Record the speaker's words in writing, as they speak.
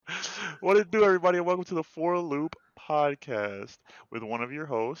What it do, everybody, and welcome to the FourLoop podcast with one of your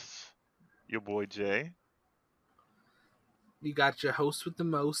hosts, your boy Jay. You got your host with the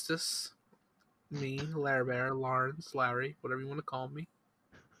mostest, me, Larry Bear, Lawrence, Larry, whatever you want to call me.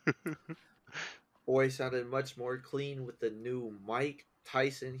 Voice sounded much more clean with the new Mike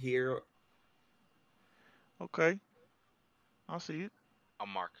Tyson here. Okay, I'll see it. I'm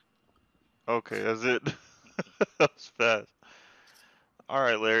Mark. Okay, that's it. That was fast. All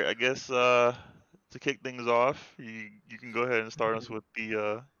right, Larry. I guess to kick things off, you can go ahead and start us with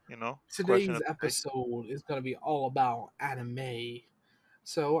the question Today's of the day. episode is going to be all about anime.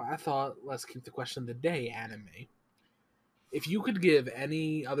 So I thought, let's keep the question of the day anime. If you could give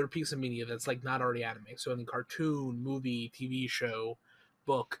any other piece of media that's like not already anime, so any cartoon, movie, TV show,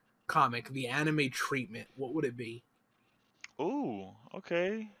 book, comic, the anime treatment, what would it be? Ooh,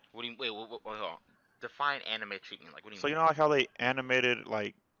 okay. What do you wait? Hold on. Define anime treatment. Like, what do you So you mean? know like how they animated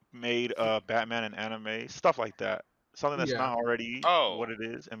made Batman in anime, stuff like that. Something that's Yeah. not already Oh, what it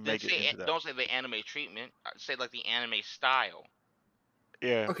is, and then make it into that. don't say the anime treatment. Say like the anime style.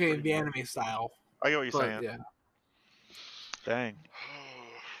 Yeah. Okay, pretty the much. anime style. I get what you're But saying. yeah. Dang.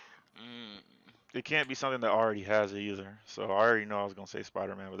 Mm. It can't be something that already has it either. So I already know I was gonna say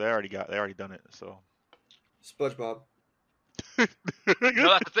Spider-Man, but they already done it. So. SpongeBob. No,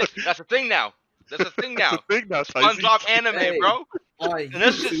 that's the thing. That's the thing now. That's the thing That's now. the thing now, Tyson. SpongeBob anime, Hey, bro. On And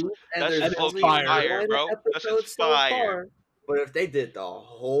that's just YouTube, and that's there's just low-key only fire, one bro. That's episode just so fire. far. But if they did the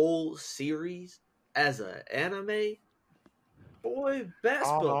whole series as an anime, boy, best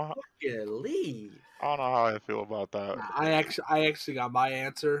I don't know. fucking leave. I don't know how I feel about that. I actually got my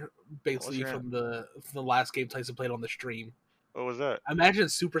answer basically your from the last game Tyson played on the stream. What was that? Imagine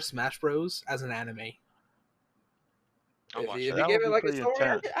Super Smash Bros. As an anime. I'll watch If that. you That gave would it be like a pretty story,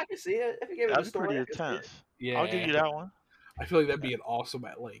 intense. I can see it. If you gave it a That'd be story, pretty I can see it. intense. Yeah, I'll give you that one. I feel like that'd be an awesome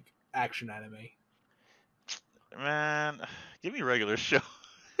like action anime. Man, give me regular show.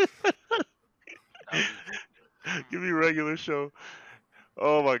 That Give me regular show.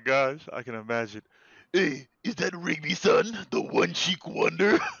 Oh my gosh, I can imagine. Hey, is that Rigby son, the one cheek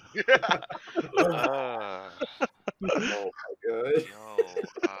wonder? would be- Oh my god. Yo, oh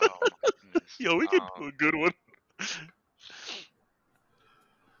my goodness. Yo, we could do a good one.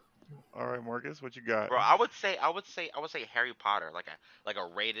 All right, Marcus, what you got? Bro, I would say Harry Potter, like a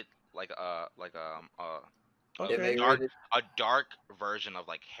rated, It Okay. may dark, rated- a dark version of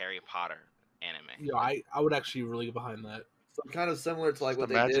like Harry Potter anime. Yeah, I would actually really get behind that. so kind of similar to like It's what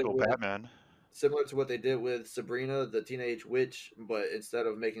the they did magical with Batman. similar to what they did with Sabrina the Teenage Witch, but instead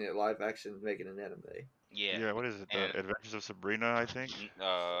of making it live action, making it an anime. Yeah. Yeah, what is it? And- The Adventures of Sabrina, I think.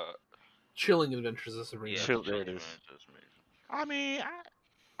 Chilling Adventures of Sabrina. Yeah. Chill, there it is. I mean,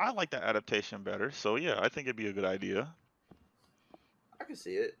 I like that adaptation better. So yeah, I think it'd be a good idea. I can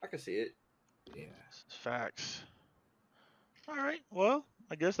see it. I can see it. Yeah. Facts. All right. Well,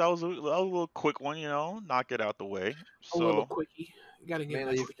 I guess that was a little quick one. Knock it out the way. A little So quickie. You gotta get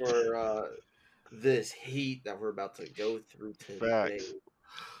Mainly that quickie. for this heat that we're about to go through today. Facts.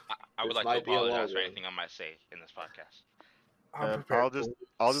 I would This like to might be a long apologize for one. anything I might say in this podcast. I'm And prepared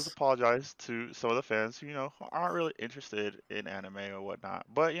I'll just apologize to some of the fans who aren't really interested in anime or whatnot.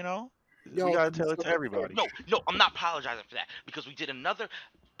 But we gotta tell it to everybody. No, I'm not apologizing for that because we did another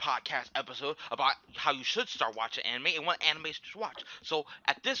podcast episode about how you should start watching anime and what animes to watch. So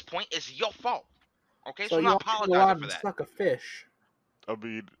at this point, it's your fault. Okay, so I'm you not want people apologizing on for to that. suck a fish. I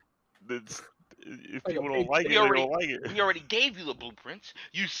mean, if Like a people don't big like it, We they already, don't like it. we already gave you the blueprints.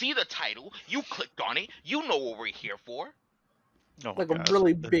 You see the title. You clicked on it. You know what we're here for. Oh my Like gosh. a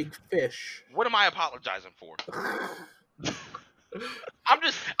really big fish. What am I apologizing for? I'm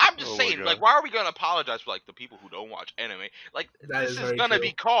just Oh my saying, God. like, why are we gonna apologize for like the people who don't watch anime? Like, That this is is very gonna true.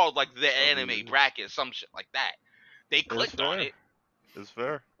 be called like the I anime mean- bracket, some shit like that. They clicked on fair. it. It's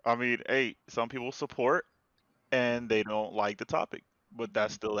fair. I mean, hey, some people support and they don't like the topic, but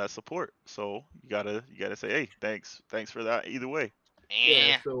that's still that support. So you gotta say, hey, thanks for that. Either way. Yeah,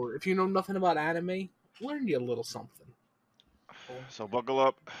 Eh. so if you know nothing about anime, learn you a little something. So buckle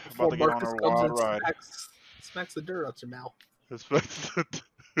up. Before About to get on Marcus our comes wild and ride. smacks the dirt out your mouth.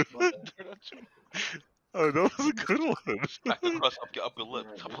 Oh, that was a good one. Smack the crust up your upper lip.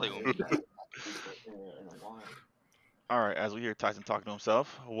 Stop playing with me. All right, as we hear Tyson talking to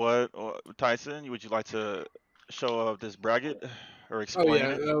himself, Tyson, would you like to show up this bracket or Oh explain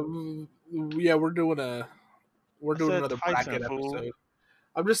yeah, it? yeah, we're doing said another Tyson, bracket fool.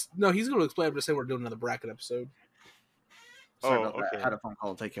 episode. He's going to explain. I'm just saying we're doing another bracket episode. Sorry Oh, about that. okay. I had a phone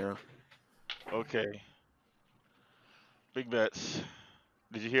call to take care of. Okay. Big bets.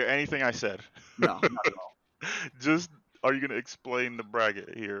 Did you hear anything I said? No, not at all. Just, are you gonna explain the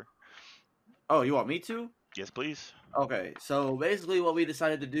bracket here? Oh, you want me to? Yes, please. Okay, so basically what we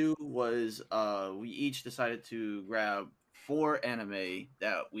decided to do was we each decided to grab 4 anime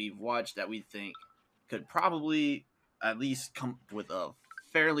that we've watched that we think could probably at least come up with a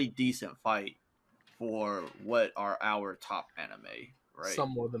fairly decent fight for what are our top anime, right?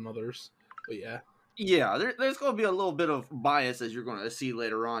 Some more than others, but yeah. Yeah, there's going to be a little bit of bias as you're going to see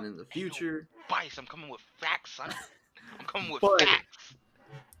later on in the Ain't no future. bias. I'm coming with facts, son. I'm coming with But facts.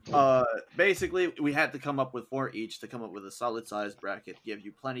 basically we had to come up with 4 each to come up with a solid size bracket, give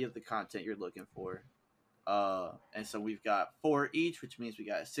you plenty of the content you're looking for. And so we've got 4 each, which means we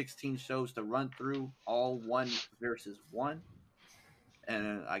got 16 shows to run through, all 1 versus 1.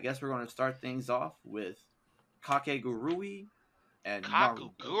 And I guess we're going to start things off with Kakegurui and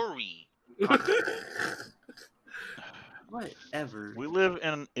Naruto. Kakuguri. Whatever. We live in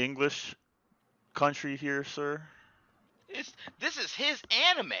an English country here, sir. This is his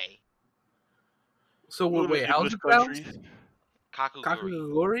anime. So We live wait, in how's English it pronounced? country.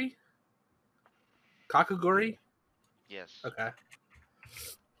 Kakuguri. Kakaguri? Kakaguri? Yes. Okay.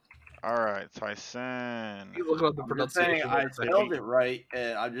 All right, Tyson. You look up the I'm just saying pronunciation. I That's spelled it right,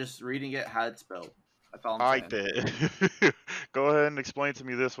 and I'm just reading it how it's spelled. That's all I'm All saying. right, then. Go ahead and explain to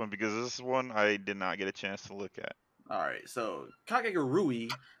me this one because this one I did not get a chance to look at. All right, so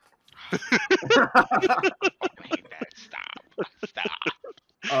Kakegurui. I fucking hate that. Stop.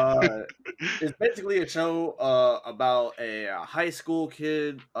 It's basically a show about a high school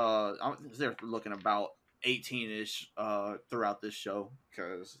kid. They're looking about 18-ish throughout this show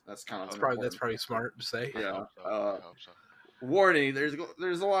because that's kind of that's probably smart to say. I Yeah. hope so. I hope so. Warning: there's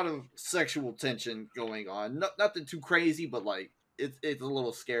a lot of sexual tension going on. Nothing too crazy, but like it's a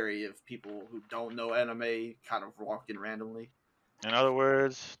little scary if people who don't know anime kind of walk in randomly. In other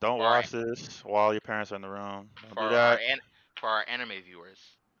words, don't All right. watch this while your parents are in the room. Don't For do that. our anime viewers,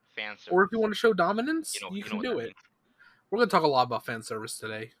 fan service. Or if you want to show dominance, You know you can what do that it. means. We're going to talk a lot about fan service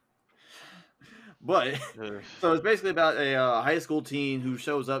today. But Ugh. so it's basically about a high school teen who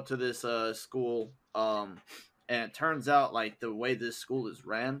shows up to this school, and it turns out like the way this school is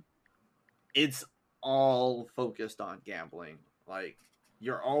ran, it's all focused on gambling. Like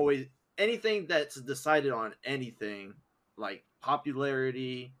you're always anything that's decided on anything like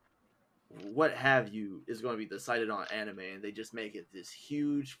popularity, what have you, is going to be decided on anime, and they just make it this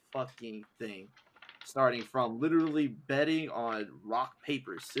huge fucking thing, starting from literally betting on rock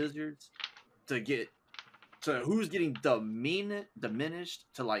paper scissors to get to who's getting diminished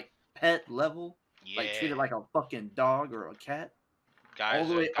to like pet level, Yeah. like treated like a fucking dog or a cat, all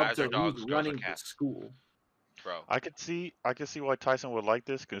the way up guys to are dogs, who's girls are running the cats, school. bro. I could see why Tyson would like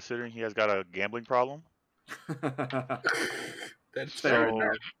this, considering he has got a gambling problem. That's Fair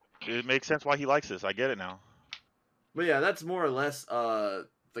fair. So it makes sense why he likes this. I get it now. But yeah, that's more or less the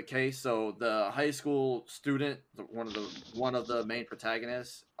case. So the high school student, one of the main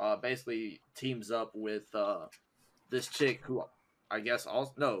protagonists, basically teams up with this chick who I guess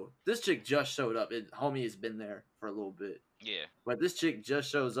also no, this chick just showed up. Homie has been there for a little bit, Yeah. but this chick just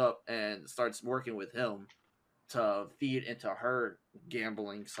shows up and starts working with him to feed into her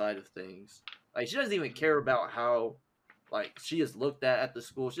gambling side of things. Like she doesn't even care about how like she is looked at the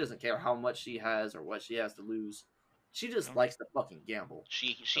school. She doesn't care how much she has or what she has to lose. She just likes to fucking gamble.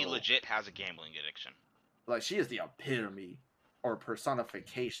 She So, legit has a gambling addiction. like she is the epitome or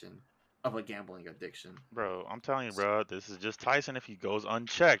personification of a gambling addiction. Bro, I'm telling you, bro, this is just Tyson if he goes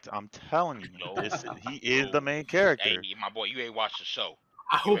unchecked. I'm telling you. No. He is the No. main Hey, character. my boy, you ain't watched the show.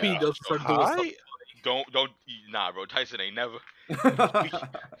 I hope he Yeah. doesn't start doing stuff. Hi? Don't. Nah, bro. Tyson ain't never.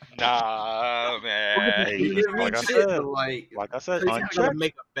 Nah, man. Hey, You give me like I shit, said, but like like I said, He's gonna unchecked.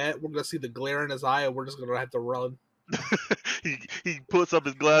 make a bet. We're gonna see the glare in his eye, and we're just gonna have to run. he puts up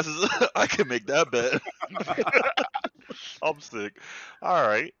his glasses. I can make that bet. I'm sick. All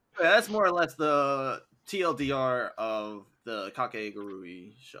right. that's more or less the TLDR of the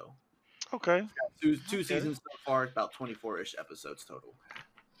Kakegurui show. Okay. Two Okay. seasons so far, about 24-ish episodes total.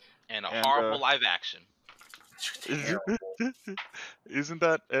 And a And, horrible live action. Isn't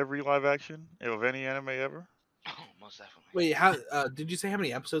that every live action of any anime ever? Oh, most definitely. Wait, how did you say how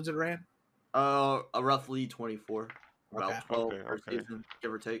many episodes it ran? Roughly 24, about Okay. 12 Okay, per okay. season,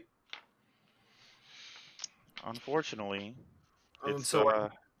 give or take. Unfortunately, it's So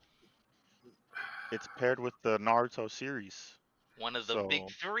it's paired with the Naruto series. One of the So- big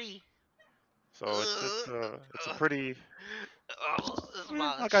three. So it's a pretty This is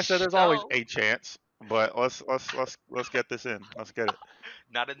my like I said, there's always show. a chance. But let's get this in. Let's get it.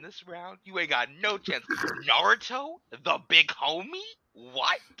 Not in this round. You ain't got no chance. Naruto, the big homie.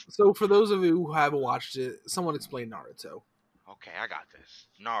 What? So for those of you who haven't watched it, someone explain Naruto. Okay, I got this.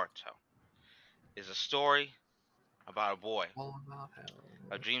 Naruto. is a story about a boy All about who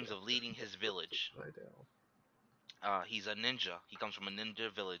how dreams of leading his village. I do. He's a ninja. He comes from a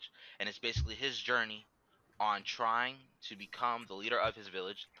ninja village, and it's basically his journey on trying to become the leader of his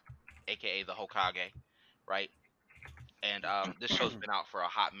village, aka the Hokage, right? And this show's been out for a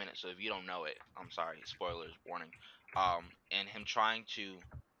hot minute, so if you don't know it, I'm sorry, spoilers, warning. And him trying to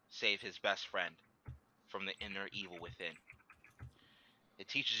save his best friend from the inner evil within. It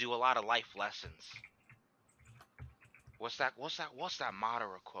teaches you a lot of life lessons. What's that motto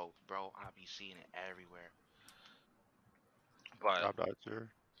or quote, bro? I'll be seeing it everywhere. But I'm not sure.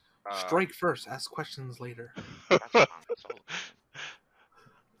 uh, Strike first, ask questions later. that's fine. So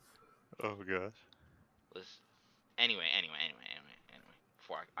Oh gosh. let's anyway.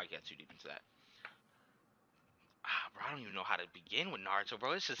 Before I get too deep into that, bro, I don't even know how to begin with Naruto,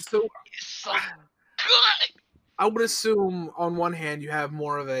 bro. So It's so good. I would assume on one hand you have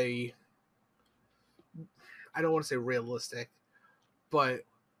more of a, I don't want to say realistic, but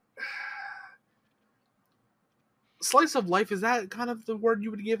slice of life, is that kind of the word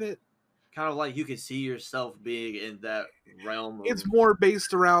you would give it? Kind of like you could see yourself being in that realm of. It's more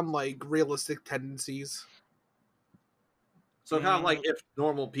based around like realistic tendencies. So kind of like if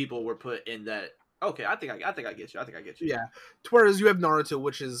normal people were put in that. Okay, I think I get you. I think I get you. Yeah. Whereas you have Naruto,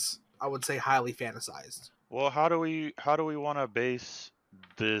 which is, I would say, highly fantasized. Well, how do we want to base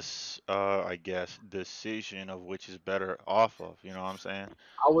this I guess decision of which is better off of? You know what I'm saying?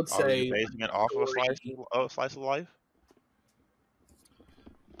 I would Are we say basing it off of a story. slice of life?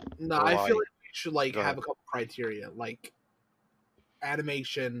 No, Or I feel like, like we should like go have ahead. a couple criteria, like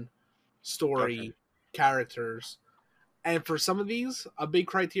animation, Okay. story, characters, and for some of these, a big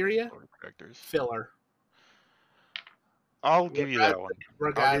criteria: Story characters. filler. I'll give you that one. I'll give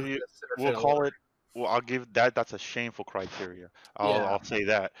Regardless, you. consider We'll filler. call it. Well, I'll give that. That's a shameful criteria. I'll Yeah. I'll say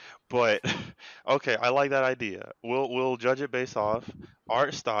that. But okay, I like that idea. We'll judge it based off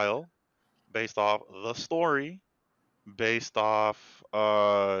art style, based off the story, based off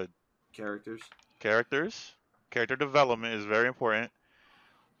Characters. characters. Character development is very important.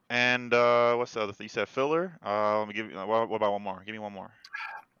 And what's the other thing? You said filler. Let me give you. What about one more? Give me one more.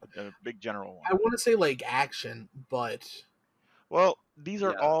 A big general one. I want to say like action, but Well, these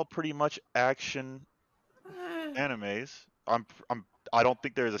are Yeah. all pretty much action animes. I don't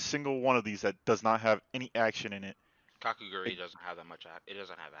think there's a single one of these that does not have any action in it. Kakuguri It- doesn't have that much. It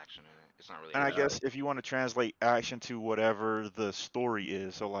doesn't have action in it. It's not really And I action. Yeah. guess if you want to translate action to whatever the story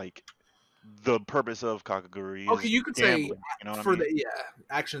is, so like the purpose of Kakaguri okay, is you could say gambling. You know what I for mean? the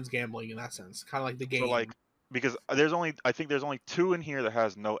action's gambling in that sense, kind of like the So game. like because I think there's only two in here that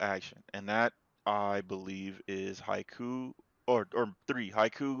has no action, and that I believe is Haiku or three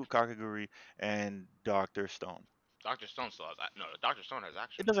Haiku, Kakaguri, and Doctor Stone. Doctor Stone still has that. No, Doctor Stone has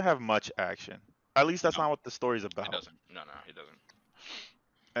action. It doesn't have much action. At least that's No, not what the story's it about. doesn't. No, it doesn't.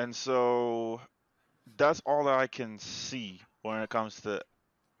 And so that's all that I can see when it comes to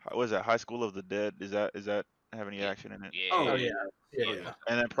what is that? High School of the Dead? Is that have any Yeah, action in it? Oh Oh yeah, yeah, yeah. yeah, yeah. yeah.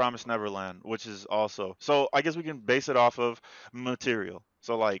 And then Promise Neverland, which is also so I guess we can base it off of material.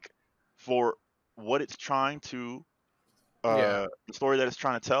 So like for what it's trying to Yeah. the story that it's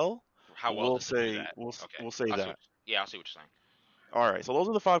trying to tell, How well does it do that? Okay, we'll say I see. that. Yeah, I see what you're saying. All right. So those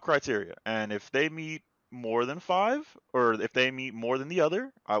are the five criteria. And if they meet more than five or if they meet more than the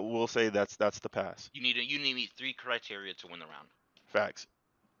other, I will say that's the pass. You need to meet 3 criteria to win the round. Facts.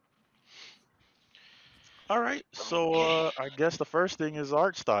 All right. So I guess the first thing is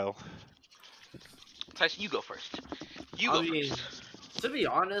art style. Tyson, you go first. You I go mean, first. to be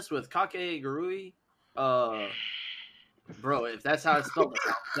honest, with Kakegurui, bro, if that's how it's spelled, that's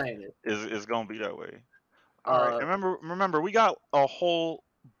how I'm saying it. Is gonna be that way. All right. Uh, Remember, we got a whole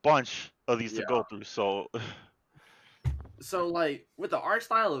bunch of these to yeah. go through. So So like with the art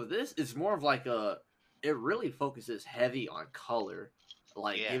style of this, it's more of like it really focuses heavy on color,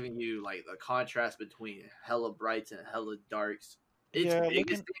 like Yeah. giving you like the contrast between hella brights and hella darks. Its Yeah,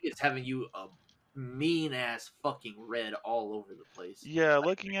 biggest thing is having you a mean ass fucking red all over the place. yeah, Like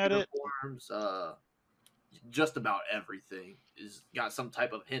looking the at it, uniforms, just about everything is got some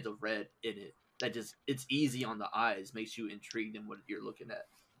type of hint of red in it. That just it's easy on the eyes, makes you intrigued in what you're looking at.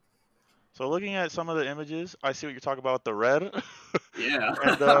 so looking at some of the images, I see what you're talking about with the red, Yeah.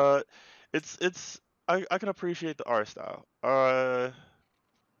 and it's I can appreciate the art style.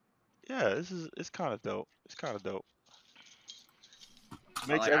 Yeah, it's kind of dope. It's kind of dope.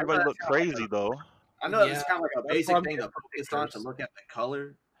 Makes Like I know everybody that's look kind of like crazy though. I know Yeah, it's kind of like a that's what basic I'm thing getting to from focus on to pictures. look at the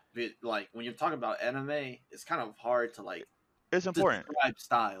color. But like when you're talking about anime, it's kind of hard to like It's important. describe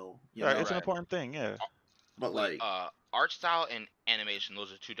style, you Yeah, know. it's an Right. important thing. Yeah. But Wait, like art style and animation,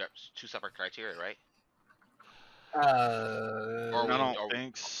 those are two separate criteria, right? Or I Uh, don't or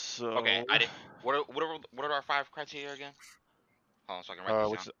think okay, so. I did. What are our five criteria again? Hold on, so I can write these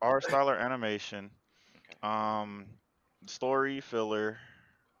Which down. is art style or animation, Okay. um, story filler,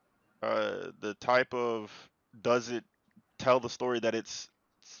 the type of does it tell the story that it's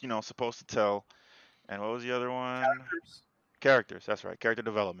supposed to tell, and what was the other one? Characters. That's right, character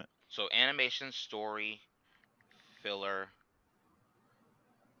development. So animation, story, filler,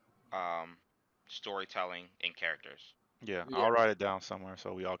 um, storytelling, and characters. Yeah, yeah, I'll write it down somewhere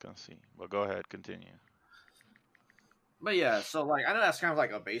so we all can see. But go ahead, continue. But yeah, so like I know that's kind of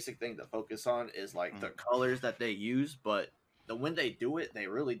like a basic thing to focus on is like the Mm. colors that they use, but when they do it, they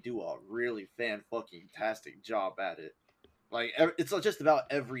really do a really fan fucking tastic job at it. Like it's just about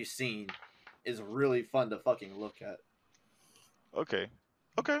every scene is really fun to fucking look at. Okay,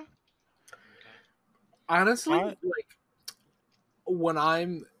 okay, Okay. honestly, all right. like when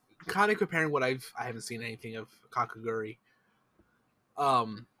I'm kind of comparing what I haven't seen anything of Kakaguri.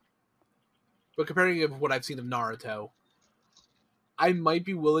 Um, but comparing of what I've seen of Naruto, I might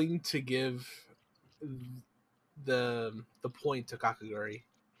be willing to give the point to Kakaguri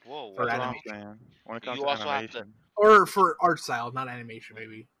Whoa, for That's what what now? I'm animation saying. When it comes You to also have to. animation, or for art style, not animation,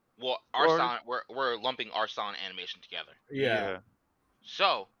 maybe. Well, our or sound. We're lumping our sound and animation together. Yeah, yeah,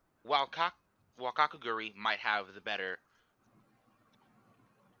 So while while Kakaguri might have the better,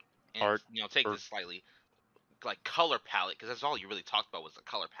 and art take or this slightly, like color palette, because that's all you really talked about was the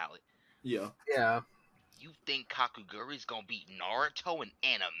color palette. Yeah. yeah. You think Kakuguri's gonna beat Naruto in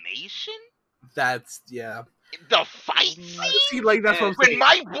animation? That's yeah. The fight mm, See, scenes? like that's what And I'm When saying.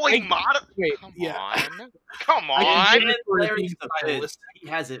 my boy I Mata, wait, come yeah. on, come I can and, give on. it and for it being Larry's the bit. stylistic. He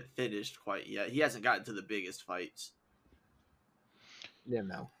hasn't finished quite yet. He hasn't gotten to the biggest fights. Yeah,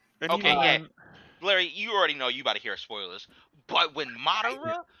 no. and Okay, even Uh, yeah, then, Larry, you already know you about to hear spoilers. But yeah,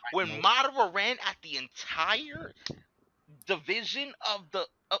 When I know. Madara ran at the entire division of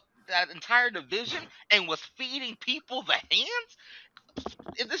that entire division and was feeding people the hands,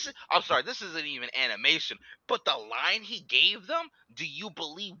 I'm sorry, this isn't even animation, but the line he gave them, do you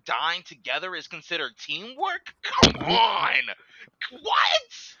believe dying together is considered teamwork? Come on.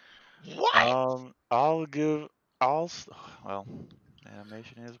 What? I'll give, well,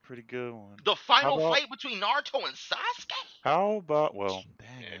 animation is a pretty good one. The How final about fight between Naruto and Sasuke? well,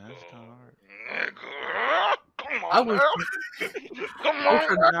 dang man, that's kind of hard. Nigga. Come I on, was man. Come I was on.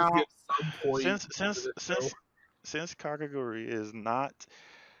 trying to just Now, give some point since to since the show. since since Kakaguri is not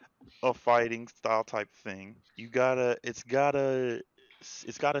a fighting style type thing, it's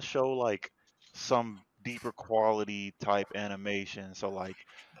gotta show like some deeper quality type animation. So like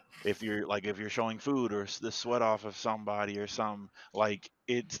if you're showing food or the sweat off of somebody or some like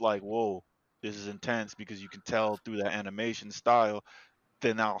it's like whoa, this is intense because you can tell through that animation style.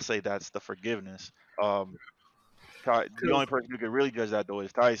 Then I'll say that's the forgiveness. Um, the only Because person who could really judge that though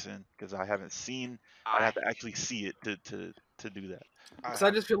is Tyson because I haven't seen. I'd I have to actually see it to do that. I I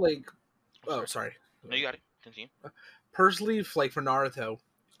have. just feel like I'm oh sorry. sorry. No, you got it. Continue. Personally, like for Naruto,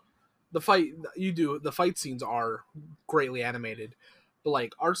 the fight scenes are greatly animated, but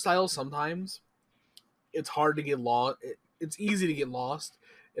like art style sometimes it's hard to get lost. It's easy to get lost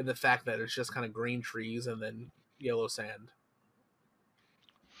in the fact that it's just kind of green trees and then yellow sand.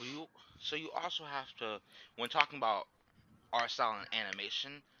 Well, you also have to, when talking about art style and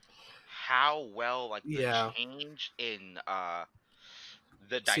animation, how well like the Yeah, change in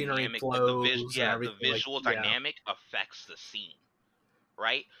the scenery dynamic, flows and the everything. Like visual yeah, dynamic affects the scene,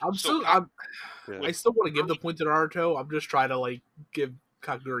 right? I'm So still I'm Yeah. I with still want to give the Kakuguri, point to Naruto. I'm just trying to like give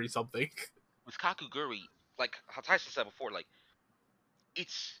Kakaguri something. with Kakuguri, like how Tyson said before, like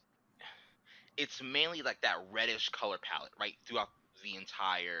it's it's mainly like that reddish color palette, right, throughout the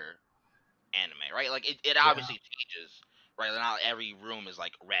entire anime, right? Like it Yeah, obviously changes, right? Not every room is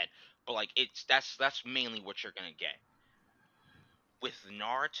like red, but like that's mainly what you're gonna get with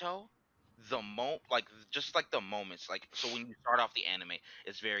Naruto. Like just like the moments, like so when you start off the anime,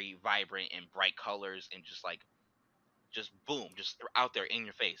 it's very vibrant and bright colors and just boom, just out there in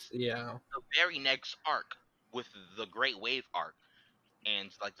your face. yeah, The very next arc with the Great Wave arc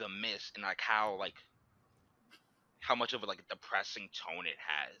and like the mist and like how much of a like depressing tone it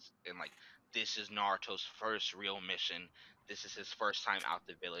has, and like this is Naruto's first real mission. This is his first time out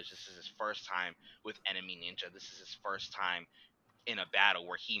the village. This is his first time with enemy ninja. This is his first time in a battle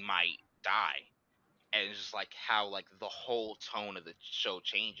where he might die. And it's just like how like the whole tone of the show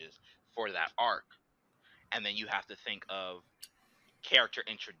changes for that arc. And then you have to think of character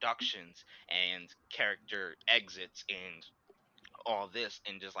introductions and character exits and all this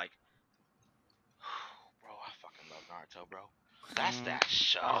and just like bro, I fucking love Naruto, bro. That's Mm, that all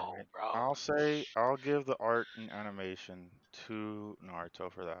show, right. bro. I'll say I'll give the art and animation to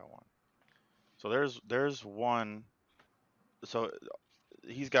Naruto for that one. So there's one. So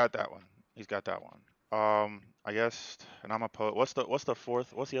he's got that one. He's got that one. I guess, and I'm a poet. What's the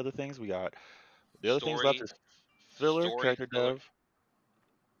fourth? What's the other things we got? The other things left Story, is filler, story character filler. dev.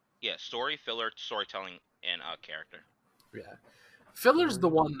 Yeah, story filler, storytelling, and character. Yeah, filler's the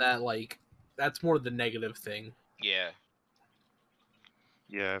Story. one that like that's more the negative thing. Yeah,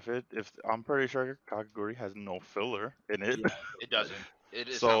 Yeah, if I'm pretty sure Kakaguri has no filler in it. Yeah, it doesn't.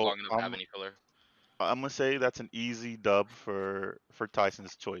 It's not So long enough to have any filler. I'm gonna say that's an easy dub for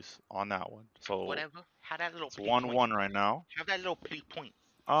Tyson's choice on that one. So Whatever. Have that little it's pretty one point. one right now. Have that little pretty point.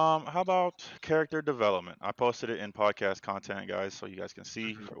 How about character development? I posted it in podcast content, guys, so you guys can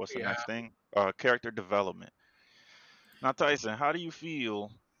see Mhm. for what's the yeah. next thing. Character development. Now, Tyson, how do you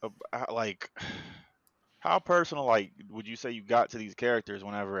feel about, like, how personal, like, would you say you got to these characters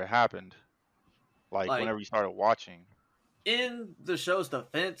whenever it happened? Like, Like whenever you started watching? in the show's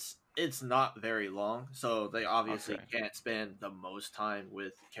defense, it's not very long, so they obviously Okay. can't spend the most time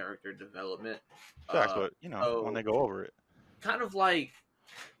with character development. Facts, Uh, but, when they so go over it. kind of like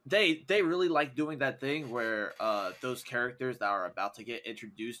they really like doing that thing where those characters that are about to get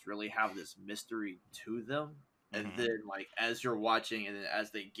introduced really have this mystery to them, and Hmm. then like as you're watching and then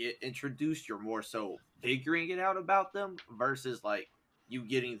as they get introduced, you're more so figuring it out about them versus like you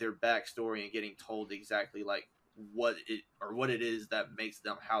getting their backstory and getting told exactly like what it is that makes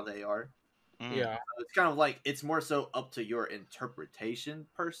them how they are. Mm. Yeah. So it's kind of like it's more so up to your interpretation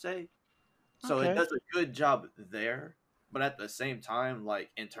per se, so it Okay. does a good job there, but at the same time,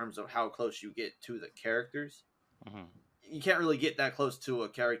 like in terms of how close you get to the characters, Hmm. you can't really get that close to a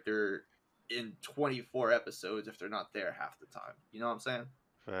character in 24 episodes if they're not there half the time. You know what I'm saying?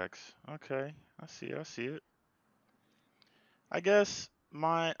 Facts. Okay. I see it. I guess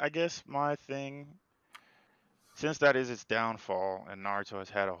my thing, since that is its downfall, and Naruto has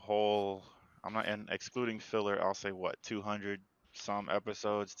had a whole, I'm not, and excluding filler, I'll say what, 200 some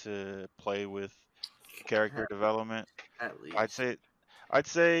episodes to play with character development. At I'd least. say, I'd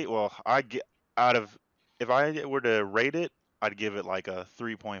say, well, I get out of, if I were to rate it, I'd give it like a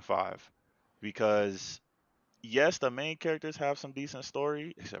 3.5 because yes, the main characters have some decent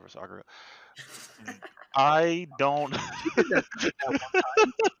story, except for Sakura. I don't. She did that one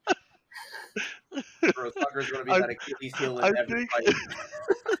time. Bro, Sakura's gonna be I that Achilles heel in I every think fight.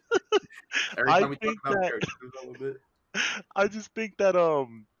 Every I time we talk think about that character development. I just think that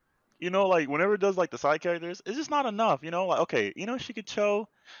like whenever it does like the side characters, it's just not enough. Like okay, she could show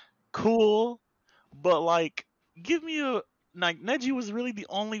cool, but like give me a, like Neji was really the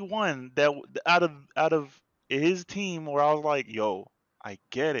only one that out of his team where I was like, yo, I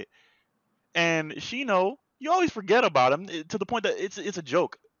get it. And Shino, you always forget about him to the point that it's a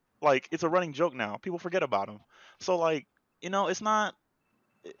joke. Like it's a running joke now. People forget about him. So like, it's not.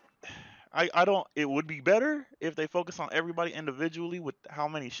 I don't. It would be better if they focus on everybody individually with how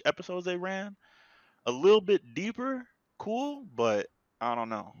many episodes they ran. A little bit deeper, cool, but I don't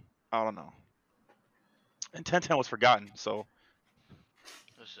know. I don't know. And 1010 was forgotten, so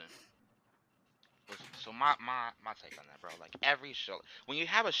Listen, listen. So my take on that, bro. Like every show, when you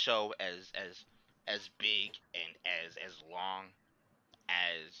have a show as big and as long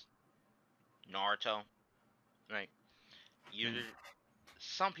as Naruto, right? You mm,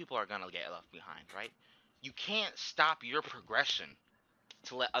 Some people are gonna get left behind, right? You can't stop your progression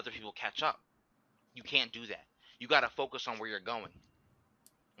to let other people catch up. You can't do that. You gotta focus on where you're going.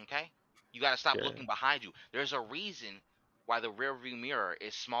 Okay? You gotta stop yeah. looking behind you. There's a reason why the rearview mirror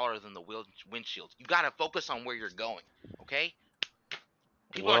is smaller than the windshield. You gotta focus on where you're going. Okay?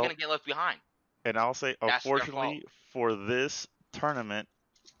 People are Well, gonna get left behind. and I'll say, That's their fault. unfortunately, for this tournament,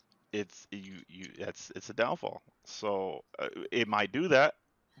 it's a downfall. So it might do that,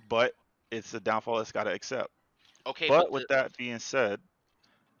 but it's a downfall it's got to accept. Okay, but But with that being said,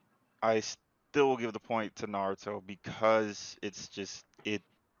 I still will give the point to Naruto because it's just it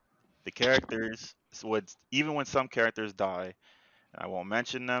the characters would, even when some characters die, and I won't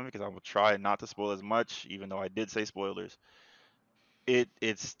mention them because I will try not to spoil as much, even though I did say spoilers. It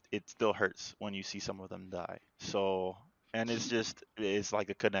still hurts when you see some of them die. So, and it's like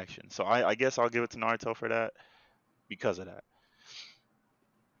a connection. So I guess I'll give it to Naruto for that because of that.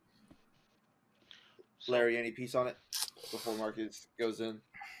 so Larry, any piece on it before Marcus goes in?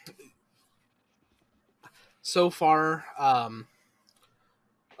 So far,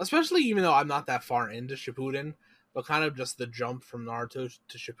 especially even though I'm not that far into Shippuden, but kind of just the jump from Naruto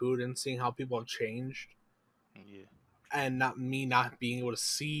to Shippuden, seeing how people have changed, Yeah. and not being able to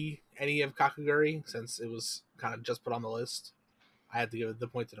see any of Kakaguri since it was kind of just put on the list. I had to give the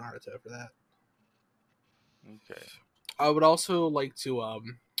point to Naruto for that. Okay. I would also like to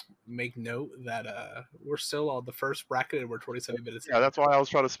make note that we're still on the first bracket and we're 27 minutes Yeah, in. that's why I was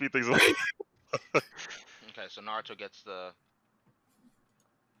trying to speed things up. Okay, so Naruto gets the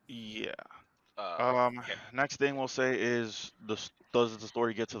Yeah. uh. Okay. Next thing we'll say is does the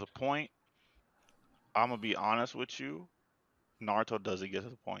story get to the point? I'm gonna be honest with you. Naruto doesn't get to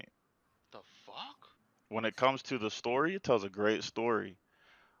the point. The fuck? When it comes to the story, it tells a great story.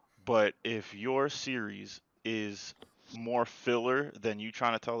 But if your series is more filler than you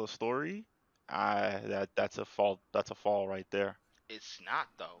trying to tell a story, that's a fault. That's a fall right there. It's not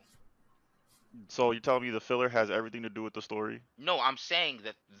though. So you telling me the filler has everything to do with the story? No, I'm saying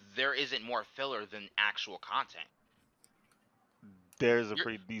that there isn't more filler than actual content. There's a You're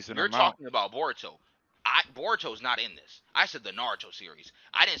pretty decent you're amount. talking about Boruto. Boruto's not in this. I said the Naruto series.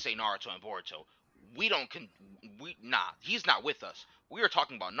 I didn't say Naruto and Boruto. We don't he's not with us. We are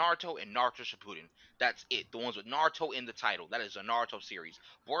talking about Naruto and Naruto Shippuden. That's it. The ones with Naruto in the title. That is a Naruto series.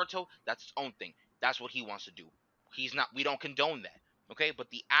 Boruto, that's its own thing. That's what he wants to do. He's not we don't condone that. Okay? But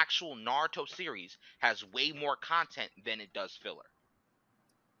the actual Naruto series has way more content than it does filler.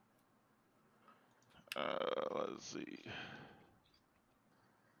 Let's see.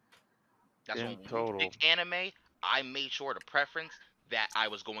 That's when In we total, picked anime, I made sure to preference that I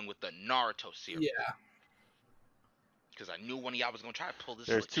was going with the Naruto series. Yeah. Because I knew one of y'all was gonna try to pull this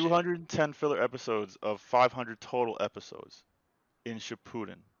there's slick shit. 210 filler episodes of 500 total episodes in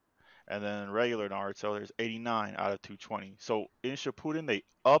Shippuden. And then in regular Naruto, there's 89 out of 220. So in Shippuden, they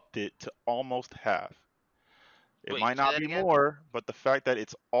upped it to almost half. It Wait, might say not that be again? more, but the fact that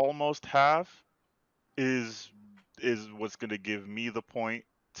it's almost half is what's gonna give me the point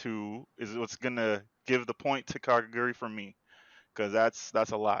is what's gonna give the point to Kagaguri for me, because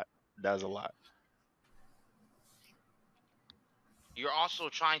that's a lot. That's a lot. You're also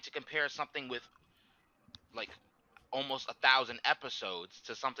trying to compare something with like almost 1,000 episodes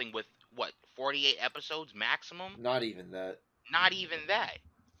to something with what 48 episodes maximum? Not even that. Not even that.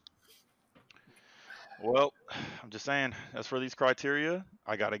 Well, I'm just saying, as for these criteria,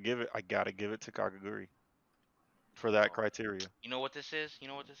 I gotta give it to Kagaguri for that Bro, criteria. you know what this is? You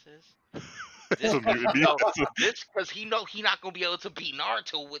know what this is? It's This a because mutiny. this because he not gonna be able to beat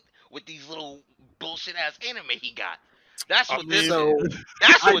Naruto with these little bullshit ass anime he got. That's I what this mean, is. So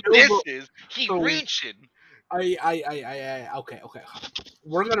That's I what know, this but is. He so reaching. okay.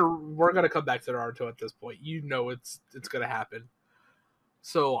 We're gonna come back to Naruto at this point. You know it's gonna happen.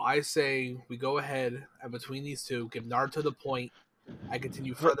 So I say we go ahead and between these two, give Naruto the point. I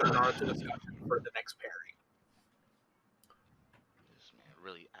continue further Naruto discussion for the next pairing. This man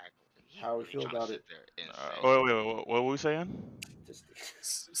really act. He How we really feel trying to about sit it? there and say. what were we saying? Just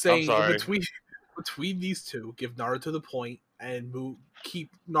I'm Saying sorry. between these two, give Naruto the point and keep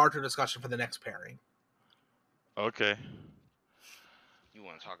Naruto discussion for the next pairing. Okay. You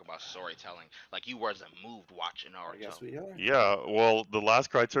want to talk about storytelling? Like you wasn't moved watching I guess Naruto. we are. Yeah, well, the last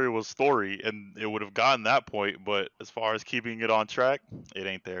criteria was story, and it would have gotten that point, but as far as keeping it on track, it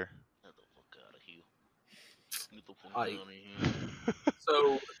ain't there. Get the fuck out of here. Get the fuck I out of here.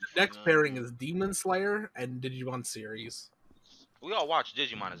 So the next Get out of pairing here. is Demon Slayer and Digimon series. We all watched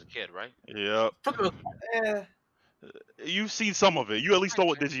Digimon as a kid, right? Yep. For the Eh, You've seen some of it. You at least know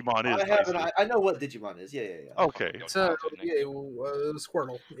what Digimon is, I haven't. Tyson. I know what Digimon is. Yeah, yeah, yeah. Okay. Fucking your So childhood, nigga. yeah,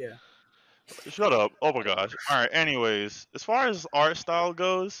 Squirtle. Yeah. Shut up. Oh my gosh. All right. Anyways, as far as art style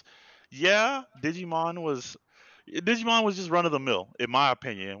goes, yeah, Digimon was just run of the mill, in my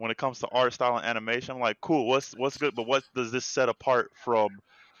opinion. When it comes to art style and animation, I'm like, cool. What's good? But what does this set apart from,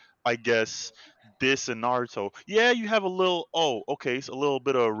 I guess, this and Naruto? Yeah, you have a little. Oh, okay, so a little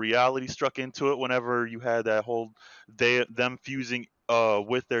bit of reality struck into it whenever you had that whole them fusing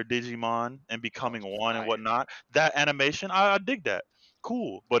with their Digimon and becoming Fucking one and fire. whatnot. That animation, I dig that.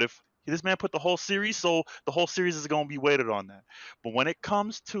 Cool. But if this man put the whole series, so the whole series is gonna be weighted on that. But when it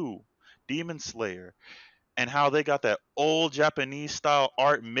comes to Demon Slayer and how they got that old Japanese style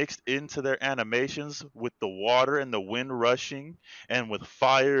art mixed into their animations with the water and the wind rushing and with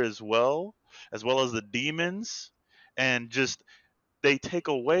fire as well as the demons, and just they take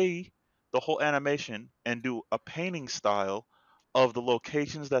away the whole animation and do a painting style of the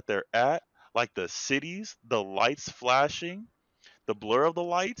locations that they're at, like the cities, the lights flashing, the blur of the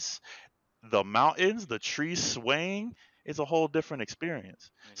lights, the mountains, the trees swaying. It's a whole different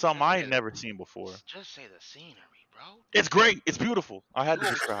experience. Nigga, Something I ain't never seen before. just say the scenery, It's great. It's beautiful. I had to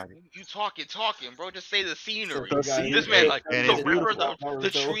No, describe it. you talking, bro. Just say the So scenery. The you guys scene, This man, hey, like and the it's take river, beautiful. the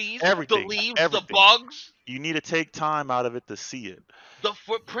Naruto. trees, the Everything, leaves, the everything. bugs, You need to take time out of it to see it. the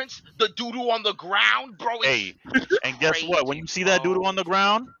footprints, the doodoo on the ground, bro. Hey, It's and guess what? When crazy, you see that doodle bro. on the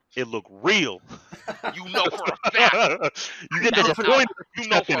ground, it look real. You know for a fact You get that is disappointed if you you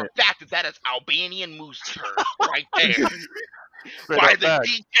know step for in a it. fact that is Albanian moose turd right there. Straight By up the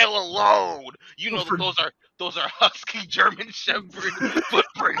facts. detail alone, you know that For, those are husky German Shepherd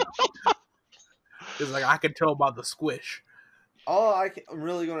footprints. it's like I can tell by the squish. All I'm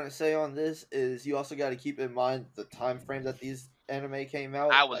really going to say on this is you also got to keep in mind the time frame that these anime came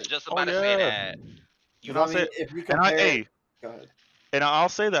out. I was Like, just Oh about to say yeah, that. because and I I'll mean, say, if you and I, compare, hey, go ahead. and I'll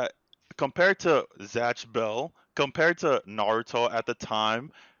say that compared to Zatch Bell, compared to Naruto at the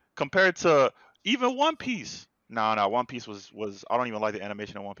time, compared to even One Piece. No, no, One Piece was I don't even like the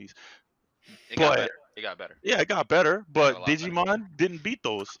animation of One Piece. It got But better. It got better. yeah, it got better. It got But a lot better. Digimon didn't beat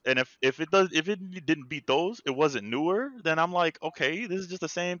those. And if it didn't beat those, it wasn't newer. Then I'm like, okay, this is just the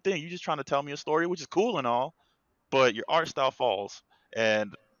same thing. You're just trying to tell me a story, which is cool and all, but your art style falls.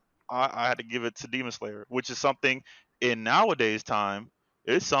 And I had to give it to Demon Slayer, which is something in nowadays time.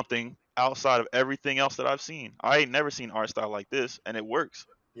 It's something outside of everything else that I've seen. I ain't never seen art style like this, and it works.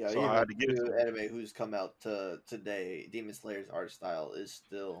 Yeah, So I even had to give it to new him. anime who's come out to today, Demon Slayer's art style is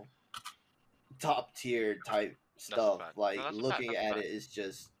still top tier type That's a stuff. fact. No, Like that's a fact. looking That's a at fact. it is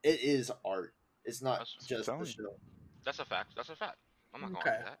just it is art. It's not That's I'm just the telling you. show. that's a fact. That's a fact. I'm not gonna Okay.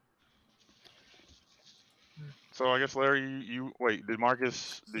 argue that. So I guess Larry, you wait. Did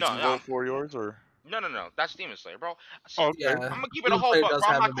Marcus? Did No, you no, vote for yours or? no. That's Demon Slayer, bro. Oh, See, okay. Yeah, I'm gonna keep it a Demon whole Slayer buck, does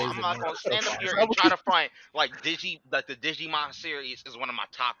bro. have I'm amazing not art gonna so stand up far. here and try to find like like the Digimon series is one of my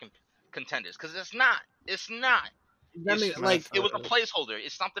top contenders because it's not. It's not. I It's mean, Man, like it's, it was a placeholder.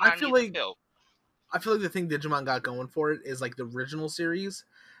 It's something I I feel need to like fill. I feel like the thing Digimon got going for it is like the original series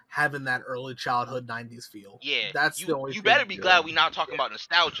having that early childhood '90s feel. Yeah, That's the only you thing. better be yeah. glad we not talking about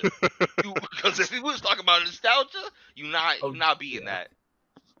nostalgia. You because if we was talking about nostalgia, you Oh, not being yeah, that.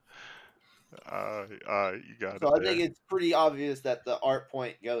 You got So it I think there. it's pretty obvious that the art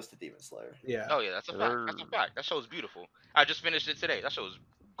point goes to Demon Slayer. yeah. Oh yeah, that's a fact. That's a There- fact. That show is beautiful. I just finished it today. That show is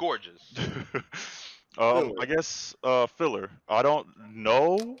gorgeous. I Filler. guess filler. I don't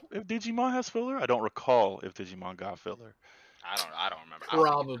know if Digimon has filler. I don't recall if Digimon got filler. I don't remember. I don't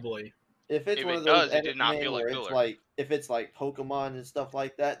think it does. Probably. If it's If one of it those does, it did not feel anime like where it's filler. like if it's like Pokemon and stuff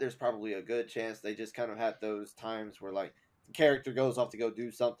like that, there's probably a good chance they just kind of had those times where like the character goes off to go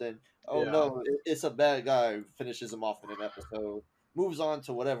do something. Oh Yeah. no, it's a bad guy who finishes him off in an episode, moves on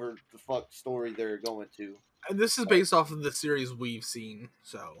to whatever the fuck story they're going to. And this is based off of the series we've seen,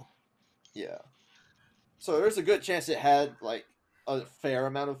 so Yeah. So there's a good chance it had like a fair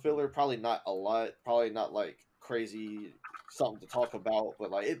amount of filler, probably not a lot, probably not like crazy something to talk about, but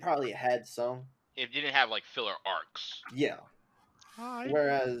like it probably had some. It didn't have like filler arcs. Yeah. Hi.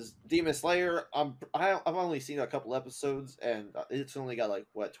 Whereas Demon Slayer, I've only seen a couple episodes, and it's only got like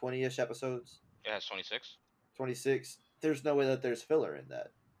what 20ish episodes, It has 26. 26. There's no way that there's filler in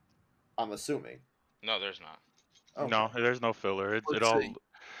that. I'm assuming. No, there's not. Okay. No, there's no filler. It let's all. see.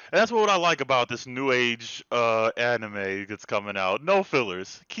 And that's what I like about this new age anime that's coming out. No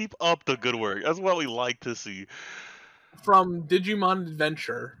fillers. Keep up the good work. That's what we like to see. From Digimon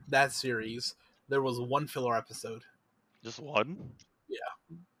Adventure, that series, there was one filler episode. Just one.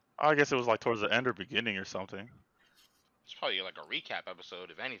 Yeah. I guess it was like towards the end or beginning or something. It's probably like a recap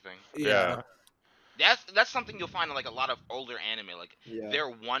episode, if anything. Yeah. Yeah. That's something you'll find in like a lot of older anime. Like Yeah. their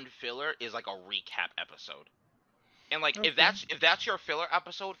one filler is like a recap episode. And like Okay. if that's your filler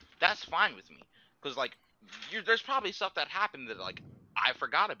episode, that's fine with me. Because like there's probably stuff that happened that like I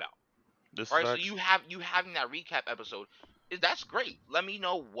forgot about. This Right? So facts. you having that recap episode, that's great. Let me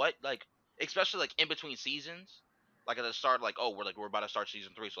know what like especially like in between seasons. Like at the start, like, oh, we're about to start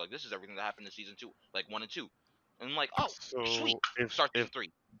season 3, so like this is everything that happened in season 2, like 1 and 2. And I'm like, oh, sweet. So if Start if season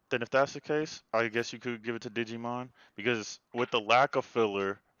 3. then if that's the case, I guess you could give it to Digimon because with the lack of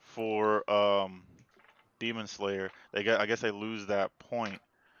filler for Demon Slayer, I guess they lose that point.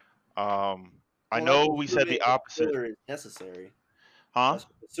 Um, I Well, that's know we said assuming the that opposite, filler is necessary. huh? That's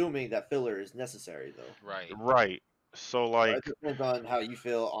assuming that filler is necessary, though. Right. Right. So So it like, depends on how you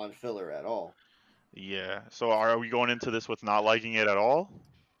feel on filler at all. yeah. So are we going into this with not liking it at all?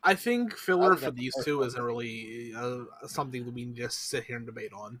 I think I filler think for that's the these first two one. isn't really something that we can just sit here and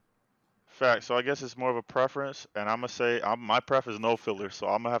debate on. Fact. So I guess it's more of a preference, and I'm gonna say my preference is no filler. So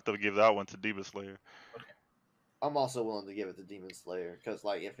I'm gonna have to give that one to Demon Slayer. I'm also willing to give it to Demon Slayer because,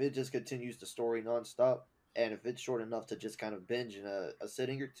 like, if it just continues the story nonstop, and if it's short enough to just kind of binge in a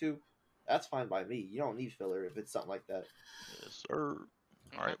sitting or two, That's fine by me. You don't need filler if it's something like that. Yes, sir. All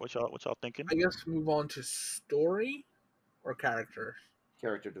Okay. right, what y'all thinking? I guess we move on to story or character.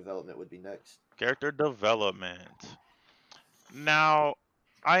 Character development would be next. Character development. Now,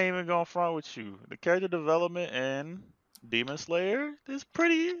 I ain't even gonna front with you. The character development in Demon Slayer is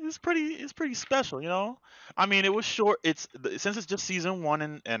pretty special, you know. I mean, it was short. Since it's just season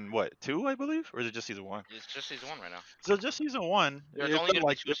one and what, two, I believe, or is it just season one? It's just season 1 right now. So just season one. There's It only felt gonna be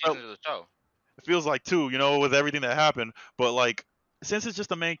like 2 seasons of the show. it feels like two, you know, with everything that happened. But like, since it's just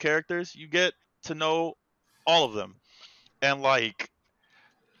the main characters, you get to know all of them. And like,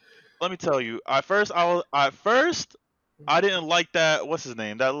 let me tell you, at first I didn't like that. What's his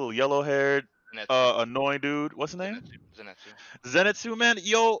name? That little yellow haired, Zenitsu. annoying dude. What's his name? Zenitsu. Zenitsu. Zenitsu, man.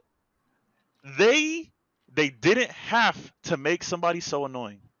 Yo, they they didn't have to make somebody so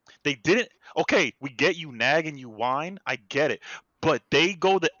annoying. They didn't. Okay, we get you nag and you whine. I get it, but they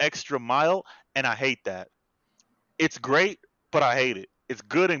go the extra mile, and I hate that. It's great, but I hate it. It's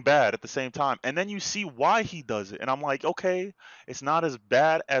good and bad at the same time. And then you see why he does it, and I'm like, okay, it's not as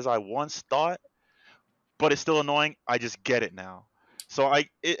bad as I once thought, but it's still annoying. I just get it now. So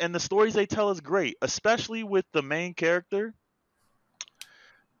and the stories they tell is great, especially with the main character.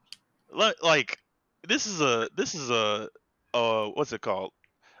 Like this is a what's it called?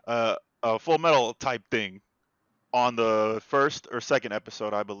 A Full Metal type thing on the first or second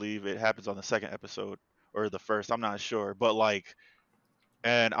episode, I believe it happens on the second episode or the first. I'm not sure, but like,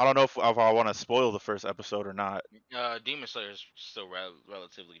 and I don't know if I want to spoil the first episode or not. Demon Slayer is still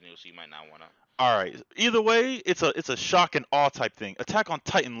relatively new, so you might not wanna. All right. Either way, it's a shock and awe type thing, Attack on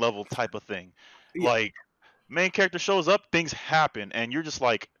Titan level type of thing. Yeah. Like main character shows up, things happen, and you're just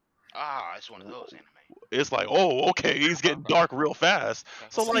like, It's one of those anime. it's like, oh, okay, he's getting Okay. dark real fast. Okay.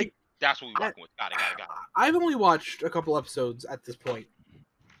 So See, like, That's what we I- working with. Got it. I've only watched a couple episodes at this point.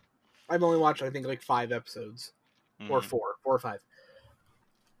 I've only watched, I think, like 5 episodes or mhm. 4 or 5.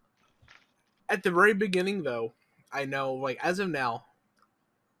 At the very beginning, though, I know, like, as of now,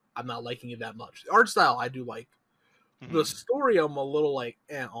 I'm not liking it that much. The art style, I do like. The Mhm. story, I'm a little, like,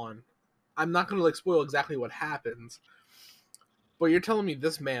 on. I'm not going to, like, spoil exactly what happens. But you're telling me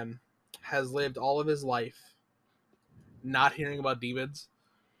this man has lived all of his life not hearing about demons?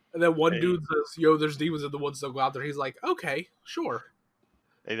 And then one Hey, dude says, yo, there's demons in the woods, so go out there. He's like, okay, sure.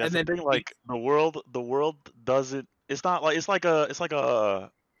 hey, that's And the then thing. Like the world doesn't. It's like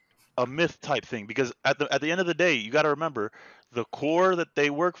a myth type thing because at the end of the day, you got to remember the core that they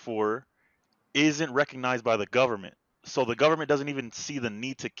work for isn't recognized by the government. So the government doesn't even see the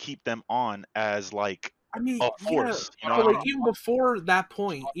need to keep them on as like I mean, a yeah, force. You know but what I like mean? even before that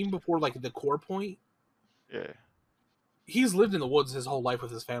point, even before like the core point, Yeah. he's lived in the woods his whole life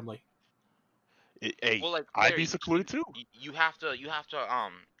with his family. Hey, Well, like I'd be Larry, secluded too. you have to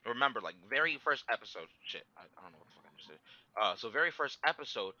remember like very first episode. Shit, I don't know what the fuck I just said. So very first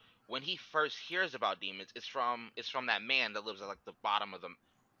episode when he first hears about demons, it's from that man that lives at like the bottom of the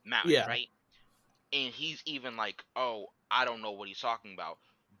mountain, Yeah, right? And he's even like, oh, I don't know what he's talking about,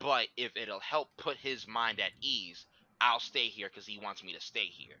 but if it'll help put his mind at ease, I'll stay here because he wants me to stay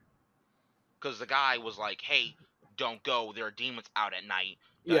here. Because the guy was like, hey, don't go. There are demons out at night.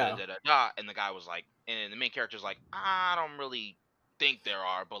 Da da yeah. da da da. And the guy was like, and the main character's like, I don't really think there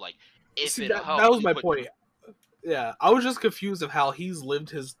are, but like, if See, it'll that help was you my put. point. Yeah, I was just confused of how he's lived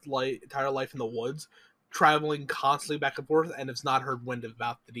his entire life in the woods, traveling constantly back and forth, and it's not heard wind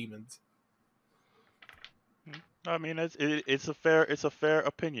about the demons. I mean, it's a fair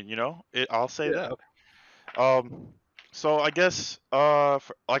opinion. You know, I'll say Yeah, that. Um, so I guess for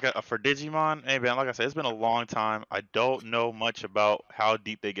Digimon, hey man, like I said, it's been a long time. I don't know much about how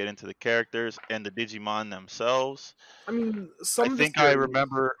deep they get into the characters and the Digimon themselves. I mean, I some of the think I series.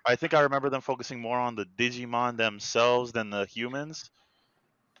 remember. I think I remember them focusing more on the Digimon themselves than the humans.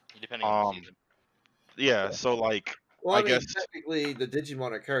 Depending on the Um, season. yeah. So like, Well, I I guess mean, technically, the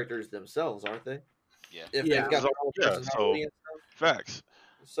Digimon are characters themselves, aren't they? Yeah. If Yeah, they've got so their whole yeah. So personality and stuff, facts.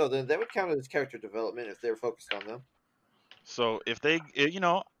 so then that would count as character development if they're focused on them. So if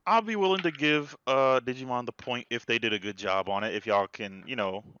I'll be willing to give Digimon the point if they did a good job on it. If y'all can,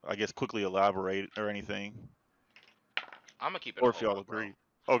 I guess quickly elaborate or anything, I'm gonna keep it a or if whole y'all bug, bro. agree.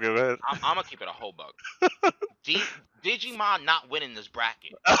 Okay, go ahead. I'm gonna keep it a whole bug. Digimon not winning this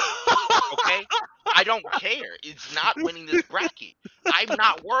bracket. Okay? I don't care. It's not winning this bracket. I'm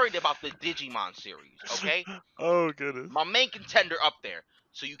not worried about the Digimon series. Okay? Oh goodness. My main contender up there.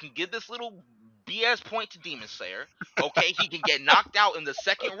 So you can give this little BS point to Demon Slayer. Okay, he can get knocked out in the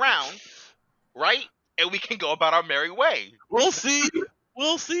second round, right? And we can go about our merry way. We'll see.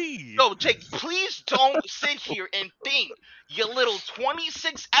 We'll see. No, Jake, please don't sit here and think your little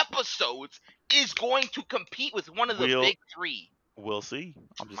 26 episodes is going to compete with one of the We'll big three. we'll see.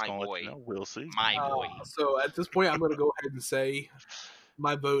 I'm just My gonna let you boy. know. We'll see. My boy. So at this point, I'm going to go ahead and say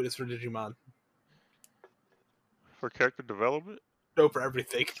my vote is for Digimon. For character development, No, for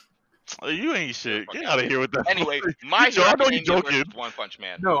everything. you ain't shit. Fuck Get out out of of here with that. Anyway, You My Hero I know you Academia joking. versus One Punch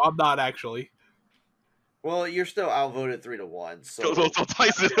Man. No, I'm not actually. Well, you're still outvoted 3-1. So, So so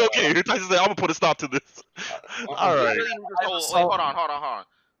Tyson, okay, Tyson said, "I'm gonna put a stop to this." All Do we right. really need this I whole? Wait, saw- hold on.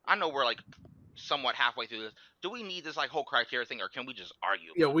 I know we're like somewhat halfway through this. Do we need this like whole criteria thing, or can we just argue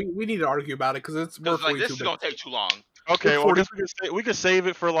Yeah, about it? we need to argue about it because it's more Because like 42 this is gonna minutes. take too long. Okay, well, I 40. guess we can save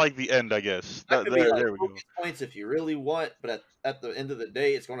it for like the end. I guess that could be like there we go. focus points if you really want, but at the end of the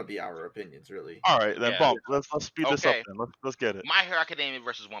day, it's going to be our opinions, really. All right, then Yeah. bump. Let's speed this up Okay. then. Let's get it. My Hero Academia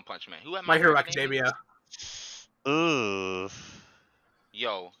versus One Punch Man. Who had My Hero Academia. Ugh.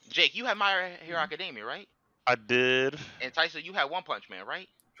 Yo, Jake, you had My Hero Academia, right? I did. And Tyson, you had One Punch Man, right?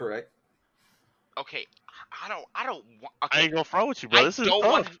 Correct. Okay, I don't want. I Okay, ain't gonna front with you, bro. This is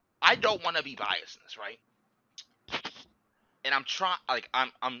tough. I don't want to be biased in this, right? And I'm trying,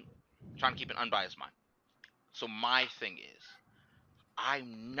 I'm trying to keep an unbiased mind. So my thing is,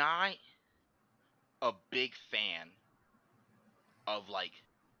 I'm not a big fan of like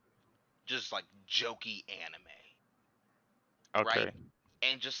just like jokey anime, Okay. right?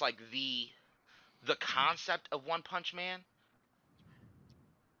 And just like the concept of One Punch Man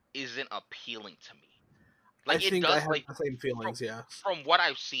isn't appealing to me. I Like it think I does have like the same feelings, yeah. from what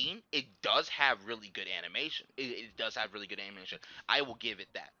I've seen, it does have really good animation. It does have really good animation. I will give it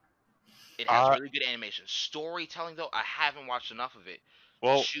that. It has Uh, really good animation. Storytelling though, I haven't watched enough of it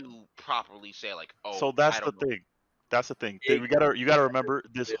well, to properly say like, so oh, I that's the don't know. thing. That's the thing. It- You gotta remember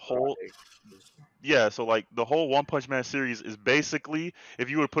this whole yeah. So like the whole One Punch Man series is basically, if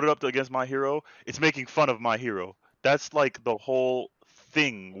you would put it up to against My Hero, it's making fun of My Hero. That's like the whole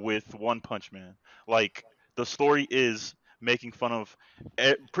thing with One Punch Man. Like the story is making fun of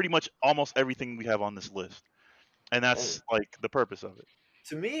pretty much almost everything we have on this list, and Oh, that's like the purpose of it.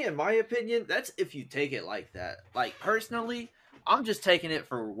 to me, in my opinion, that's if you take it like that. Like personally, I'm just taking it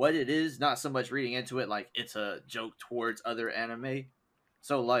for what it is, not so much reading into it like it's a joke towards other anime.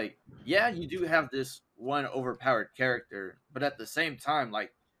 So like, yeah, you do have this one overpowered character, but at the same time,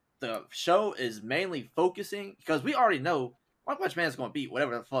 like the show is mainly focusing because we already know One Punch Man is going to beat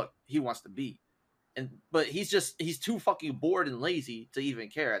whatever the fuck he wants to beat, and but he's too fucking bored and lazy to even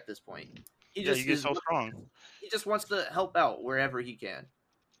care at this point. He Yeah, you just get is so strong. he just wants to help out wherever he can.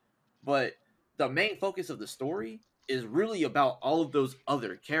 But the main focus of the story is really about all of those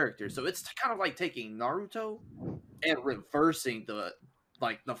other characters. So it's kind of like taking Naruto and reversing the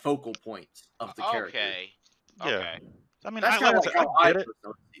focal points of the characters. Okay, Yeah. okay. I mean, That's like kind I of said, like I how I get it.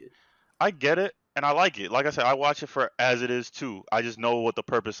 personally see it. I get it, and I like it. Like I said, I watch it for as it is too. I just know what the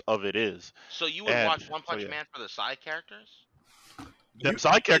purpose of it is, So you would and watch One so Punch yeah, Man for the side characters? them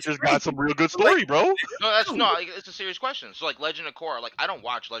side It's characters true. got some real good But like, story, bro. No, that's no. It's a serious question. So like Legend of Korra, like I don't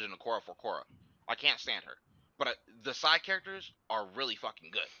watch Legend of Korra for Korra. I can't stand her. But the side characters are really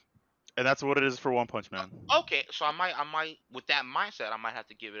fucking good. And that's what it is for One Punch Man. Okay, so I might, with that mindset, I might have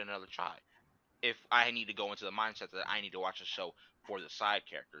to give it another try. If I need to go into the mindset that I need to watch a show for the side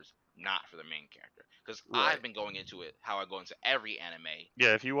characters, not for the main character, because right. I've been going into it how I go into every anime.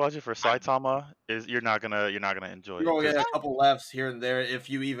 Yeah, if you watch it for I'm Saitama, is you're not gonna enjoy You're it gonna get 'cause a couple laughs here and there if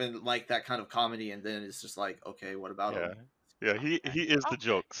you even like that kind of comedy, and then it's just like, okay, what about yeah, him? yeah, he is the okay,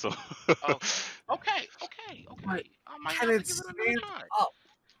 joke. So But I might can have to it give it another stand try. up?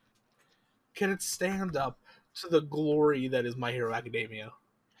 Can it stand up to the glory that is My Hero Academia?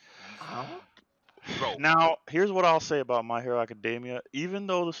 Bro, now here's what I'll say about My Hero Academia. Even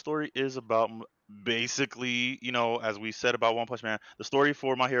though the story is about basically, as we said about One Punch Man, the story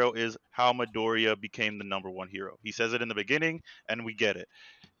for My Hero is how Midoriya became the number one hero. He says it in the beginning, and we get it.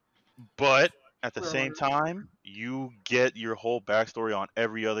 But at the same time, you get your whole backstory on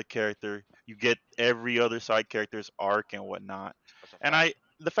every other character. You get every other side character's arc and whatnot. that's a And fact.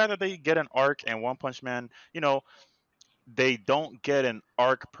 the fact that they get an arc and One Punch Man, they don't get an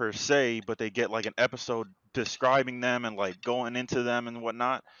arc per se, but they get like an episode describing them and like going into them and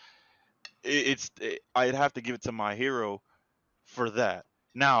whatnot. I'd have to give it to My Hero for that.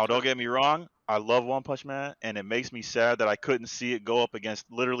 Now, don't get me wrong, I love One Punch Man, and it makes me sad that I couldn't see it go up against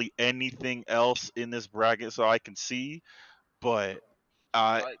literally anything else in this bracket, so I can see. But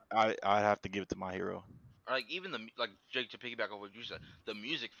Like, I have to give it to My Hero. like even like Jake, to piggyback off what you said, the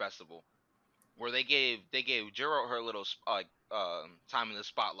music festival where they gave Jiro her little time in the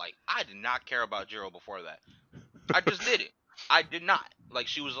spotlight. I did not care about Jiro before that. I just did it. I did not. Like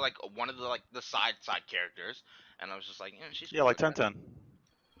she was like one of the the side characters, and I was just like, yeah, she's Yeah, cool, I like guess. 10-10.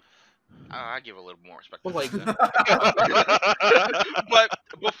 I give her a little more respect But than like, 10. But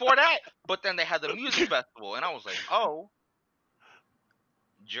before that, but then they had the music festival, and I was like, oh,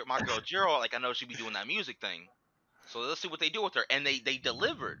 my girl Jiro, like I know she be doing that music thing, so let's see what they do with her, and they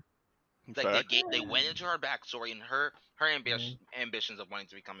delivered. Like Fact. they went into her backstory and her Mhm. ambitions of wanting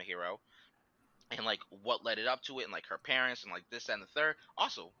to become a hero, and like what led it up to it, and like her parents, and like this and the third.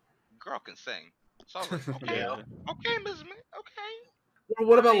 Also, girl can sing, so I was like, okay, Yeah. Yeah. okay, Miss Mint, okay. Well,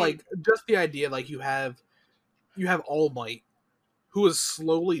 what I about mean, like just the idea like you have All Might who is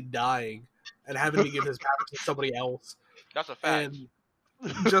slowly dying and having to give his powers to somebody else, That's a fact. and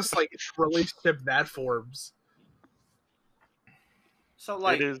just like the relationship that forms. so It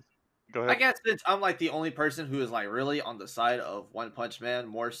like is. Go I ahead. guess since I'm like the only person who is like really on the side of One Punch Man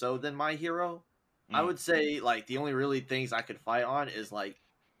more so than My Hero, I Mm. would say like the only really things I could fight on is like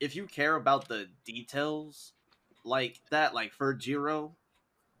if you care about the details like that, like for Jiro,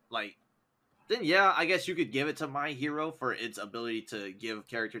 like then yeah, I guess you could give it to My Hero for its ability to give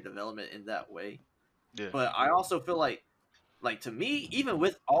character development in that way. Yeah. But I also feel like to me, even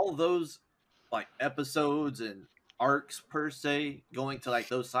with all those like episodes and arcs per se going to like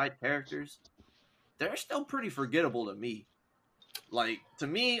those side characters, they're still pretty forgettable to me. Like to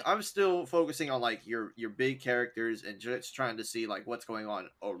me, I'm still focusing on like your big characters and just trying to see like what's going on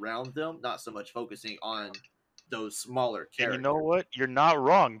around them, not so much focusing on those smaller And you know characters. what? You're not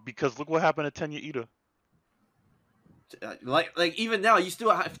wrong because look what happened to Tenya Ida. Like even now, you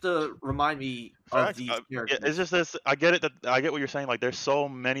still have to remind me of Facts. these Yeah, it's characters. just this. I get it. That I get what you're saying. Like, there's so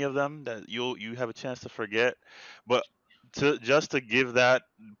many of them that you have a chance to forget, but to just to give that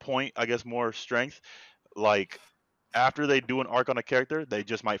point, I guess, more strength. Like after they do an arc on a character, they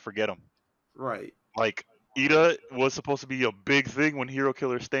just might forget them. Right. Like Ida was supposed to be a big thing when Hero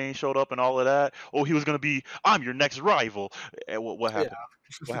Killer Stain showed up and all of that. Oh, he was gonna be, I'm your next rival. And what Yeah. happened?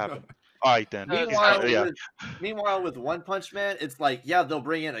 What happened? All right then. The He's Meanwhile, yeah. with One Punch Man, it's like yeah, they'll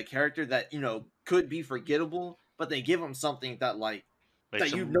bring in a character that could be forgettable, but they give him something that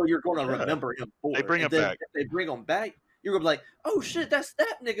Makes him. you're going to Yeah. remember him They for, bring and him then back. if they bring him back, you're gonna be like, oh shit, that's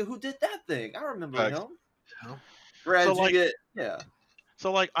that nigga who did that thing. I remember Facts. him. You So Whereas you like get yeah,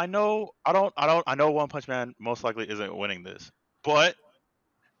 I know I know One Punch Man most likely isn't winning this, but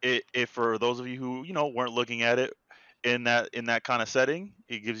it for those of you who weren't looking at it in that kind of setting,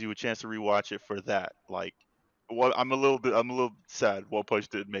 it gives you a chance to rewatch it for that. Like, what I'm a little sad One Punch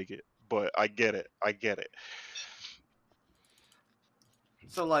didn't make it, but I get it. I get it.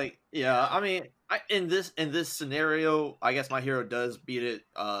 so like yeah, I mean, in this scenario, I guess my hero does beat it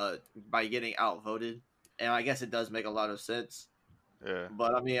by getting outvoted, and I guess it does make a lot of sense. Yeah.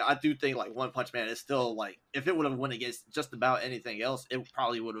 But I mean, I do think like One Punch Man is still like if it would have won against just about anything else, it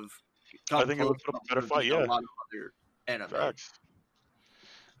probably would have I come think it close would put up enough a better to fight. beat a Yeah. lot of other anime. Facts.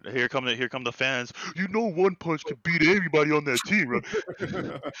 Here come the fans. You know One Punch can beat everybody on that team, right?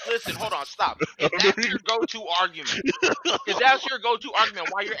 listen, hold on, stop. If that's your go-to argument, if that's your go-to argument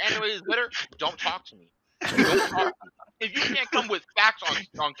why your anime is better, don't talk to me. Don't talk to me. If you can't come with facts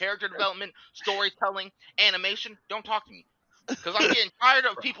on character development, storytelling, animation, don't talk to me. Because I'm getting tired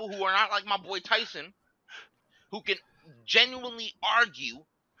of people who are not like my boy Tyson, who can genuinely argue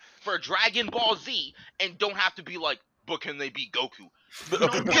for Dragon Ball Z and don't have to be like, but can they beat Goku? No You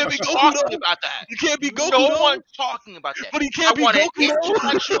one's can't be Goku talking though. about that. You can't be Goku No though. one's talking about that. But he I can't be want an Goku though.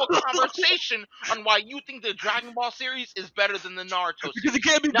 intellectual conversation on why you think the Dragon Ball series is better than the Naruto Because he series.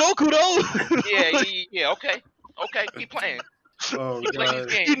 can't be No, Goku though. yeah, yeah, yeah, okay. Okay, keep playing. Oh Keep playing these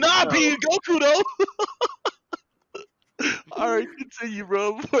god, You're games. not no. being Goku though. All right, continue,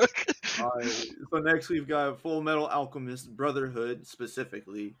 bro. All right. So next we've got Full Metal Alchemist Brotherhood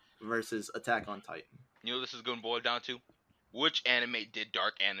specifically versus Attack on Titan. You know what this is going to boil down to? Which anime did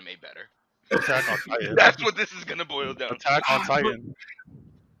dark anime better? Attack on Titan. That's what this is going to boil down to. Attack on Titan.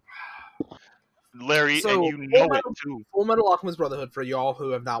 Larry, and So you know it too. Full Metal Alchemist Brotherhood, for y'all who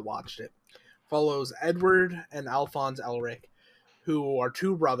have not watched it, follows Edward and Alphonse Elric, who are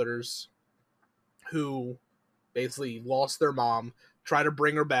two brothers who basically lost their mom, try to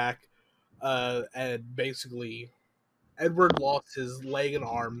bring her back, and basically Edward lost his leg and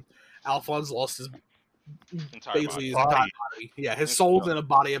arm. Alphonse lost his Entire basically body. his entire Body. body. Yeah, his soul's in a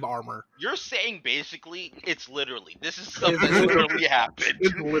body of armor. You're saying basically it's literally. This is stuff It's that literally- literally happened.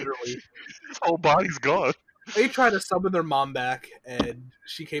 It's literally. His whole body's gone. They tried to summon their mom back, and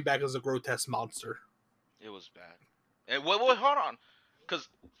she came back as a grotesque monster. It was bad. And wait, hold on. Because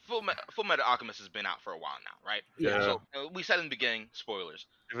Full Metal Alchemist has been out for a while now, right? Yeah. So we said in the beginning, spoilers.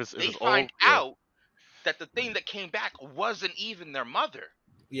 If They it's find old, yeah. out that the thing that came back wasn't even their mother.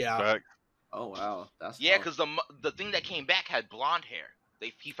 Yeah, Fact. Oh wow, that's Yeah, tough. because the thing that came back had blonde hair.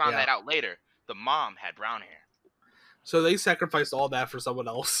 He found yeah. that out later. The mom had brown hair. So they sacrificed all that for someone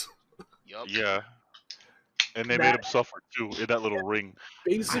else. Yup. Yeah, and they made That him suffer too in that little ring. I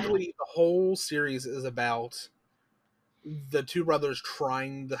don't. basically the whole series is about the two brothers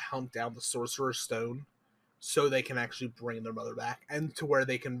trying to hunt down the Sorcerer's Stone so they can actually bring their mother back and to where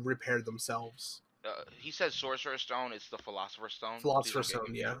they can repair themselves. He said Sorcerer's Stone. It's the Philosopher's Stone. Please don't Philosopher's get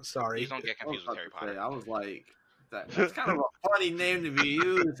Stone, yeah. confused. Please Sorry, don't get I was confused with about Harry to say, Potter. I was like, that's kind of a funny name to be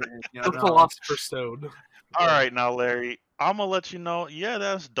using, you the know. Philosopher's Stone. All Yeah. right, now Larry, I'm gonna let you know. Yeah,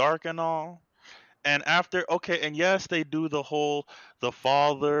 that's dark and all. And after, okay, and yes, they do the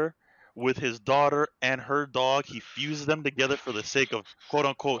father with his daughter and her dog. He fuses them together for the sake of quote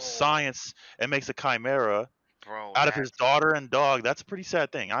unquote Bro, science and makes a chimera bro, out of his that's daughter and dog. That's a pretty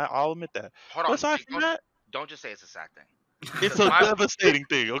sad thing. I'll admit that. hold But on. aside from that, Don't just say it's a sad thing. it's Because a my devastating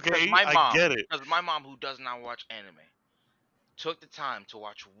thing. because Okay, my I mom get it. because my mom who does not watch anime took the time to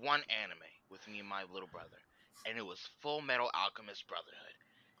watch one anime with me and my little brother, and it was Full Metal Alchemist Brotherhood.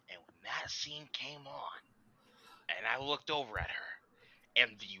 And when that scene came on, and I looked over at her,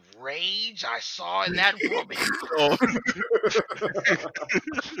 and the rage I saw in that woman, So,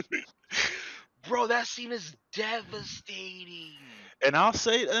 bro, that scene is devastating. and I'll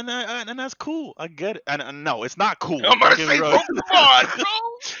say, and that's cool. I get it. And no, it's not cool. I'm Don't gonna get me say, wrong. bro, come on, bro.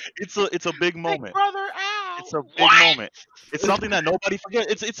 It's a big Big moment. brother, ow. It's a big What? moment. It's something that nobody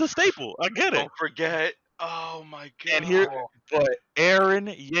forgets. It's a staple. I get it. Don't forget. Oh my And here, god. but Aaron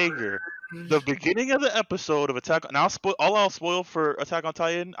Yeager, the beginning of the episode of Attack. Now, I'll spoil for Attack on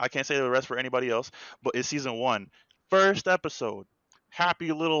Titan. I can't say the rest for anybody else. But it's season one, first episode.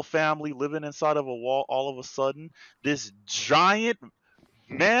 Happy little family living inside of a wall. All of a sudden, this giant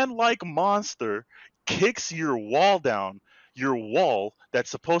man-like monster kicks your wall down. Your wall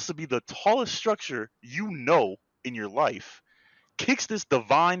that's supposed to be the tallest structure in your life kicks this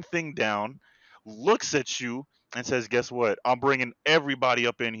divine thing down, looks at you, and says, "Guess what? I'm bringing everybody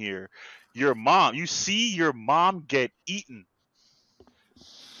up in here." You see your mom get eaten. Listen,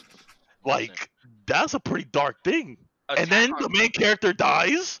 Like, that's a pretty dark thing. And Attack then on the main character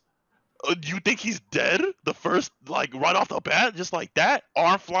dies. Do you think he's dead? The first, like, right off the bat, just like that,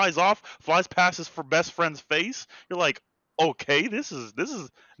 arm flies off, flies past his for best friend's face. You're like, okay, this is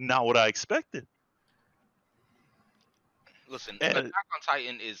not what I expected. listen, And Attack on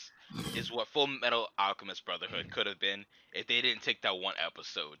Titan is what Full Metal Alchemist Brotherhood could have been if they didn't take that one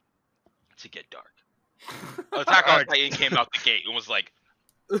episode to get dark. Attack on I, Titan came out the gate and was like,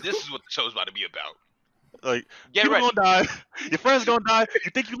 "This is what the show's about to be about. like, Get people ready." gonna die, your friends gonna die.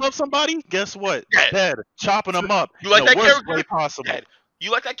 You think you love somebody? Guess what? Dead. Dead, chopping them up You in like the that worst way character? possible. Dead. You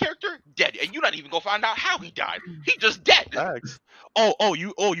like that character? Dead. And you're not even gonna find out how he died. He just dead. Facts.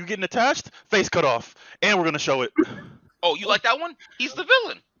 You getting attached? Face cut off, and we're gonna show it. Oh, you like that one? He's the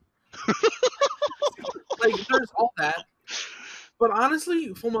villain. Like there's all that, but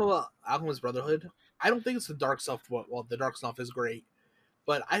honestly, Full Metal Alchemist Brotherhood, I don't think it's the dark stuff. Well, the dark stuff is great,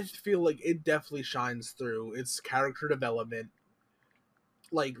 but I feel like it definitely shines through its character development,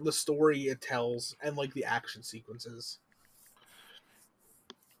 like the story it tells, and like the action sequences.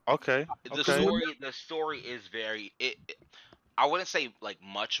 Okay, The okay. story is very I wouldn't say like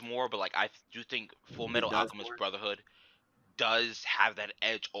much more, but like I do think Full It Metal does Alchemist more. Brotherhood does have that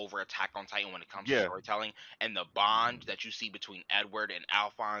edge over Attack on Titan when it comes to Yeah, storytelling and the bond that you see between Edward and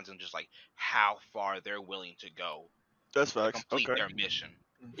Alphonse and just like how far they're willing to go that's to facts. complete Okay. their mission.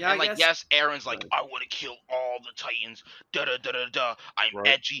 Yeah, And I like guess. yes, Aaron's like, I want to kill all the Titans. Da da da da da. I'm Right.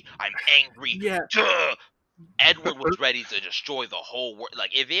 edgy. I'm angry. Yeah, Duh. Edward was ready to destroy the whole world.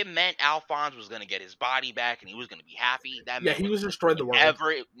 Like if it meant Alphonse was gonna get his body back and he was gonna be happy, that yeah, man he was was destroying the world.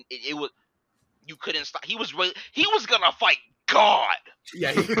 whatever. It was you couldn't stop. He was gonna fight God.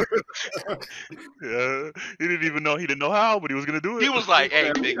 Yeah, Yeah, he didn't know how, but he was gonna do He it. was like, "Hey,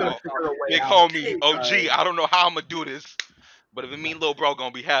 Yeah, we he's big gonna gotta figure stop a way big out. homie, Hey, OG. I don't know how I'm gonna do this, but if it mean little bro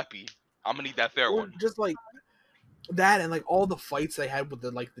gonna be happy, I'm gonna need that fair Or one." just like that, and like all the fights they had with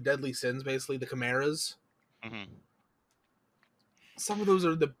the deadly sins, basically the chimeras. Hmm. Some of those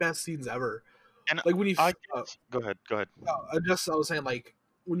are the best scenes ever. And Like when you, I guess, go ahead, go ahead. I was saying like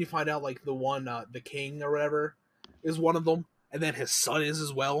when you find out like the one, the king or whatever, is one of them, and then his son is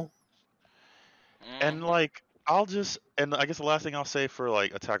as well. And Mhm. like, and I guess the last thing I'll say for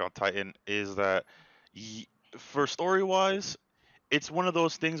like Attack on Titan is that, y- for story wise, it's one of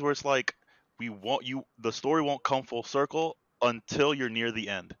those things where it's like the story won't come full circle until you're near the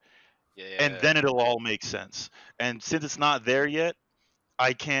end, and Yeah. then it'll all make sense. And since it's not there yet,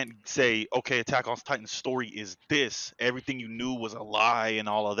 I can't say, okay, Attack on Titan's story is this. Everything you knew was a lie and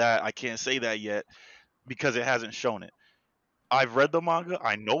all of that. I can't say that yet because it hasn't shown it. I've read the manga.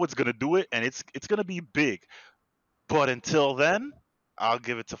 I know it's gonna do it, and it's gonna be big. But until then, I'll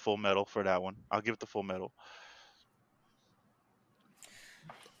give it to Full Metal for that one. I'll give it to Full Metal.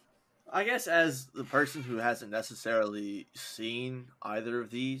 I guess as the person who hasn't necessarily seen either of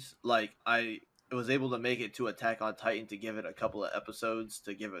these, like I was able to make it to Attack on Titan to give it a couple of episodes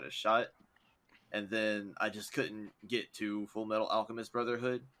to give it a shot, and then I just couldn't get to Full Metal Alchemist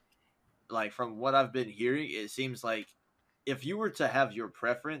Brotherhood. Like from what I've been hearing, it seems like if you were to have your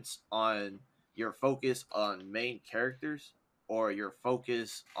preference on your focus on main characters or your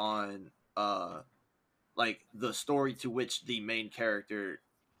focus on like the story to which the main character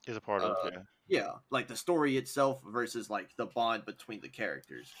Is a part of, uh yeah. yeah, like the story itself versus like the bond between the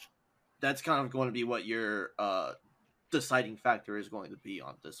characters. That's kind of going to be what your deciding factor is going to be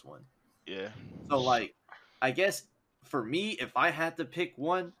on this one. Yeah. So like I guess for me if I had to pick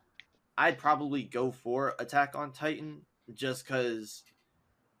one, I'd probably go for Attack on Titan just cuz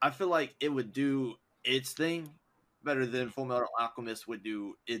I feel like it would do its thing better than Full Metal Alchemist would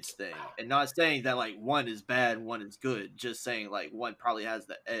do its thing. And not saying that like one is bad, one is good, just saying like one probably has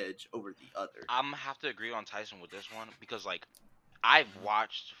the edge over the other. I'm gonna have to agree on Tyson with this one because like I've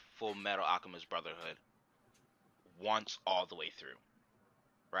watched Full Metal Alchemist Brotherhood once all the way through,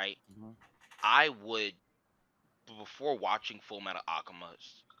 right? Mhm. I would before watching Full Metal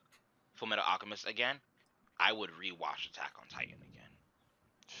Alchemist again, I would rewatch Attack on Titan again.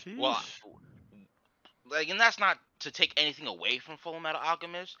 Well, Sheesh. like, and that's not to take anything away from Full Metal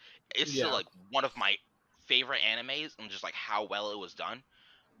Alchemist. It's still Yeah. like one of my favorite animes, and just like how well it was done.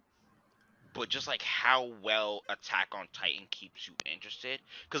 But just like how well Attack on Titan keeps you interested,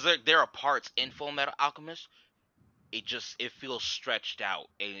 because there are parts in Full Metal Alchemist, it feels stretched out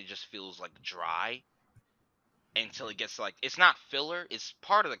and it just feels like dry until it gets to, like, it's not filler, it's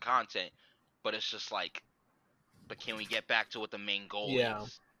part of the content, but it's just like, but can we get back to what the main goal Yeah.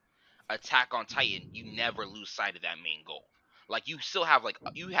 is? Attack on Titan, you never lose sight of that main goal. Like you still have like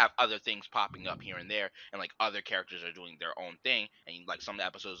you have other things popping up here and there, and like other characters are doing their own thing, and like some of the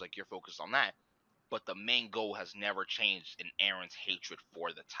episodes like you're focused on that. But the main goal has never changed in Aaron's hatred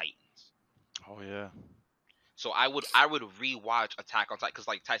for the Titans. Oh yeah. So I would rewatch Attack on Titan because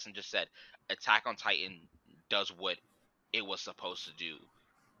like Tyson just said, Attack on Titan does what it was supposed to do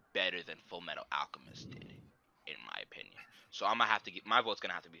better than Full Metal Alchemist did, in my opinion. So I'm gonna have to get my vote's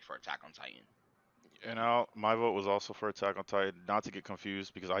gonna have to be for Attack on Titan. And my vote was also for Attack on Titan, not to get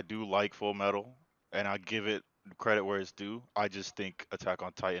confused because I do like Full Metal and I give it credit where it's due. I just think Attack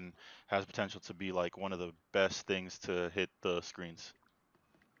on Titan has potential to be like one of the best things to hit the screens.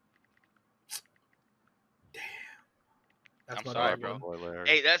 That's I'm my sorry, bad bro. one. Boy, Larry.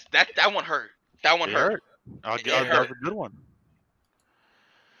 Hey, that one hurt. That one It hurt. hurt. It That was hurt. a good one.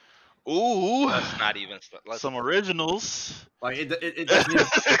 Ooh, Let's not even. Let's. some originals. Like it doesn't even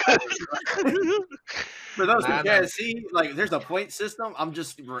for those who Nah, can't nah. see, like there's a point system. I'm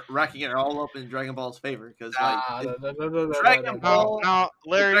just racking it all up in Dragon Ball's favor because like Dragon Ball, Now,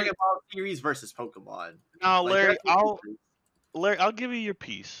 Larry. Dragon Ball series versus Pokemon. Now, Like Larry. that's what it is. Larry, I'll give you your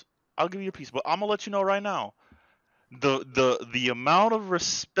piece. I'll give you your piece, but I'm gonna let you know right now. The amount of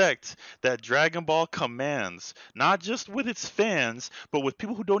respect that Dragon Ball commands, not just with its fans, but with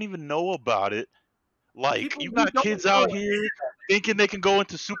people who don't even know about it. Like People you who got don't kids know out here thinking they can go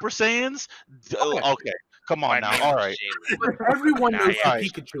into Super Saiyans. Okay. Okay, come My on now. name All is right. Jalen. But everyone Nah, knows who yeah. Right.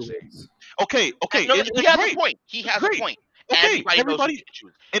 Pikachu is. Okay. No, It's he has great. a point. He has Great. a point. Okay. Everybody knows who Everybody Pikachu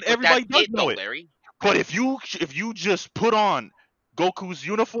is. and But everybody that's does it, know though, it. Larry. But if you just put on Goku's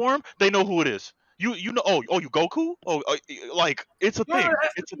uniform, they know who it is. You know you Goku? Like it's a No, thing. it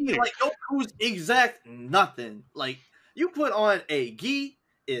has It's to a be thing. like Goku's exact nothing. Like you put on a gi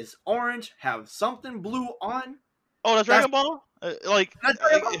is orange, have something blue on. Oh, that's That's Dragon Ball? that's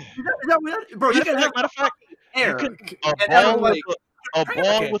Dragon Ball. Bro, you can have matter of fact, you hair can a and ball everyone with like, a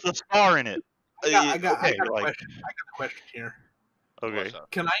ball okay. with a star in it. I got Okay, a like question. I got a question here. okay. What's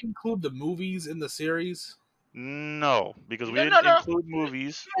up? Can I include the movies in the series? No, because we No, didn't no, no. include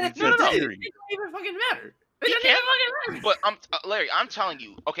movies. We if No, you said no, no. did, series. it don't even fucking matter. It He doesn't can. even fucking matter. But Larry, I'm telling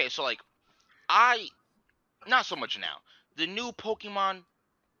you. Okay, so like, I not so much now. The new Pokemon,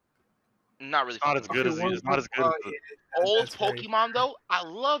 not really It's not fucking as with. good Okay, as well, it's not as good as the Old that's very Pokemon though, I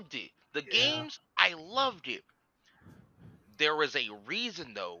loved it. The yeah. games, I loved it. There is a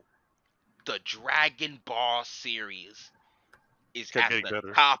reason though. The Dragon Ball series is kept at getting the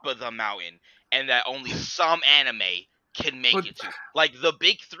better. top of the mountain, and that only some anime can make But it to. Like the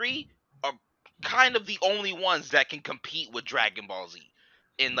big three are kind of the only ones that can compete with Dragon Ball Z.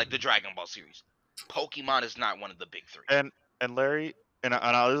 in like the Dragon Ball series. Pokemon is not one of the big three. And Larry, this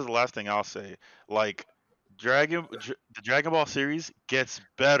is the last thing I'll say. Like, the Dragon Ball series gets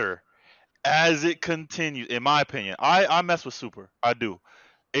better as it continues. In my opinion, I mess with Super. I do.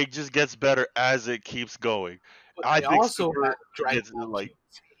 It just gets better as it keeps going. But I they think also Super had Dragon gets Ball like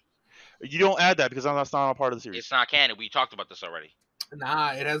GT. you don't add that because that's not a part of the series. It's not canon. We talked about this already.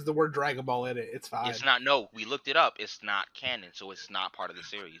 Nah, it has the word Dragon Ball in it. It's fine. It's not. No, we looked it up. It's not canon, so it's not part of the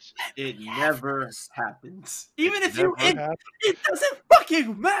series. It never happens. Even if Never it happened. doesn't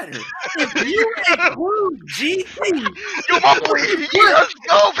fucking matter. If you include GT, Yo, my boy, let's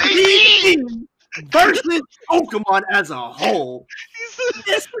go, baby! GT versus Pokemon as a whole, He said,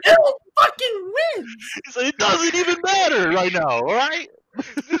 it still fucking wins. he said it doesn't even matter right now. All right.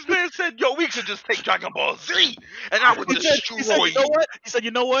 This man said, "Yo, we should just take Dragon Ball Z, and I would He said, destroy you know you." what? He said,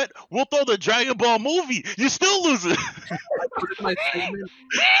 you know what? We'll throw the Dragon Ball movie. You're still losing. I put in my statement.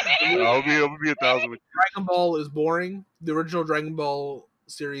 I'll be 1,000 with Dragon Ball is boring. The original Dragon Ball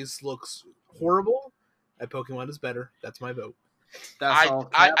series looks horrible. And Pokemon is better. That's my vote. That's I, all.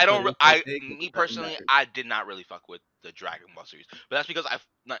 I, Cap, I don't. but I, it's okay 'cause me it doesn't personally, matter. I did not really fuck with the Dragon Ball series, but that's because I've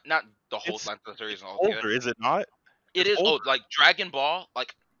not the whole It's- length of the series and all older, together. is it not? It it's is older. like Dragon Ball.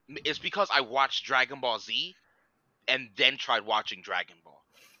 Like it's because I watched Dragon Ball Z, and then tried watching Dragon Ball,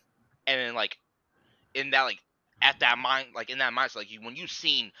 and then like in that like at that mind like in that mindset like when you've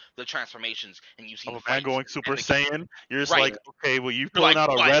seen the transformations and you've seen Of the a man fights going Super and the, Saiyan, you're just Right. like, okay, well, you've Like, thrown out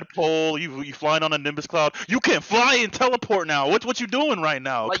a what? red pole, you flying on a Nimbus cloud. You can fly and teleport now. What you doing right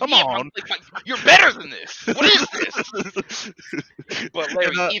now? like Come yeah, on. like, you're better than this. What is this? But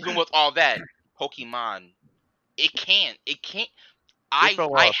Larry, And, even with all that, Pokemon, it can't.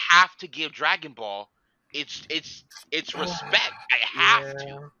 fell I off. have to give Dragon Ball its respect. I have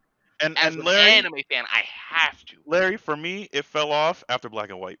to. As and an Larry, anime fan, I have to. Larry, for me, it fell off after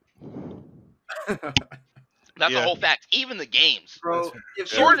Black and White. That's Yeah. the whole fact. Even the games. Bro, if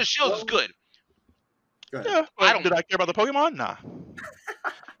Sword you're- and Shield is good. Go ahead. Yeah, I but don't- did I care about the Pokemon? Nah.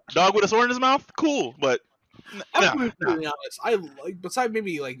 Dog with a sword in his mouth? Cool, but I'm nah, gonna be nah. really honest. I like, besides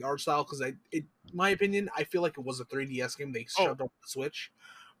maybe like art style, because my opinion, I feel like it was a 3DS game they Oh. shoved on the Switch.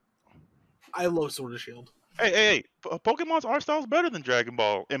 I love Sword and Shield. Hey, Pokemon's art style is better than Dragon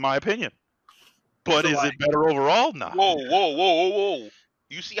Ball, in my opinion. But So is I- it better overall? Nah. Whoa.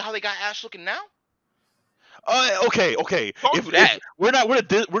 You see how they got Ash looking now? Okay. Don't do that. We're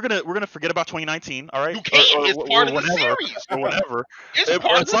gonna forget about 2019. All right. You can't. It's part of the whenever, series. or whatever. It's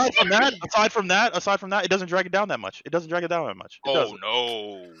part of the Aside from series. that, it doesn't drag it down that much. It Oh doesn't.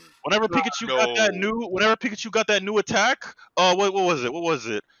 no. Whenever Pikachu got that new attack, what was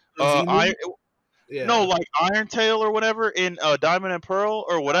it? Xenu? Yeah. No, like Iron Tail or whatever in Diamond and Pearl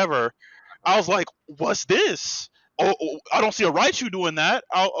or whatever. I was like, what's this? Oh, I don't see a Raichu doing that.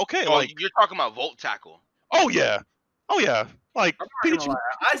 Okay, Oh, like, you're talking about Volt Tackle. oh yeah, like I'm not gonna Pikachu. lie,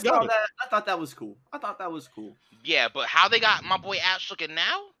 I saw got it. that. I thought that was cool. Yeah, but how they got my boy Ash looking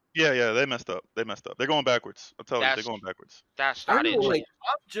now? Yeah, they messed up. They're going backwards. I'm telling you, That's- they're going backwards. That's I not don't it. know, like,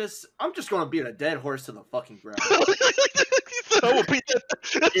 I'm just gonna beat a dead horse to the fucking ground. He said, I will beat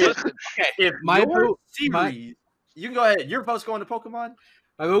that. if, if My your vote- series, you can go ahead. Your vote's going to Pokemon.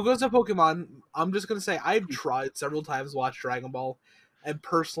 my vote goes to Pokemon. I'm just gonna say I've tried several times to watch Dragon Ball, and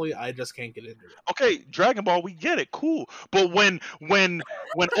personally, I just can't get into it. Okay, Dragon Ball, we get it, cool. But when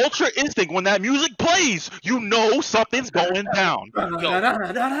Ultra Instinct, when that music plays, you know something's going down.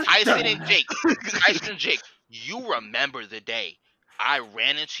 Tyson and Jake, you remember the day I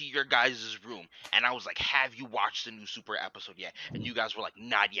ran into your guys' room and I was like, have you watched the new Super episode yet? And you guys were like,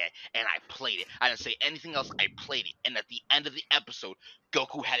 not yet. And I played it. I didn't say anything else. I played it. And at the end of the episode,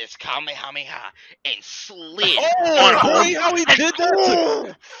 Goku had his Kamehameha and slid. Oh, on see how he did that?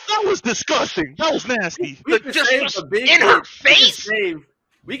 Ooh, That was disgusting. That was nasty. We can just save the big in her hits. We can face.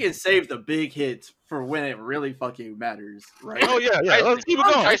 We can save the big hits for when it really fucking matters, right? Oh yeah. Let's keep it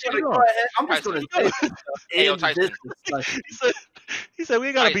going. Let's keep it Go going. ahead. I'm just Tyson. gonna say Hey, yo, in Tyson. this discussion. He said we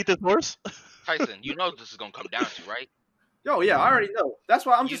ain't gotta beat this horse. Tyson, you know what this is going to come down to, right? Yo, yeah, I already know. That's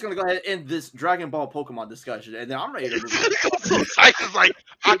why I'm just gonna go ahead and end this Dragon Ball Pokemon discussion, and then I'm ready to move on. Tyson's like, he's like,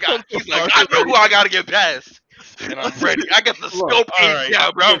 I know who I got to get past. And I'm ready. I got the Look, scope all aimed right.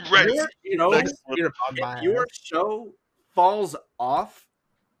 down, bro. I'm ready. You know, Next You're on my if your ass. show falls off,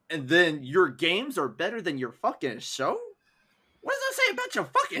 and then your games are better than your fucking show. What does that say about your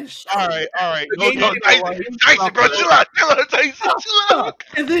fucking show? All right. The No, game- no, Tyson, bro, chill out, Tyson, chill out.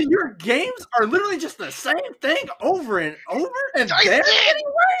 And then your games are literally just the same thing over and over, and Tyson! they're getting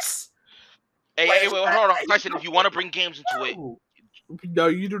worse. Hey, wait, hold on, Tyson. If you want to bring games into it, No. No,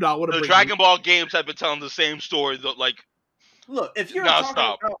 you do not want to. the Dragon Ball games have been telling the same story, like Look, if you're No, talking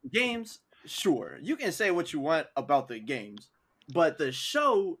stop. about games, sure, you can say what you want about the games, but the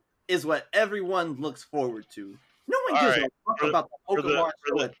show is what everyone looks forward to. No one All gives a right, fuck for the about the for the Pokemon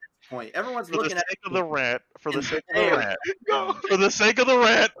for show the at this point. Everyone's for the looking at sake of it the rant, for the in sake of the Japan. rant, Yo, for the sake of the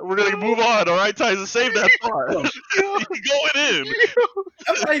rant, we're gonna move on. All right, Tyson, save that thought. Look, yo, You going in?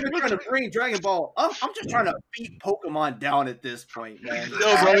 I'm not even trying to bring Dragon Ball. I'm just trying to beat Pokemon down at this point, man.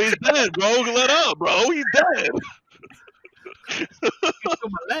 Yo, bro, he's dead, bro. Let up, bro. He's dead. You feel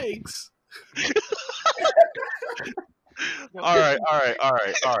my legs. All right, all right, all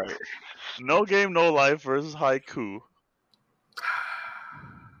right, all right. No game, no life versus haiku.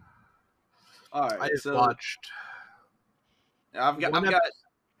 All I right, just so watched. I've got one I've got.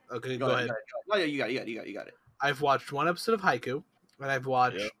 Okay, Go go ahead, ahead. go ahead. Oh yeah, you got it. I've watched one episode of Haiku, and I've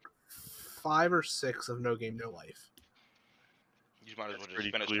Yeah, watched 5 or 6 of No Game No Life. you might as well that's just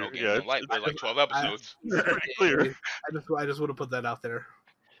pretty finish clear. No Game Yeah, No Life. There's like 12 episodes. it's pretty clear. I just want to put that out there.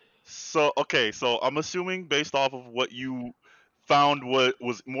 So okay, so I'm assuming based off of what you found what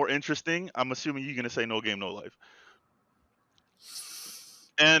was more interesting, I'm assuming you're gonna say no game, no life.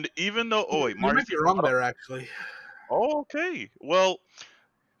 And even though, oh wait, You Marty might said, be wrong there, actually. oh, okay. Well,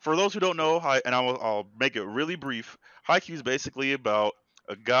 for those who don't know, I'll make it really brief. Haikyuu is basically about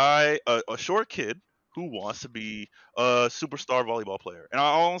a guy, a short kid who wants to be a superstar volleyball player. And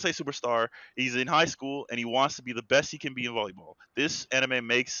I won't say superstar. He's in high school and he wants to be the best he can be in volleyball. This anime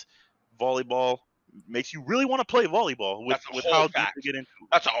volleyball makes you really want to play volleyball That's a with whole how deep they fact. get into it.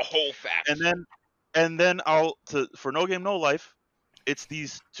 That's a whole And fact. then I'll to for no game no life. It's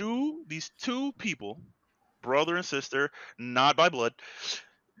these two people, brother and sister, not by blood.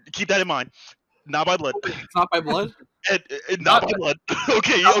 Keep that in mind. Not by blood. It's not by blood. And not Not by blood.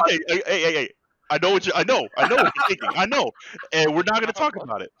 Okay, okay. Hey. I know what what you're thinking. I know, and we're not going to Not by talk blood.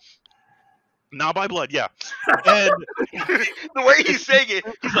 about it. Not by blood. Yeah, and The way he's saying it,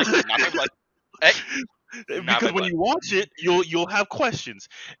 he's like, not by blood. Hey, not because by when blood. you watch it, you'll have questions,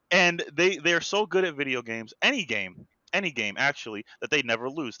 and they're so good at video games, any game actually, that they never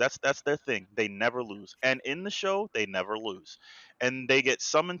lose. That's their thing. They never lose, and in the show, they never lose, and they get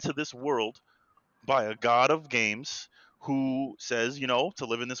summoned to this world by a god of games who says, to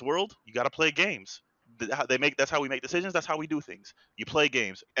live in this world, you got to play games. That's how we make decisions. That's how we do things. You play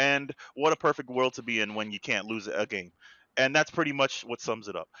games, and what a perfect world to be in when you can't lose a game. And that's pretty much what sums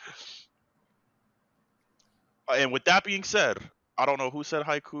it up. And with that being said, I don't know who said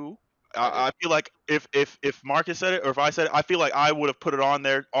haiku. I did. I feel like if Marcus said it or if I said it, I feel like I would have put it on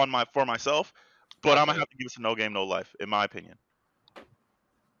there for myself. But I'll I'm say gonna it. have to give it to No Game No Life, in my opinion.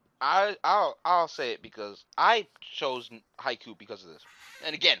 I'll say it because I chose Haiku because of this.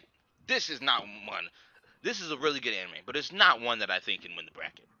 And again, this is not one. This is a really good anime, but it's not one that I think can win the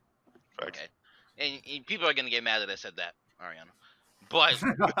bracket. Facts. Okay, and people are gonna get mad that I said that, Ariana. But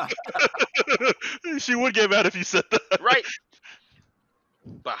She would get mad if you said that. right,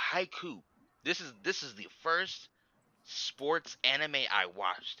 but Haiku, this is the first sports anime I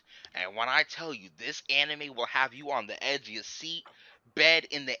watched, and when I tell you this anime will have you on the edge of your seat, bed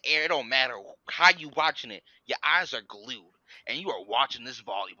in the air, it don't matter how you watching it, your eyes are glued, and you are watching this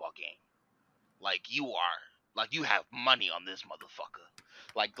volleyball game like you have money on this motherfucker,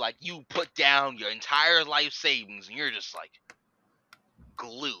 like you put down your entire life savings, and you're just like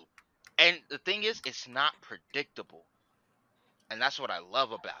glued. And the thing is, it's not predictable, and that's what I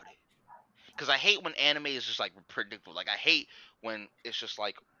love about it. Because I hate when anime is just like predictable. Like I hate when it's just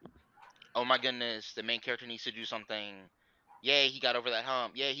like, oh my goodness, the main character needs to do something. Yay, he got over that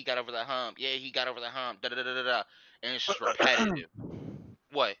hump. Yay, he got over that hump. Yay, he got over that hump. Da da da da da. And it's just repetitive.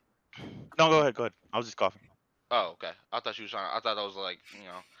 What? No, go ahead, go ahead. I was just coughing. Oh, okay. I thought you was trying. I thought that was like,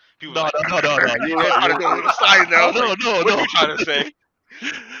 people No, like no, no, no, no. You're right. trying to do a little sign there. I was No, like, no, what no. you trying to say?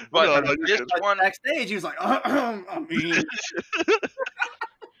 But No, no, you're this good. one, Backstage, he was like, I mean,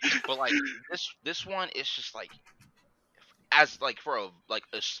 but like this one is just like, as like for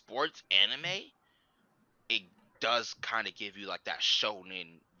a sports anime, it does kind of give you like that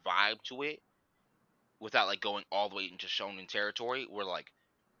shonen vibe to it without like going all the way into shonen territory where like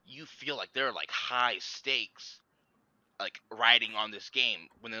you feel like there are like high stakes like riding on this game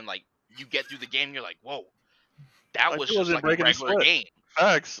when then like you get through the game, you're like, whoa, that Like was he just wasn't like a breaking a regular sweat. game.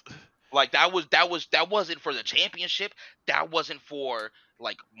 Facts. Like that wasn't for the championship. That wasn't for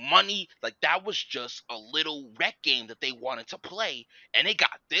like money. Like that was just a little rec game that they wanted to play, and they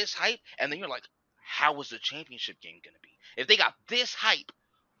got this hype. And then you're like, how was the championship game gonna be? If they got this hype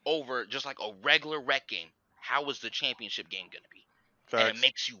over just like a regular rec game, how was the championship game gonna be? and it Facts.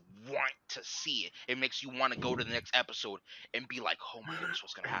 makes you want to see it. It makes you want to go to the next episode and be like, "Oh my goodness,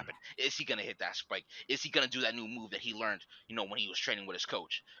 what's gonna happen? Is he gonna hit that spike? Is he gonna do that new move that he learned, when he was training with his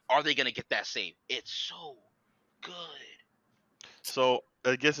coach? Are they gonna get that save? It's so good." So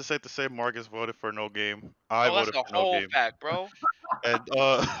I guess it's safe to say Marcus voted for No Game. I Oh, that's voted the for No whole Game, fact, bro. and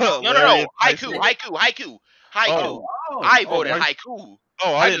No, no, Larry no. and Haiku, Tyson. haiku, haiku, Oh, haiku. Oh, I oh, voted Marcus. haiku.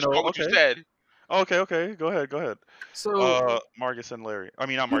 Oh, I I didn't just know. wrote what you Okay. said. Okay. Go ahead. So, Marcus and Larry. I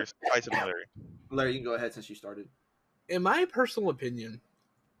mean, not Marcus. Tyson and Larry. Larry, you can go ahead since you started. in my personal opinion,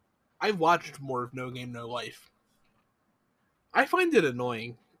 I've watched more of No Game No Life. I find it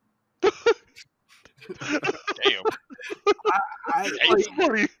annoying. Damn. I It's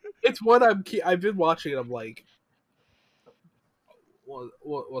funny. it's what I've been watching. And I'm like,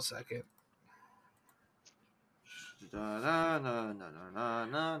 one second. Da, na, na, na, na, na,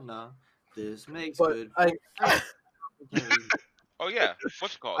 na, na. This makes But good. I Oh yeah.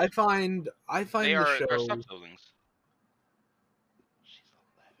 What's it called? I find They the are show. sub siblings.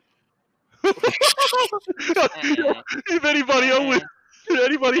 If anybody else, did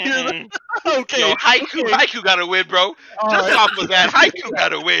anybody hear that? Okay. Yo, haiku got to win, bro. All Just right. off of that, haiku got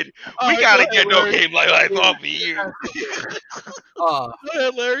to win. All We right, gotta go get ahead, No Larry. Game Life off of here. Uh, Go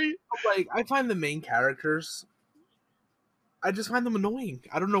ahead, Larry. like I find the main characters. I just find them annoying.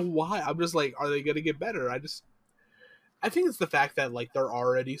 I don't know why. I'm just like, are they gonna get better? I think it's the fact that like they're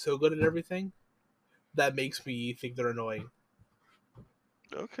already so good at everything that makes me think they're annoying.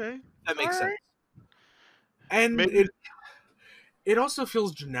 Okay. That makes All sense. right. And Maybe it also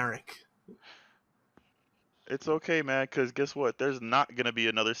feels generic. it's okay, man. Because guess what? There's not gonna be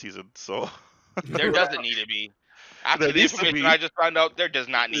another season. So There doesn't need to be. After there the needs to information be. I just found out, there does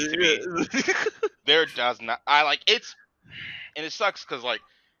not need to be. There does not. I like it's, and it sucks because like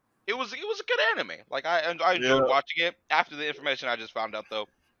it was a good anime. Like I enjoyed Yeah. watching it. After the information I just found out, though,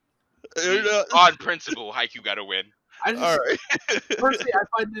 You're not- on principle, Haikyuu got to win. I All just right. personally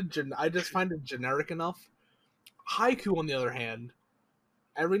I just find it generic enough. Haiku, on the other hand,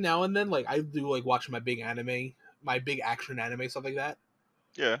 every now and then, like I do like watch my big action anime, stuff like that.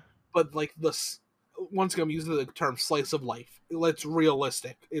 Yeah. But like once again, I'm using the term slice of life. It's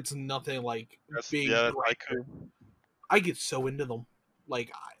realistic. It's nothing like big. That's grand. Haiku. I get so into them.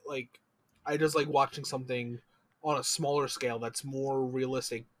 I just like watching something on a smaller scale that's more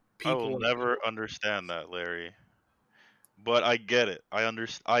realistic. I will never understand that, Larry. But I get it. I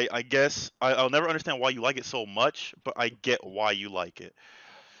understand. I guess I'll never understand why you like it so much, but I get why you like it.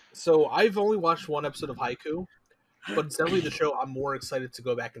 So I've only watched one episode of Haiku, but it's definitely the show I'm more excited to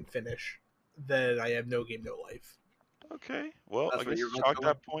go back and finish than I am No Game No Life. Okay. Well, That's I where guess your vote's chalk going?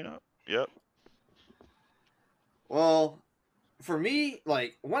 that point up. Yep. Well, for me,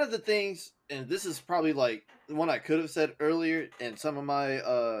 like one of the things, and this is probably like the one I could have said earlier in some of my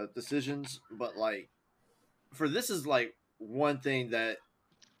decisions, but like for this is like one thing that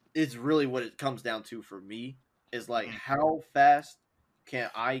is really what it comes down to for me is like how fast can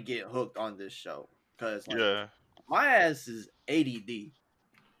I get hooked on this show? Because like Yeah. my ass is ADD.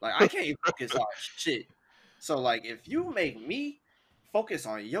 Like I can't focus on shit. So like if you make me focus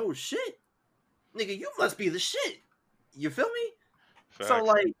on your shit, nigga, you must be the shit. You feel me? Facts. So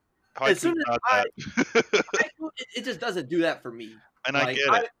like as soon as not I that. it just doesn't do that for me. And Like I get it.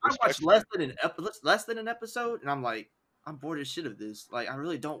 I watch Respectfully. less than an episode, and I'm like, I'm bored as shit of this. Like I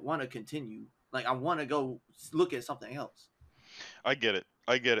really don't want to continue. Like I want to go look at something else. I get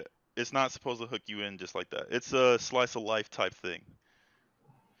it. It's not supposed to hook you in just like that. It's a slice of life type thing.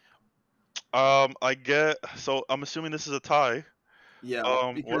 I get. So I'm assuming this is a tie. Yeah.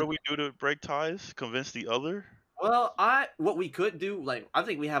 What Because do we do to break ties? Convince the other? well, what we could do, like I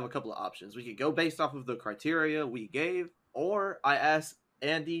think we have a couple of options. We could go based off of the criteria we gave, or I asked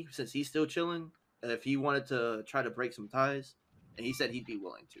Andy since he's still chilling if he wanted to try to break some ties, and he said he'd be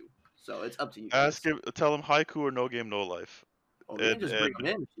willing to. So it's up to you guys. Tell him Haiku or No Game No Life. Oh, we can just bring him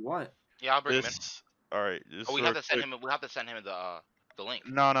in if you want. Yeah, I'll bring him in. All right. Just Oh, we for have a to send quick- him. We have to send him the link.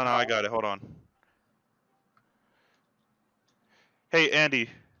 No, I got it. Hold on. Hey, Andy.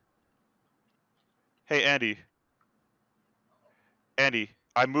 Hey, Andy. Andy,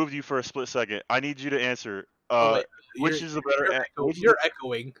 I moved you for a split second. I need you to answer. Wait, Which is the better? You're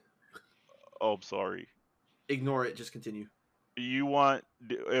echoing. Oh, I'm sorry. Ignore it. Just continue. You want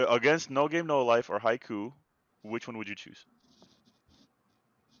against No Game No Life or Haiku? Which one would you choose?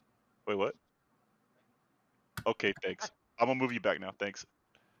 Wait, what? Okay, thanks. I'm gonna move you back now. Thanks.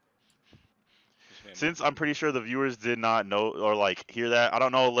 Since I'm pretty sure the viewers did not know or like hear that, I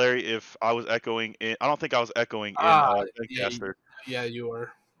don't know, Larry, if I was echoing in. I don't think I was echoing in Zencaster. Yeah, you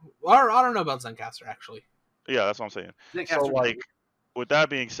were. Or I don't know about Zencaster actually. Yeah, that's what I'm saying. Zencaster So got like, with that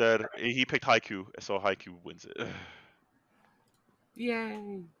being said, he picked Haikyuu, so Haikyuu wins it.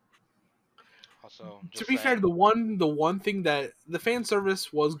 Yay! Also, To just be fair, saying. the one thing that the fan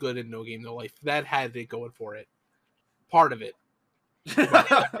service was good in No Game No Life. That had it going for it. Part of it,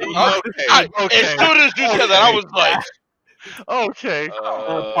 but Okay, As okay, soon as you said that, I okay, was like, okay.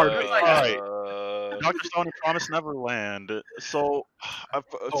 part It of was it. like, Yeah. All right. Dr. Stone and Promise Neverland. So, Oh,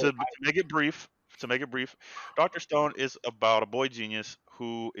 to make it brief, Dr. Stone is about a boy genius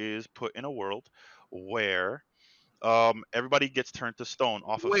who is put in a world where everybody gets turned to stone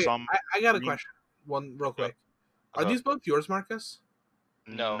off of wait, some I got a green. question. One real quick. Are Uh, these both yours, Marcus?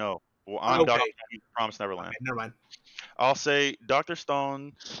 no. no, well, I'm Dr. Okay. Stone, Promise Neverland. Okay. Never mind. I'll say Dr.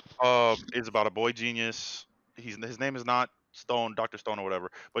 Stone is about a boy genius. His name is not Stone, Dr. Stone or whatever,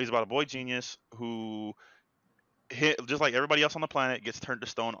 but he's about a boy genius who just like everybody else on the planet gets turned to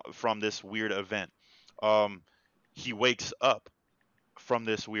stone from this weird event. Um, he wakes up from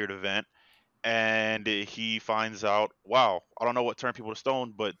this weird event and he finds out, wow, I don't know what turned people to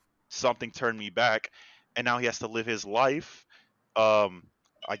stone, but something turned me back, and now he has to live his life. Um,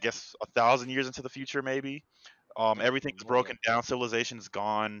 I guess 1,000 years into the future, maybe. Everything is Boy. broken down. Civilization is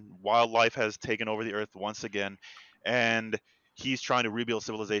gone. Wildlife has taken over the earth once again, and he's trying to rebuild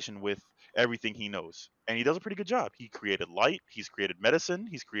civilization with everything he knows. And he does a pretty good job. He created light. He's created medicine.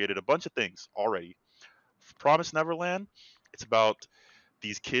 He's created a bunch of things already. Promise Neverland. It's about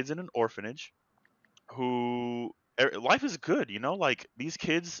these kids in an orphanage who life is good. Like these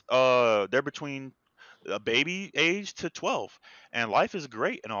kids. They're between a baby age to 12, and life is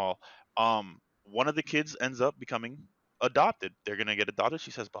great and all. One of the kids ends up becoming adopted. They're gonna get adopted.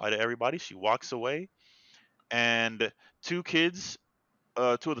 She says bye to everybody. She walks away, and two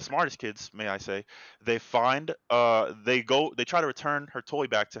of the smartest kids, may I say, they try to return her toy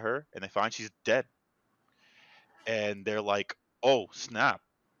back to her, and they find she's dead, and they're like, oh snap.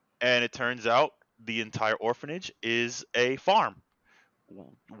 And it turns out the entire orphanage is a farm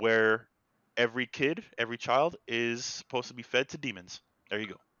where every kid, every child is supposed to be fed to demons. There you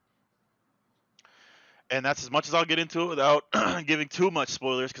go. And that's as much as I'll get into it without giving too much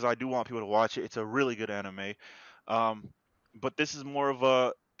spoilers because I do want people to watch it. It's a really good anime. Um, but this is more of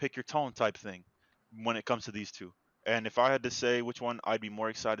a pick your tone type thing when it comes to these two. And if I had to say which one I'd be more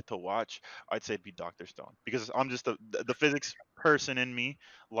excited to watch, I'd say it'd be Doctor Stone because I'm just the physics person in me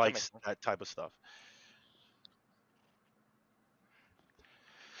That makes likes sense. that type of stuff.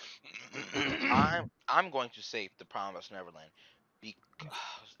 I'm going to say The Promised Neverland because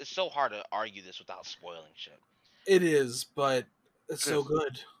it's so hard to argue this without spoiling shit. It is, but it's It so is.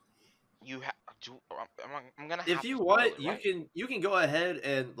 good. You have to. I'm gonna if have to you spoil want, it, you right? can you can go ahead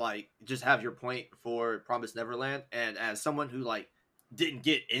and like just have your point for Promise Neverland. And as someone who like didn't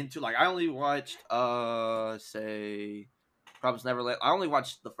get into like I only watched say Promise Neverland. I only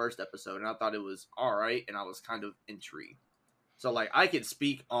watched the first episode and I thought it was all right and I was kind of intrigued. So like I could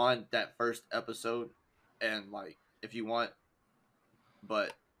speak on that first episode and like if you want,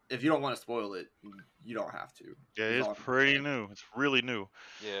 but if you don't want to spoil it, you don't have to. Yeah, Is it's all I'm pretty saying. new. It's really new.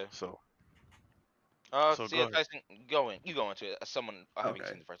 Yeah. So, so See, go ahead. Tyson, go in. You go into it as someone having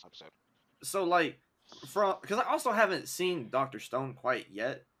Okay. seen the first episode. So like from because I also haven't seen Doctor Stone quite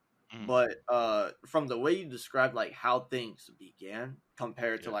yet, Mm, but from the way you described like how things began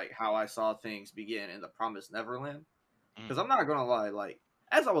compared to yeah. like how I saw things begin in the Promised Neverland, Mm, because I'm not gonna lie, like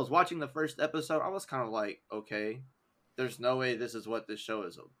as I was watching the first episode, I was kind of like, okay, there's no way this is what this show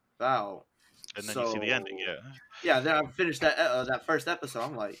is about. and then you see the So ending. Yeah. yeah, then I finished that first episode.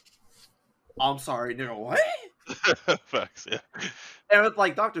 I'm like, I'm sorry, no what? Facts. Yeah. And with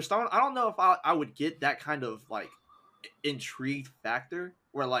like Doctor Stone, I don't know if I would get that kind of like intrigued factor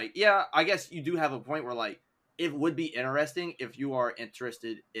where like yeah, I guess you do have a point where like it would be interesting if you are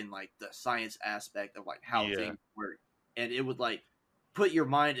interested in like the science aspect of like how Yeah. things work, and it would like put your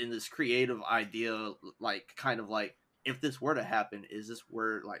mind in this creative idea, like kind of like if this were to happen, is this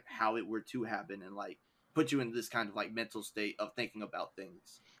where like how it were to happen, and like put you in this kind of like mental state of thinking about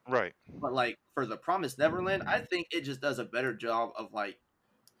things. Right. But like for the Promised Neverland, I think it just does a better job of like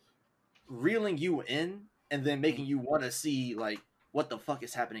reeling you in and then Mm, making you want to see like what the fuck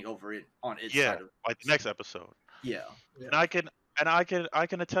is happening over it on its yeah. side of Like the things. next episode. Yeah, And I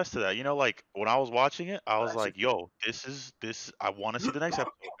can attest to that. Like when I was watching it, I was that shit. like, "Yo, this. I want to see the next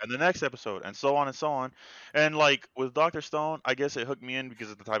episode and the next episode and so on and so on." And like with Doctor Stone, I guess it hooked me in because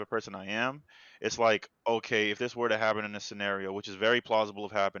of the type of person I am. It's like, okay, if this were to happen in a scenario, which is very plausible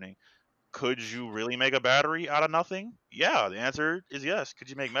of happening, could you really make a battery out of nothing? Yeah, the answer is yes. Could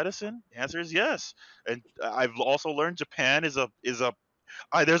you make medicine? The answer is yes. And I've also learned Japan is a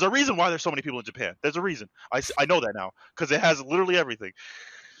There's a reason why there's so many people in Japan. There's a reason. I know that now because it has literally everything.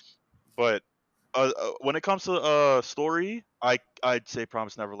 But when it comes to story, I'd say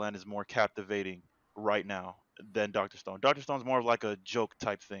Promise Neverland is more captivating right now than Doctor Stone. Doctor Stone's more of like a joke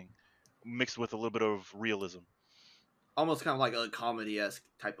type thing, mixed with a little bit of realism. Almost kind of like a comedy-esque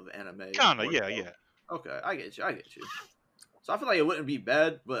type of anime. Kinda, yeah, yeah. Okay, I get you. So I feel like it wouldn't be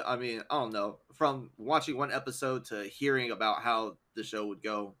bad, but I mean, I don't know. From watching one episode to hearing about how the show would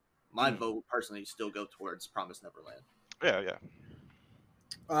go, my vote would personally still go towards Promise Neverland. Yeah,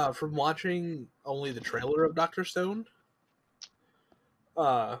 yeah. From watching only the trailer of Doctor Stone,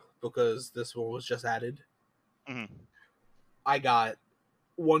 because this one was just added, I got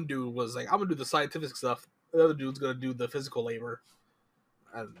one dude was like, "I'm gonna do the scientific stuff." The other dude's gonna do the physical labor,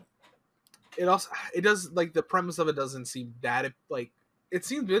 and it does like the premise of it doesn't seem that like it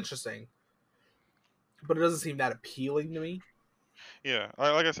seems interesting, but it doesn't seem that appealing to me. Yeah,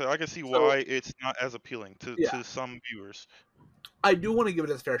 like I said, I can see why it's not as appealing to some viewers. I do want to give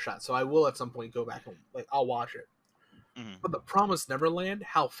it a fair shot, so I will at some point go back and I'll watch it. But the Promised Neverland,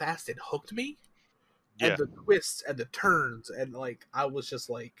 how fast it hooked me, and the twists and the turns, and I was just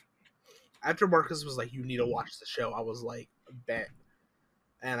like, after Marcus was like, "You need to watch the show," I was like, "Bet,"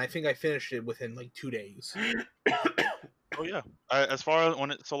 and I think I finished it within 2 days. Oh yeah. As far as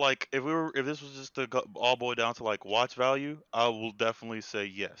if this was just to all boil down to watch value, I will definitely say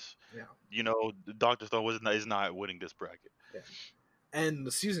yes. Yeah. Doctor Stone is not winning this bracket. Yeah. And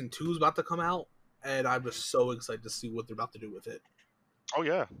the season 2 is about to come out, and I'm just so excited to see what they're about to do with it. Oh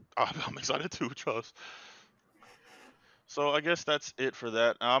yeah, I'm excited too. Trust. So I guess that's it for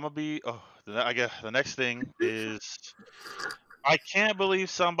that. I'm gonna be. I guess the next thing is, I can't believe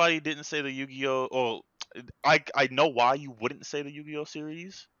somebody didn't say the Yu-Gi-Oh. Oh, I know why you wouldn't say the Yu-Gi-Oh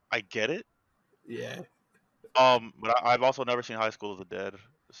series. I get it. Yeah. But I've also never seen High School of the Dead,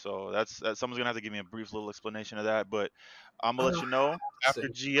 so that's someone's gonna have to give me a brief little explanation of that. But I'm gonna let you know after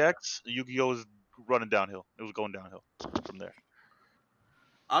GX, Yu-Gi-Oh is running downhill. It was going downhill from there.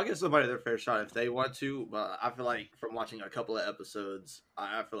 I'll give somebody their fair shot if they want to, but I feel like from watching a couple of episodes,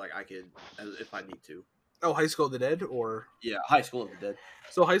 I feel like I could if I need to. Oh, High School of the Dead, or yeah, High School of the Dead.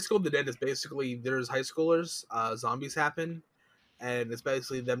 So High School of the Dead is basically there's high schoolers, zombies happen, and it's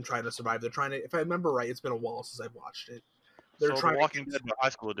basically them trying to survive. They're trying to, if I remember right, it's been a while since I've watched it. They're trying The Walking Dead,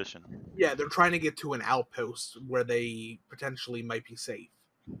 High School edition. Yeah, they're trying to get to an outpost where they potentially might be safe.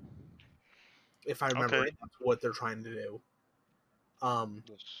 If I remember right, that's what they're trying to do.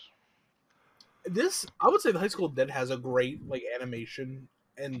 This I would say the High School of the Dead has a great animation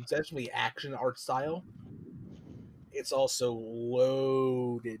and essentially action art style. It's also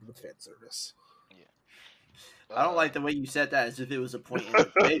loaded with fan service. Yeah. I don't like the way you said that as if it was a point in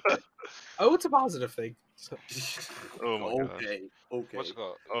the statement. Oh, it's a positive thing. Oh my gosh. Okay. What's it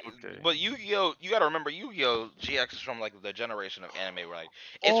called? Okay. But Yu-Gi-Oh, you gotta remember Yu-Gi-Oh GX is from the generation of anime where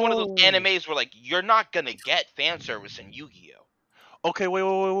it's one of those animes where you're not gonna get fan service in Yu-Gi-Oh. Okay,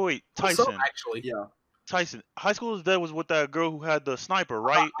 wait. Tyson. So, actually, yeah. Tyson, High School of the Dead was with that girl who had the sniper,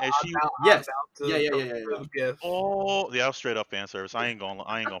 right? And she, yes, yeah. Oh, yeah, that was straight up fan service. I ain't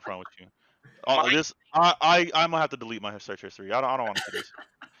gonna front with you. I'm gonna have to delete my search history. I don't want to see this.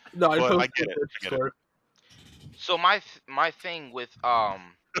 No, but I get it. So my thing with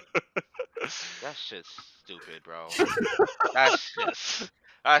that's just stupid, bro.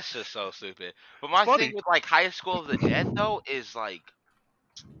 that's just so stupid. But my thing with High School of the Dead though is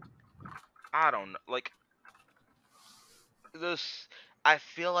I don't know, this. I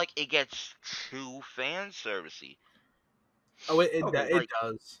feel like it gets too fan servicey. Oh, it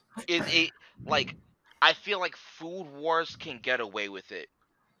does. It I feel like Food Wars can get away with it.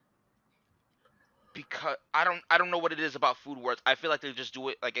 Because I don't know what it is about Food Wars. I feel like they just do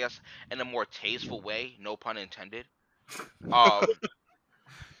it, I guess, in a more tasteful way, no pun intended.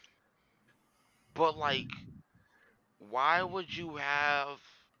 But why would you have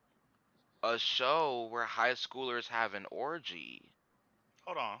a show where high schoolers have an orgy?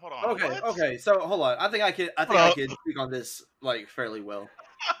 Hold on. Okay. So hold on. I think I can speak on this fairly well.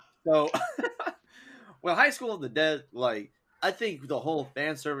 So, well, High School of the Dead, I think the whole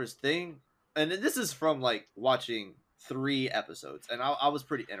fan service thing, and this is from watching 3 episodes, and I was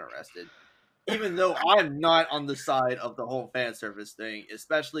pretty interested, even though I'm not on the side of the whole fan service thing,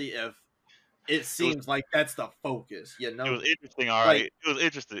 especially if it seems like that's the focus. It was interesting, all right. It was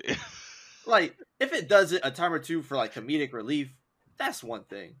interesting. If it does it a time or two for comedic relief, that's one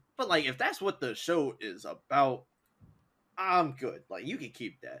thing. But if that's what the show is about, I'm good. You can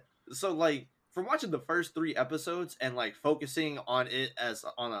keep that. So from watching the first 3 episodes and focusing on it as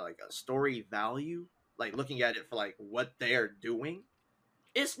on a story value, looking at it for what they're doing,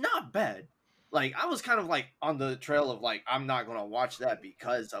 it's not bad. Like I was kind of like on the trail of like I'm not gonna watch that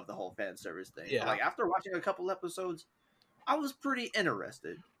because of the whole fan service thing. Yeah. But like after watching a couple episodes, I was pretty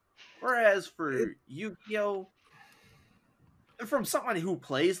interested. Whereas for Yu-Gi-Oh, from somebody who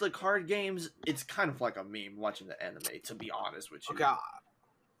plays the card games, it's kind of like a meme watching the anime. To be honest with you, Okay,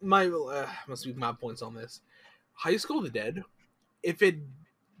 my must be my points on this. High School of the Dead, if it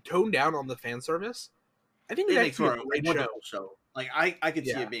toned down on the fan service, I think it it'd makes actually for be a a great show. wonderful show. Like I could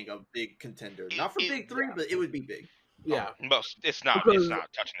see Yeah. it being a big contender, not for It- big three, but it would be big. Yeah, No, it's not. It's because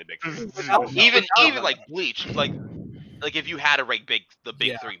not touching the big three. without, No, Even no, without no, no. like Bleach, like if you had to rank the big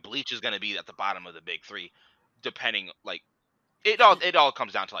Yeah. three, Bleach is gonna be at the bottom of the big three, depending like it all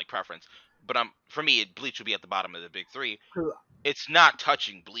comes down to like preference. But for me, Bleach would be at the bottom of the big three. It's not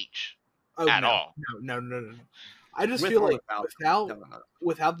touching Bleach at all. No. I just With feel or like without, no.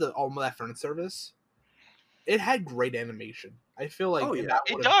 without the all that fan service, it had great animation. I feel like Oh, yeah. that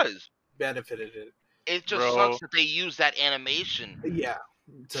It would have does. benefited it. It just Bro. sucks that they use that animation Yeah.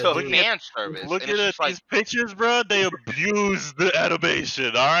 to do- fan service. Looking and it's at just like these pictures, bro, they abused the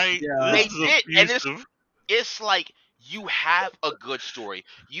animation. All right, Yeah. they this is did, and abusive. it's like you have a good story,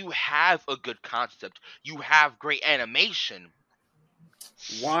 you have a good concept, you have great animation.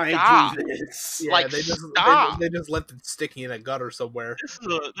 Why Stop. do this? Yeah, Like, they just stop. they just left it sticking in a gutter somewhere.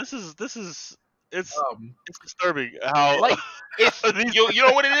 It's Um, disturbing how Like it's these- you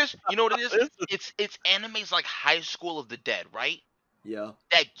know what it is? You know what it is? It's- It's animes like High School of the Dead, right? Yeah.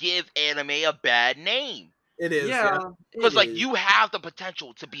 That give anime a bad name. it is. Yeah. Because it like is. you have the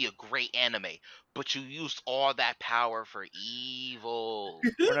potential to be a great anime, but you used all that power for evil.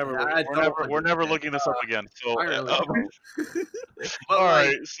 we're never I we're never don't looking this up again. So I really don't. But all like,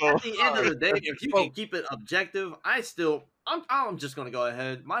 right, so at the end of the day, if you can keep it objective, I'm just gonna go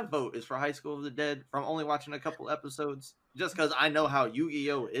ahead. My vote is for High School of the Dead from only watching a couple episodes, just because I know how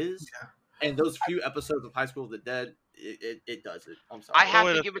Yu-Gi-Oh is, and those few episodes of High School of the Dead, it does it. I'm sorry. I have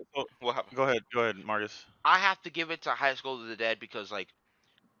wait to a- give it. so- What happened? go ahead, Marcus. I have to give it to High School of the Dead because like,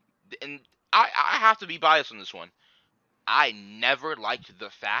 and I have to be biased on this one. I never liked the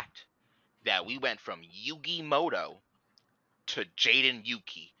fact that we went from Yugi Moto to Jaden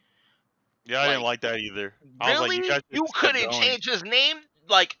Yuki. Yeah, I didn't like that either. I was like, Really? you guys You just kept couldn't going. change his name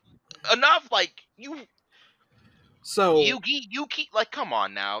like enough? Like So Yuki, like come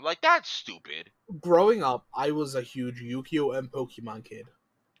on now, like that's stupid. growing up, I was a huge Yu-Gi-Oh and Pokemon kid.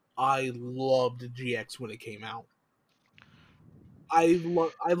 I loved GX when it came out. I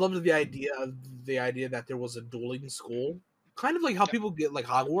loved the idea that there was a dueling school, kind of like how people get like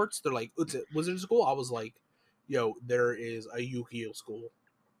Hogwarts. They're like, it's a wizard school. I was like, yo, there is a Yu-Gi-Oh school.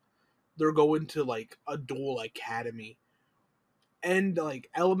 They're going to like a duel academy, and like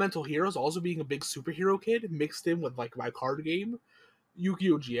Elemental Heroes also being a big superhero kid mixed in with like my card game.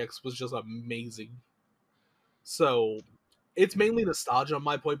 Yu-Gi-Oh GX was just amazing. So it's mainly nostalgia on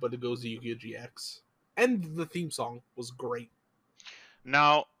my point, but it goes to Yu-Gi-Oh GX, and the theme song was great.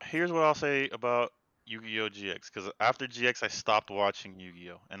 Now, here's what I'll say about Yu-Gi-Oh GX, because after GX, I stopped watching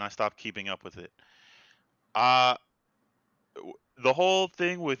Yu-Gi-Oh and I stopped keeping up with it. Uh the whole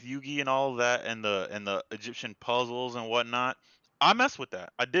thing with Yugi and all of that, and the Egyptian puzzles and whatnot, I messed with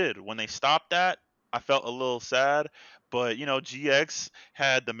that. I did. When they stopped that, I felt a little sad. But GX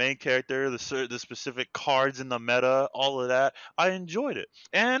had the main character, the specific cards in the meta, all of that. I enjoyed it,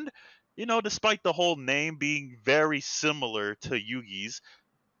 and despite the whole name being very similar to Yugi's,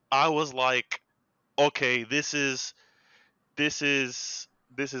 I was like, okay, it's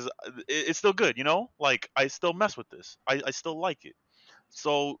still good, Like I still mess with this. I still like it.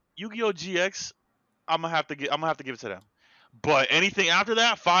 So Yu-Gi-Oh GX, I'm gonna have to give it to them. But anything after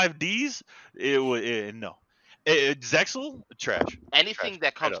that, 5Ds, no. Zexel, trash. Anything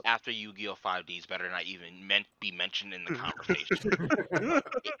that Straight comes up. after Yu-Gi-Oh 5Ds better not even be mentioned in the conversation.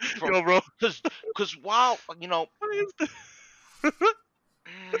 Yo, bro. Because while What is this?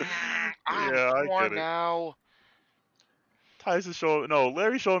 I'm Yeah, I torn get it. now.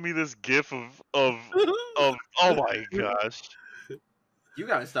 Larry showed me this gif of oh my gosh. You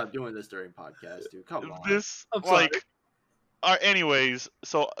gotta stop doing this during podcast, dude. Come on. This I'm sorry. anyways,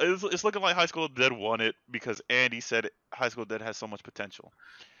 so it's looking like High School Dead won it because Andy said High School Dead has so much potential.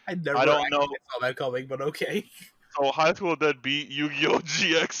 I never I don't know. saw that coming, but okay. So High School Dead beat Yu-Gi-Oh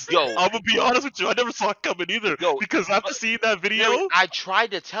GX. Yo. I'm gonna be honest with you, I never saw it coming either. Yo, because after seeing that video, Larry, I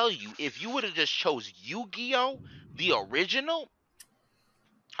tried to tell you, if you would have just chose Yu-Gi-Oh, the original,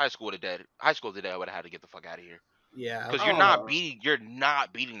 High School of the Dead would have had to get the fuck out of here. Yeah. Because you're not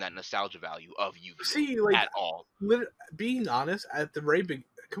beating that nostalgia value of Yu-Gi-Oh See, like, at all. being honest, at the very big,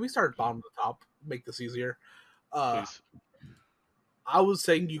 can we start bottom to top? Make this easier. please. I was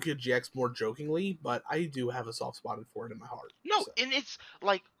saying you could GX more jokingly, but I do have a soft spot for it in my heart. No, So. and it's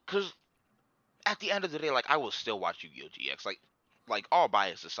like, cause at the end of the day, like I will still watch Yu-Gi-Oh! GX. Like all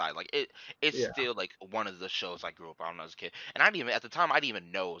bias aside, like it's Yeah. still like one of the shows I grew up on as a kid. And I didn't even at the time I didn't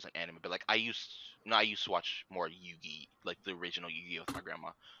even know it was an anime, but like I used to watch more Yu-Gi, like the original Yu-Gi-Oh! With my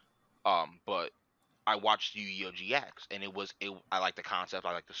grandma. But I watched Yu-Gi-Oh! GX, and it. I like the concept.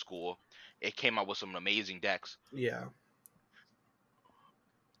 I like the school. It came out with some amazing decks, Yeah.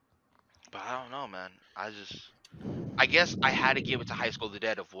 but I don't know, man. I guess I had to give it to High School of the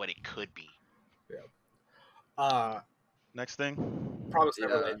Dead of what it could be. Yeah. Next thing. Promise Yeah.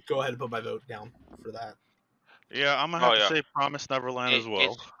 Neverland. Go ahead and put my vote down for that. Yeah, I'm gonna Oh have to yeah, say Promise Neverland as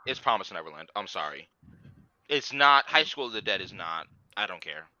well. it's Promise Neverland. I'm sorry, it's not High School of the Dead. Is not. I don't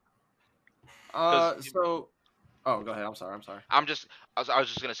care because So. Oh, go ahead. I'm sorry. I was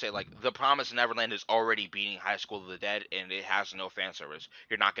just gonna say like the Promise Neverland is already beating High School of the Dead, and it has no fan service.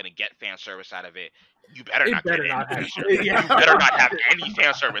 You're not gonna get fan service out of it. You better It not get better any not have. fan service. Yeah. You better not have any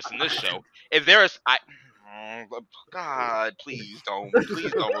fan service in this show. If there is, God, please don't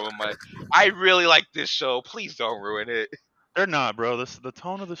ruin my. I really like this show. Please don't ruin it. They're not, bro. The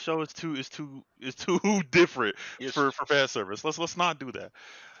tone of the show is too different Yes. for fan service. Let's not do that.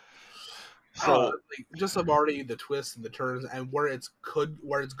 So Like, just of already the twists and the turns and where it's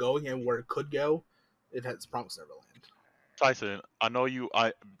going and where it could go, it has Promise Neverland. Tyson, I know you.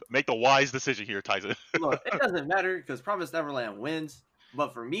 I make the wise decision here, Tyson. Look, it doesn't matter because Promise Neverland wins.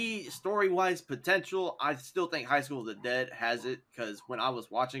 But for me, story wise potential, I still think High School of the Dead has it because when I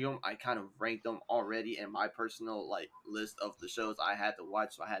was watching them, I kind of ranked them already in my personal like list of the shows I had to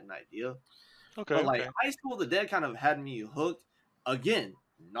watch, so I had an idea. Okay, But like okay. High School of the Dead kind of had me hooked again,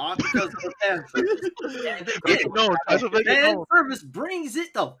 not because of the fan service. And Make again, it known, Tyson. Make it fan known. service brings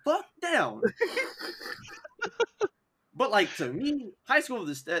it the fuck down. But like to me, High School of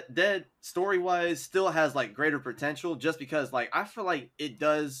the Dead story wise still has like greater potential just because like I feel like it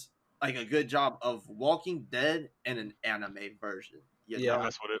does like a good job of Walking Dead in an anime version. You Yeah. I know?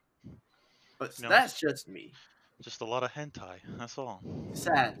 mess with it. But No. that's just me. Just a lot of hentai. That's all.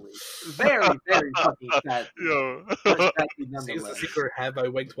 Sadly, very very fucking sadly, Yo. but sadly See, it's the nonetheless. secret. Have I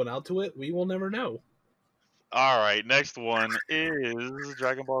winked one out to it? We will never know. All right. Next one is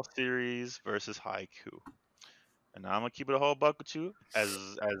Dragon Ball series versus Haiku. And I'm gonna keep it a whole buck with you. As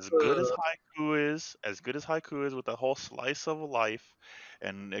good as haiku is with the whole slice of life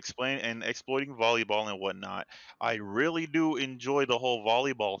and exploiting volleyball and whatnot, I really do enjoy the whole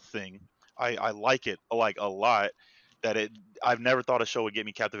volleyball thing. I like it like a lot. That it I've never thought a show would get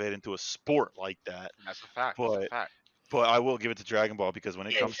me captivated into a sport like that. That's a fact. That's a But fact. but I will give it to Dragon Ball because when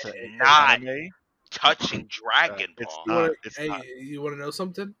it comes It's to not anime, touching Dragon it's Ball. not. It's Hey, not. you want to know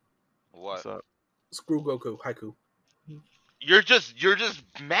something? What? So Screw Goku. Haiku. You're just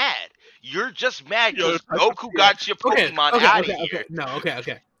mad. You're just mad Yo, because Goku Yeah. got your Pokemon out of here. Okay. No,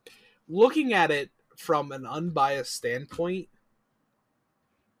 okay. Looking at it from an unbiased standpoint,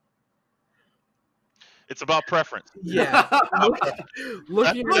 it's about preference. yeah.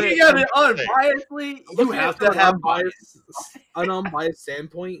 Looking Looking at at it unbiasedly, you looking have at it to from have bias. an unbiased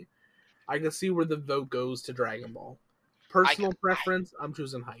standpoint, I can see where the vote goes to Dragon Ball. Personal preference, I'm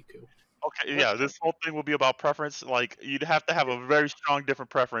choosing Haiku. Okay, yeah, this whole thing will be about preference. Like, you'd have to have a very strong different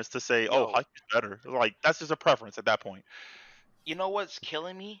preference to say, "Oh, Yo. Haikyuu's better." Like, that's just a preference at that point. You know what's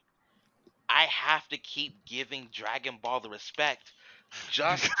killing me? I have to keep giving Dragon Ball the respect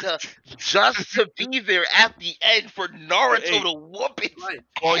just to be there at the end for Naruto Hey, to whoop its Right.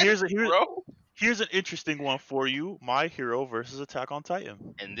 well, ass, bro. here's an interesting one for you: My Hero versus Attack on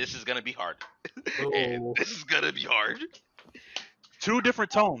Titan. And this is gonna be hard. And Oh. this is gonna be hard. Two different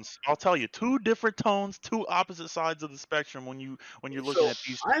tones. I'll tell you, two different tones, two opposite sides of the spectrum when you're looking So at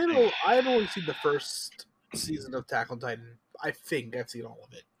these. I have only seen the first season of Attack on Titan. I think I've seen all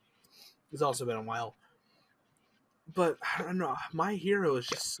of it. It's also been a while. But I don't know. My Hero is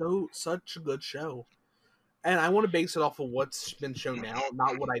just such a good show. And I want to base it off of what's been shown now,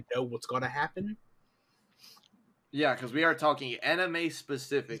 not what I know what's going to happen. Yeah, because we are talking anime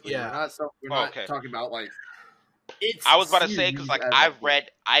specifically. Yeah. We're not Okay. talking about like. It's I was about to say because series like as a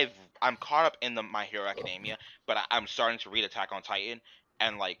whole. I'm caught up in the My Hero Academia, but I'm starting to read Attack on Titan,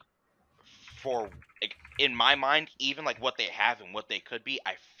 and like for like in my mind, even like what they have and what they could be,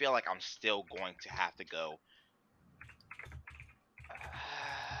 I feel like I'm still going to have to go.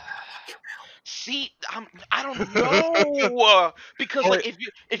 See, I don't know because like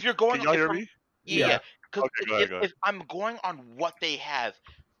if you're going Can y'all if hear I'm, me? yeah, because Okay, go ahead, go ahead. if I'm going on what they have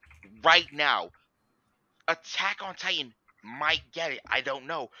right now, Attack on Titan might get it. I don't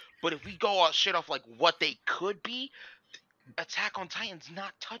know, but if we go all shit off like what they could be, Attack on Titan's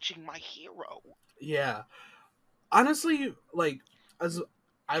not touching My Hero. Yeah, honestly, like as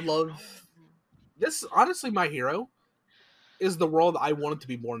I love this. Honestly, My Hero is the world I wanted to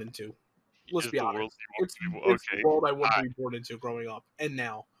be born into. Let's Is be the world honest. you want It's people? it's the Okay, world I wanted to be born into growing up, and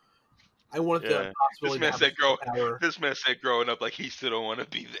now I wanted the yeah. This possibility to man have a said grow. superpower. This man said growing up like he still don't want to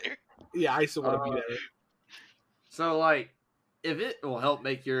be there. Yeah, I still want to be Uh, there. so like, if it will help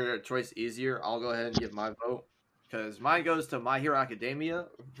make your choice easier, I'll go ahead and give my vote because mine goes to My Hero Academia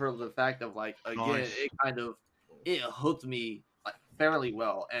for the fact of like again, Nice. it hooked me like fairly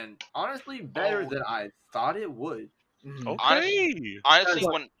well and honestly better Oh, than I thought it would. Mhm. honest, Okay. honestly,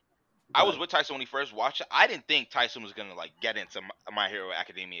 Because, when I was but with Tyson when he first watched it, I didn't think Tyson was gonna like get into My Hero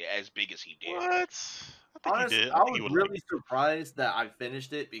Academia as big as he did. What? I think he honestly, did. I I think was he would like really surprised that I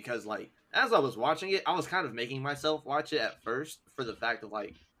finished it because like as I was watching it, I was kind of making myself watch it at first for the fact of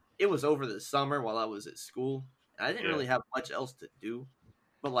like it was over the summer while I was at school and I it. didn't Yeah. really have much else to do.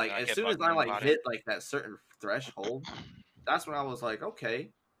 But like And I as kept soon as bugging I him like about it. hit like that certain threshold, that's when I was like, okay,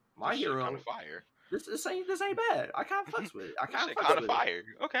 My This shit kind of Hero, fire. this ain't bad. I kind of fucks with it. I This kind of shit fucks kind of with it. fire.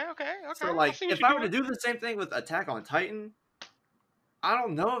 Okay, okay, okay. So I like see what if you're I were to doing. do the same thing with Attack on Titan, I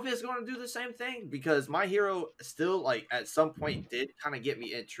don't know if it's going to do the same thing because My Hero still like at some point did kind of get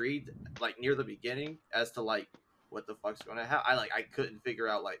me intrigued like near the beginning as to like what the fuck's going to happen. I couldn't figure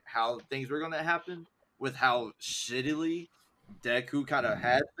out like how things were going to happen with how shittily Deku kind of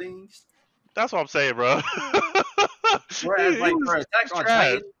had things. That's what I'm saying, bro. Whereas He like for he Attack was on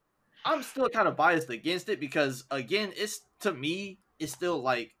trash. Titan, I'm still kind of biased against it because again, it's to me it's still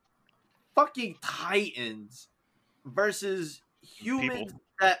like fucking Titans versus People. humans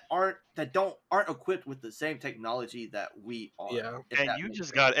that don't aren't equipped with the same technology that we are. Yeah. If And that you makes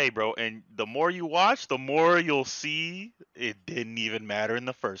just got, sense. hey, bro. And the more you watch, the more you'll see it didn't even matter in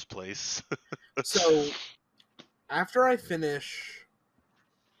the first place. So after I finish,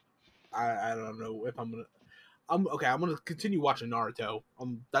 I don't know if I'm gonna. I'm okay. I'm gonna continue watching Naruto.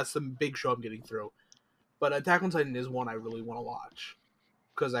 That's the big show I'm getting through. But Attack on Titan is one I really want to watch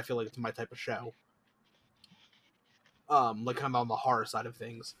because I feel like it's my type of show. Like kind of on the horror side of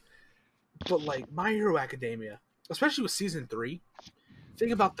things. But like My Hero Academia, especially with season 3,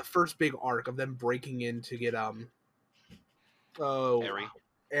 think about the first big arc of them breaking in to get oh Eri.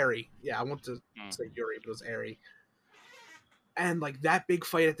 Eri. Yeah, I want to Mm. say Yuri, but it was Eri. And like that big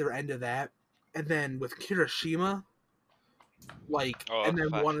fight at their end of that, and then with Kirishima, like, Oh, and then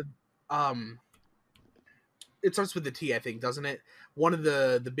fuck. one of it starts with the T, I think, doesn't it? One of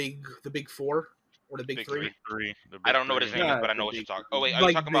the big four or the big Big three, three. Big three. The I big don't know what three. his Yeah. name is, Yeah, but I the know what you're big talking. Oh three. wait, are you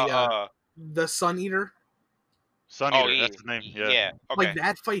like talking the about the Sun Eater, Sun Oh Eater. yeah, That's his name. Yeah. yeah. like Okay.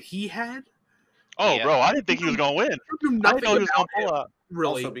 that fight he had. Oh, Yeah. bro. I didn't You think he was knew, gonna win. you knew I didn't nothing know he was about gonna him pull out.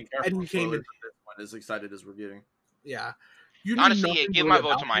 Also, really, be and careful he of came spoilers in. of this one, as excited as we're getting. Yeah, you knew Honestly, yeah. nothing Give really my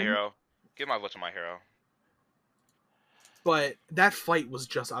vote to about My him, Hero. Give my vote to My Hero. but that fight was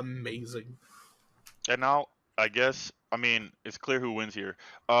just amazing. And now, I guess, I mean, it's clear who wins here.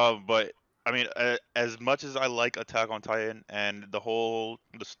 But I mean, as much as I like Attack on Titan and the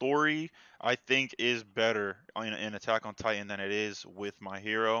story, I think is better in Attack on Titan than it is with My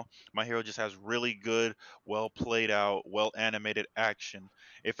Hero. My Hero just has really good, well played out, well animated action.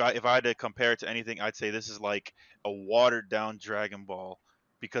 If I had to compare it to anything, I'd say this is like a watered down Dragon Ball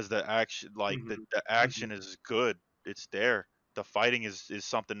because the action, like Mhm, the mhm. action is good. It's there. The fighting is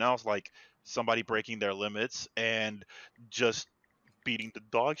something else. Like somebody breaking their limits and just beating the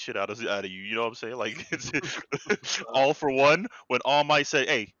dog shit out of you. You know what I'm saying? Like it's all for one. When All Might said,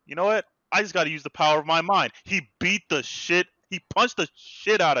 "Hey, you know what? I just got to use the power of my mind." He beat the shit. He punched the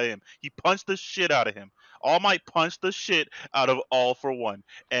shit out of him. He punched the shit out of him. All Might punched the shit out of All for One,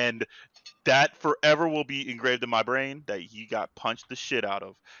 and that forever will be engraved in my brain that he got punched the shit out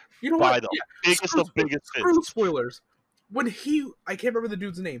of You know what? by the Yeah, biggest of biggest screw fists. spoilers. When I can't remember the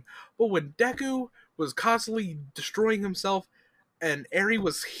dude's name, but when Deku was constantly destroying himself and Eri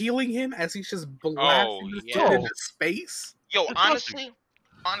was healing him as he's just Oh blasting this dude yeah. Bro, into space. Yo, disgusting.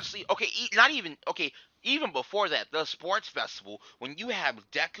 honestly, okay, not even okay. Even before that, the sports festival, when you have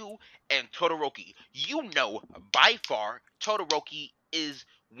Deku and Todoroki, you know by far Todoroki is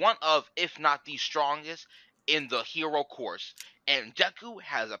one of, if not the strongest in the hero course. And Deku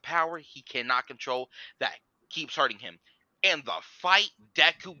has a power he cannot control that keeps hurting him. And the fight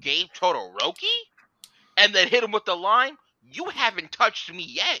Deku gave Todoroki and then hit him with the line, you haven't touched me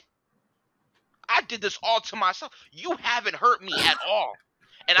yet. I did this all to myself. You haven't hurt me at all.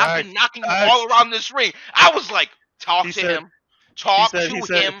 And I've Facts, been knocking you all facts. around this ring. I was like, talk He to said him. He Talk said, to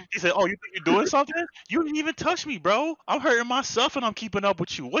him. "Oh, you think you're doing something? You didn't even touch me, bro. I'm hurting myself and I'm keeping up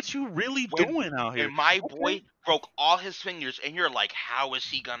with you. What you really When doing out here?" and my Okay. boy broke all his fingers, and you're like, how is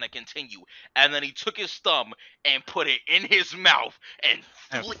he gonna continue? And then he took his thumb and put it in his mouth and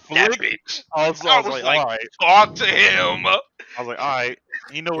And flicked that flick. bitch. I I was was like, all like, right. talk to him. I was like, all right.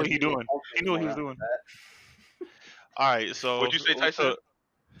 He know If what he he can doing. talk He knew what he anymore was after doing. that. All right. What'd So you say, Tyson?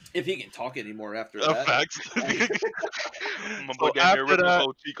 If he can talk anymore after that. facts. My boy So damn near ripped his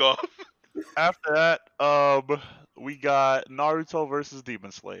whole cheek off. after that, we got Naruto versus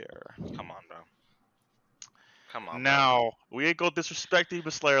Demon Slayer. Come on, bro. Come on, bro. Now we ain't gonna disrespect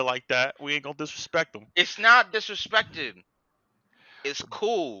Demon Slayer like that. We ain't gonna disrespect him. It's not disrespected. It's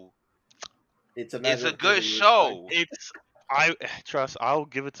cool. It's a It's matter a of good giving respect. show. It's I trust. I'll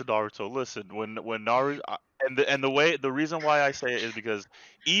give it to Naruto. Listen, when Naruto and the reason why I say it is because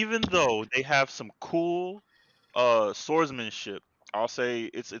even though they have some cool swordsmanship, I'll say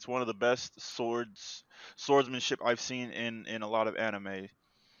it's one of the best swordsmanship I've seen in a lot of anime.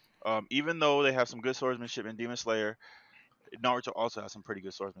 Even though they have some good swordsmanship in Demon Slayer, Naruto also has some pretty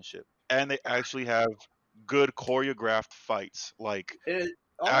good swordsmanship, and they actually have good choreographed fights, like And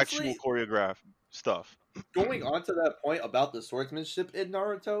actual honestly, choreographed stuff. going on to that point about the swordsmanship in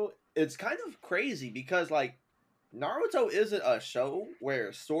Naruto, it's kind of crazy because like Naruto isn't a show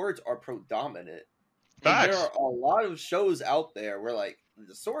where swords are predominant. And there Facts. are a lot of shows out there where like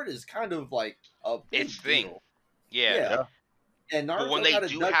the sword is kind of like a It's big thing. deal. Yeah. Yeah. Yeah. And But when Naruto they kind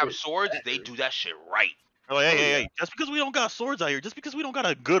of do does have it swords, they better. do that shit right. They're like, hey, Oh hey, yeah. hey, just because we don't got swords out here, just because we don't got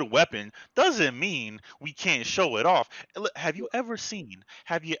a good weapon, doesn't mean we can't show it off. And look, have you ever seen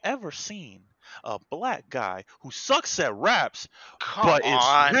a black guy who sucks at raps, Come but is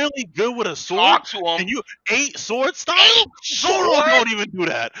on. really good with a sword? Talk to him. And you ain't sword Hey, style? Zoro what? don't even do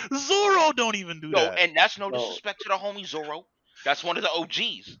that. Zoro don't even do Yo, that. and that's no So disrespect to the homie Zoro. That's one of the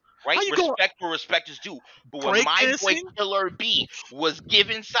OGs, How right? you going Respect where respect is due. But when my boy breakdancing? Killer B was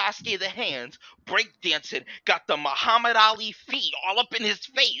giving Sasuke the hands, breakdancing, got the Muhammad Ali feet all up in his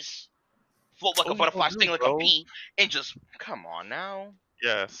face, float like a What you gonna butterfly, do, sting like a bro? bee, and just come on now.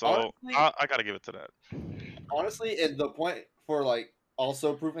 Yeah, so honestly, I gotta give it to that. and the point for like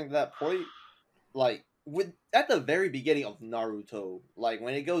also proving that point, like with at the very beginning of Naruto, like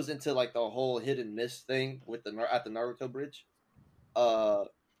when it goes into like the whole hidden miss thing with the at the Naruto bridge, uh,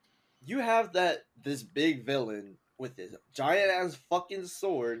 you have this big villain with his giant ass fucking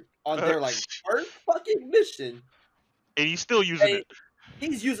sword on and their like first fucking mission, he's still using and it.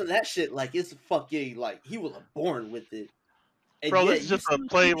 he's using that shit like it's fucking like he was born with it, and Bro, this yet is you just a see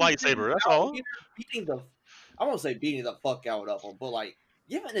plain he's just lightsaber, that's out all. here beating the, I won't say beating the fuck out of them, but like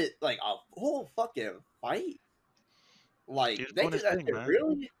giving it like a whole fucking fight. Like He's they doing did his that thing, shit man.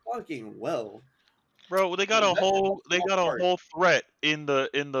 really fucking well. Bro, Like that's a they small got a part. whole threat in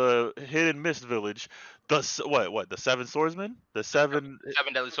the hidden mist village. What the seven swordsmen? The seven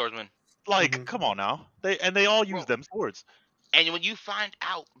Seven Deadly Swordsman. like Mhm. come on now. They all use Bro, them swords. and when you find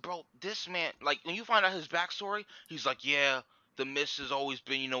out, bro, this man, like, when you find out his backstory, he's like, yeah, the Mist has always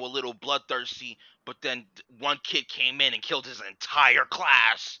been, a little bloodthirsty, but then one kid came in and killed his entire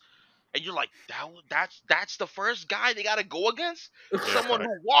class. And you're like, that's the first guy they gotta go against? Yeah, Someone fact.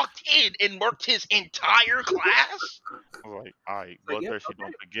 who walked in and murked his entire class? I was like, alright, Like, yep, bloodthirsty,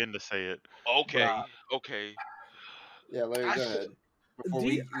 don't begin to say it. Okay, bruh. okay. Yeah, Larry, I, go ahead before D,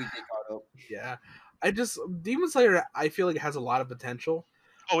 we get caught up. yeah, I just Demon Slayer. I feel like it has a lot of potential,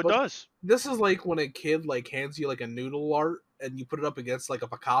 Oh, it but does. this is like when a kid like hands you like a noodle art and you put it up against like a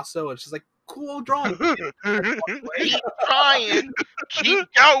Picasso, and it's just like cool drawing. Keep trying, keep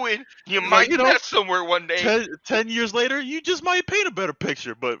going. You Like, might get somewhere one day. 10 years later, you just might paint a better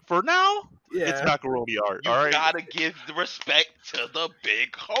picture, but for now, it's Yeah, macaroni art, You alright? gotta give the respect to the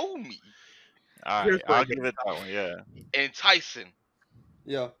big homie. here's Alright, where I'll it give gets it that one, yeah. And Tyson,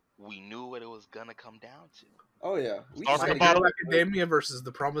 Yeah. we knew what it was gonna come down to. Oh yeah. We Talk just My gotta get about Hero into it. Academia versus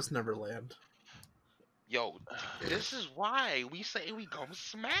The Promised Neverland. Yo, this is why we say we gonna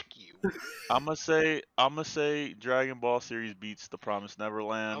smack you. I'm gonna say Dragon Ball series beats The Promised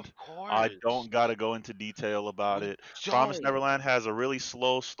Neverland. Of I course. don't gotta go into detail about We it. Promised don't. Neverland has a really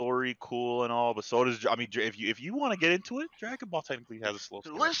slow story, cool and all, but so does if you want to get into it, Dragon Ball technically has a slow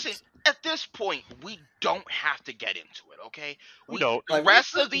story. Listen, at this point, we don't have to get into it, okay? We We don't. the Like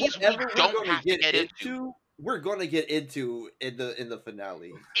rest of these we whatever we're don't gonna have to get get into. into, we're gonna get into in the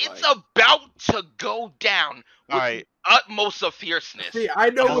finale. It's Like about to go down All with the right, utmost of fierceness. See, I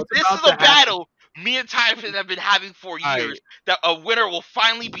know I'm gonna, what's This about is to a happen. battle me and Tyson have been having for all right. years that a winner will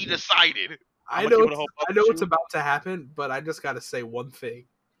finally be decided. I I'm gonna know keep it a it's, whole buck I know with what's you. about to happen, but I just got to say one thing.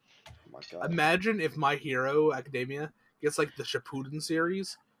 oh my god. Imagine if My Hero Academia gets like the Shippuden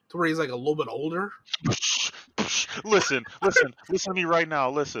series to where he's like a little bit older. Listen to me right now.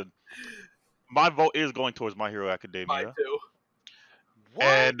 Listen, my vote is going towards My Hero Mine Academia. too. What?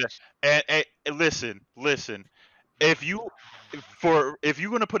 And listen. If you're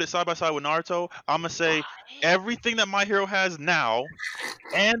gonna put it side by side with Naruto, I'm gonna say What? everything that My Hero has now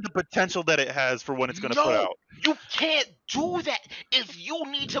and the potential that it has for when it's gonna put No, out. you can't do that. If you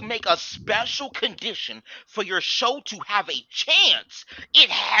need to make a special condition for your show to have a chance, it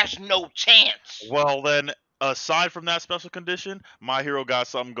has no chance. Well then, aside from that special condition, My Hero got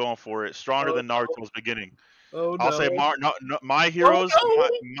something going for it, stronger Oh than Naruto's beginning. oh I'll say no! My Oh Hero's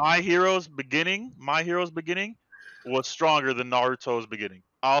My Hero's beginning was stronger than Naruto's beginning.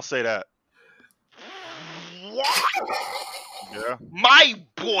 I'll say that. What? Yeah. My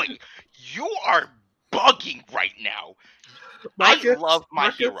boy, you are bugging right now. no! I Marcus, love my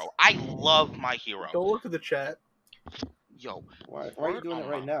Marcus, hero. I love my hero. don't look at the chat. Yo, Why are you word doing it on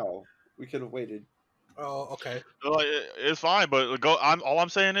right my now? We could have waited. Oh, okay. Like, it's fine, but all I'm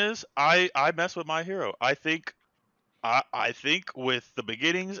saying is I mess with My Hero. I think with the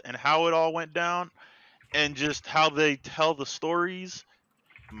beginnings and how it all went down and just how they tell the stories,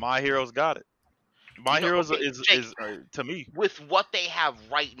 My Hero's got it. My no, Hero's okay, Jake, is to me. with what they have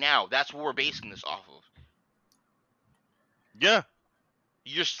right now, that's what we're basing this off of. Yeah.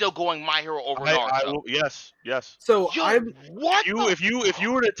 You're still going my hero over I Naruto. will, yes. So Yo, I'm what the If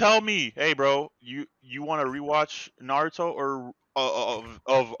you were to tell me, hey bro, you want to rewatch Naruto or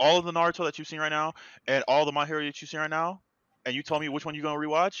of all of the Naruto that you've seen right now and all the My Hero that you've seen right now, and you told me which one you're gonna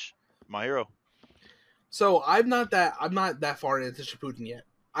rewatch, My Hero. I'm not that far into Shippuden yet.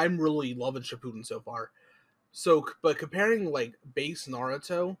 I'm really loving Shippuden so far. So, but comparing like base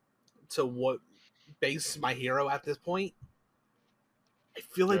Naruto to what base My Hero at this point, I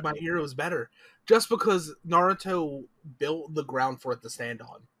feel Yeah. like My Hero is better, just because Naruto built the ground for it to stand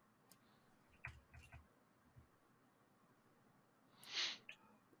on.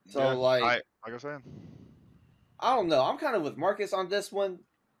 So Yeah, like like I said. I don't know. I'm kind of with Marcus on this one.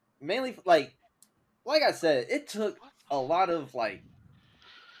 Mainly like I said, it took a lot of like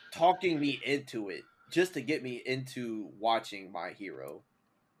talking me into it just to get me into watching My Hero.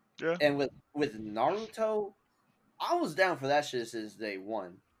 Yeah. And with Naruto, I was down for that shit since day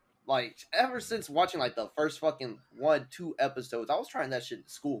one. Like ever since watching like the first fucking 1, 2 episodes, I was trying that shit in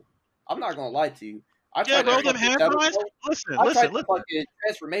school. I'm not gonna lie to you. I Yeah, tried the bro, Larry? them fucking hand signs. Naruto. Listen, I tried listen, the listen, fucking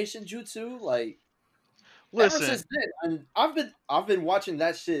transformation jutsu. Like ever listen. since then, and I've been watching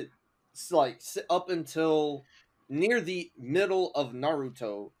that shit up until near the middle of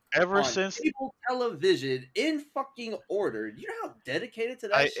Naruto Ever on since cable television in fucking order. Do you know how dedicated to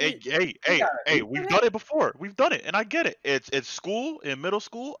that shit you gotta be for we've that? done it before. We've done it, and I get it. It's school in middle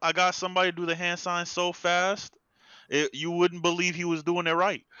school. I got somebody do the hand sign so fast, you wouldn't believe he was doing it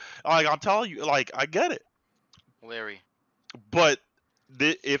right. Like I'm telling you, like I get it. Larry. But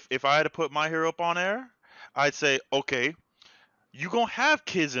if I had to put My Hero up on air, I'd say, okay, you gonna have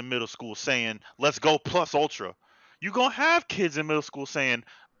kids in middle school saying, "Let's go plus ultra." You gonna have kids in middle school saying,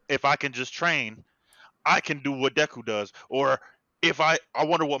 "If I can just train, I can do what Deku does," or if I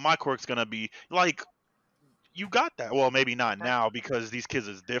wonder what my quirk's gonna be. Like you got that. Well, maybe not Okay. now because these kids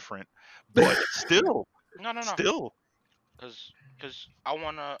is different, but No. still, Cause I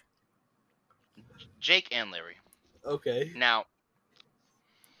wanna Jake and Larry. Okay. Now,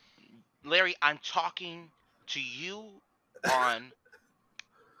 Larry, I'm talking to you on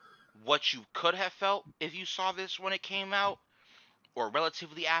what you could have felt if you saw this when it came out or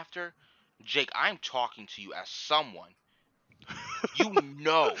relatively after. Jake, I'm talking to you as someone you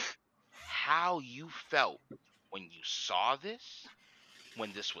know how you felt when you saw this,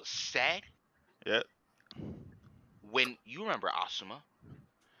 when this was said, yeah, when you remember Asuma,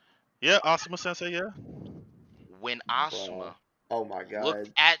 yeah. Asuma Sensei, yeah, when Bro. Asuma Oh my looked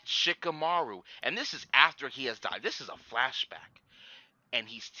god. at Shikamaru, and this is after he has died. This is a flashback, and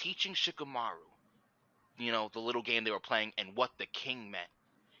he's teaching Shikamaru, the little game they were playing, and what the king meant.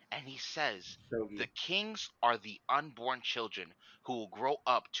 And he says, the Shogi. kings are the unborn children who will grow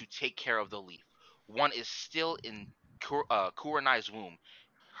up to take care of the leaf. One is still in Kurenai's womb,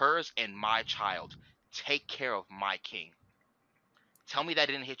 hers and my child. Take care of my king. Tell me that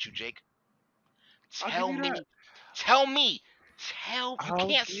didn't hit you, Jake. I'll give Tell you that. me, tell me, you I'll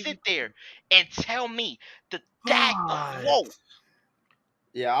can't give you. sit there and tell me that But quote,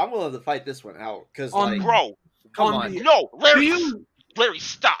 Yeah, I'm willing to fight this one out because on like, bro. come on on. the No, do Larry, you Larry,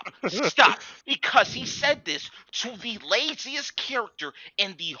 stop. Stop. Because he said this to the laziest character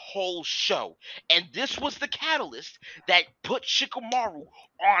in the whole show. And this was the catalyst that put Shikamaru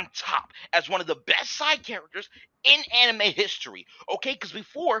on top as one of the best side characters in anime history. Okay? Because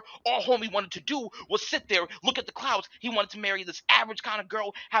before, all homie wanted to do was sit there, look at the clouds. He wanted to marry this average kind of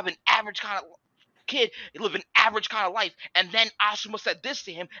girl, have an average kind of kid, live an average kind of life. And then Asuma said this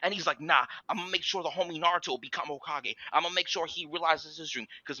to him, and he's like, nah, I'm gonna make sure the homie Naruto will become Hokage. I'm gonna make sure he realizes his dream.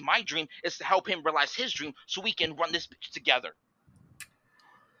 Because my dream is to help him realize his dream so we can run this bitch together.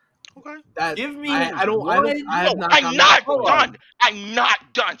 Okay. That Give me I don't I have No, not I'm gotten not that point. done. I'm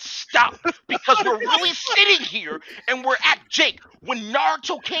not done. Stop. Because we're really sitting here and we're at Jake. When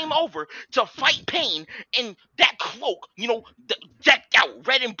Naruto came over to fight Pain in that cloak, decked out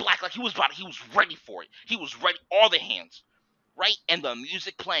red and black, like he was ready for it. He was ready, all the hands. Right? And the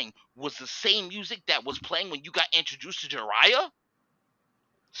music playing was the same music that was playing when you got introduced to Jiraiya.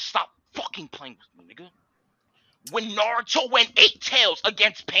 Stop fucking playing with me, nigga. When Naruto went 8 tails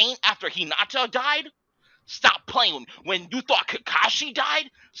against Pain after Hinata died, stop playing with me. When you thought Kakashi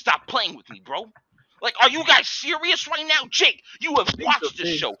died, stop playing with me, bro. Like, are you guys serious right now? Jake, you have These are watched the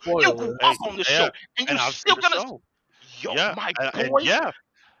big show. You grew spoilers. Hey, up on the yeah, show. And you and I've seen still the gonna. show. Yo, Yeah, my and boy. yeah,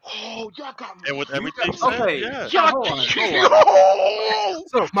 Oh, y'all got and me. with you everything got said, okay. yeah. Now, Y'all. hold on, hold on. Yo!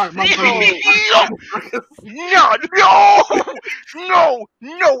 So So Yo! No, no,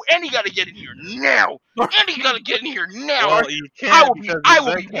 no! Andy gotta get in here now. Andy gotta get in here now. Well, you can't because I it's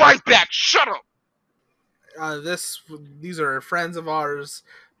will be right Zencaster. back. Shut up. These are friends of ours,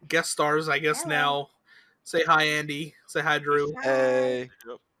 guest stars, I guess now. Say hi, Andy. Say hi, Drew. Hey.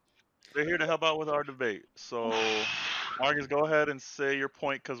 Yep. They're here to help out with our debate. So, Marcus, go ahead and say your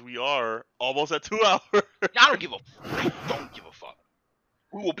point because we are almost at 2 hours. I don't give a. I don't give a fuck.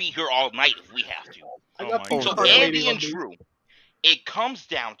 We will be here all night if we have to. I Oh got my Oh pizza So Hut no. waiting Andy on and me. Drew, it comes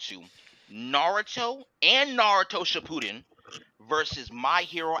down to Naruto and Naruto Shippuden versus My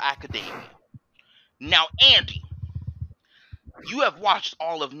Hero Academia. Now, Andy, you have watched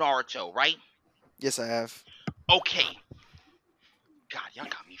all of Naruto, right? Yes, I have. Okay. God, y'all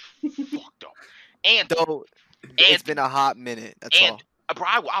got me fucked up. Andy, Though it's been Andy, a hot minute. That's and all. bro,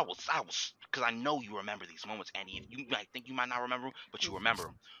 I was, because I know you remember these moments, Andy. You might think you might not remember them, but you remember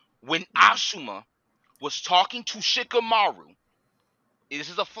them. When Mhm. Asuma was talking to Shikamaru, this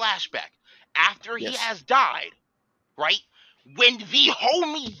is a flashback after he Yes. has died, right? When the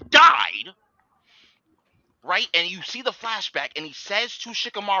homie died, right? And you see the flashback, and he says to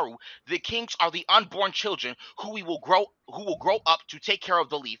Shikamaru, "The kings are the unborn children who will grow up to take care of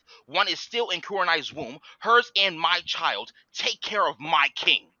the leaf. One is still in Kurenai's womb, hers and my child. Take care of my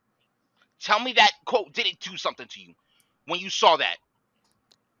king." Tell me that quote didn't do something to you when you saw that.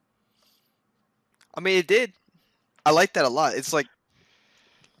 I mean, it did. I like that a lot. It's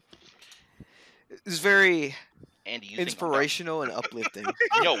very Andy, you think I'm done? inspirational and uplifting.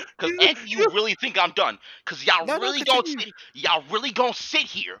 No, because Andy, you really think I'm done? Because No, no, continue. y'all really gonna sit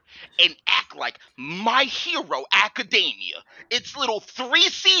here and act like My Hero Academia, its little 3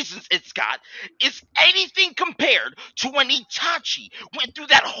 seasons it's got, is anything compared to when Itachi went through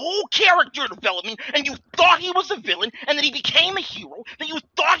that whole character development and you thought he was a villain and then he became a hero, then you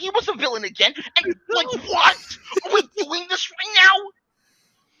thought he was a villain again, and like what? Are we doing this right now?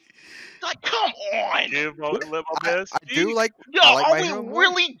 Like, come on. Let my man I do speak. like. Yo, I like are My we Hero more.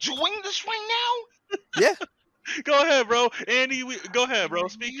 really doing this right Yeah. Go ahead, bro. Andy, go ahead, bro. now?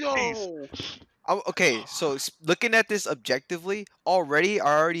 Speak your piece. Yo. Okay. So looking at this objectively, I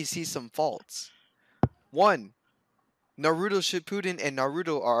already see some faults. One, Naruto Shippuden and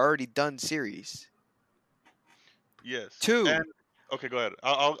Naruto are already done series. Yes. And Two, okay, go ahead.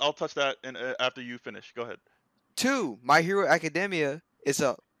 I'll touch that after you finish. Go ahead. My Hero Academia is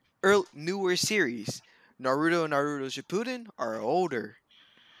a newer series. Naruto and Naruto Shippuden are older.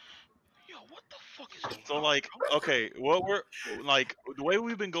 Yo, what the fuck is going So on, like, bro? okay, what we're like the way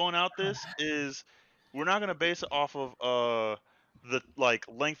we've been going out this is we're not gonna base it off of the like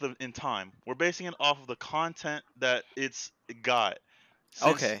length of in time. We're basing it off of the content that it's got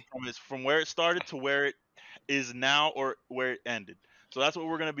since Okay. from where it started to where it is now or where it ended. So that's what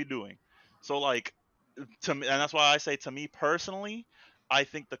we're gonna be doing. So like to me, and that's why I say to me personally, I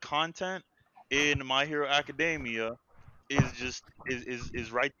think the content in My Hero Academia is just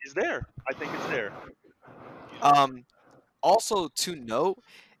is right is there. I think it's there. Um. Also to note,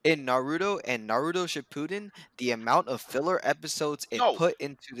 in Naruto and Naruto Shippuden, the amount of filler episodes it Yo, put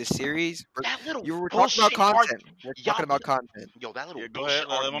into the series. that little You were talking about bullshit arc. content. We're talking Y'all, about content. yo, that little Yeah, go ahead. bullshit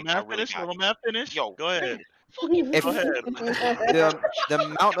Let my argument man y'all really finish. got. Let my man finish. Yo, Go ahead. Fucking Go If ahead. the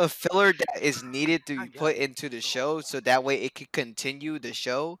amount of filler that is needed to be God put damn it. into the show so that way it could continue the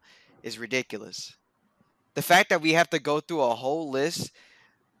show is ridiculous. The fact that we have to go through a whole list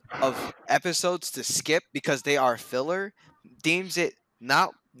of episodes to skip because they are filler deems it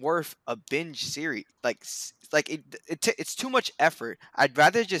not worth a binge series. Like it's too much effort. I'd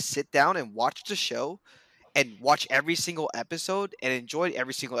rather just sit down and watch the show and watch every single episode and enjoy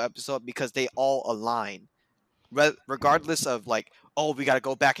every single episode because they all align. Regardless of like, oh, we got to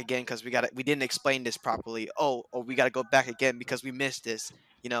go back again because we didn't explain this properly. Oh, we got to go back again because we missed this.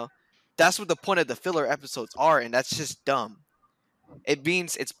 You know, that's what the point of the filler episodes are, and that's just dumb. It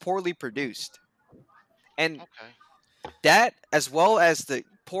means it's poorly produced, and Okay. that as well as the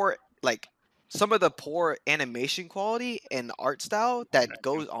poor like some of the poor animation quality and art style that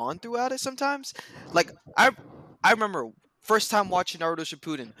goes on throughout it sometimes. Like I remember first time watching Naruto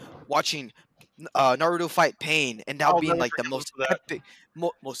Shippuden, watching Naruto fight Pain, and now I'll being never like the forgive him most for that. epic,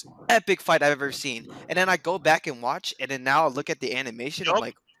 most epic fight I've ever seen. And then I go back and watch, and then now I look at the animation, I'm Yup.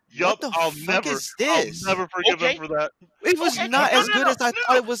 like, Yup. what the fuck is I'll this? never forgive him Okay. for that. It was Okay. No, not no, as Ever. no, good no, as I no,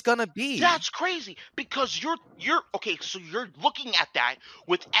 thought no. it was gonna be. That's crazy because you're okay. So you're looking at that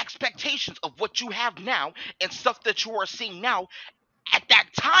with expectations of what you have now and stuff that you are seeing now. At that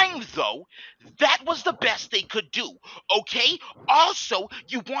time, though, that was the best they could do. Okay. Also,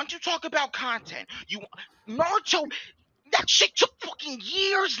 you want to talk about content. Naruto. That shit took fucking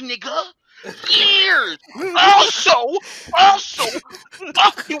years, nigga. Years. Also, also,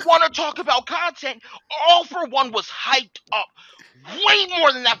 you want to talk about content? All for One was hyped up way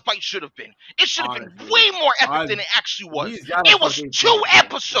more than that fight should have been. It should have been Honestly, way more epic I than it actually was. he's got a It was fucking two point there.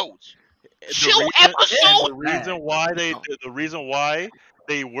 episodes. The Two reason and It's episodes. the reason bad. why No. the reason why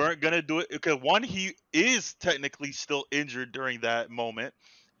they weren't gonna do it because one, he is technically still injured during that moment,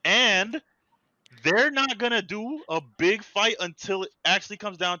 and they're not gonna do a big fight until it actually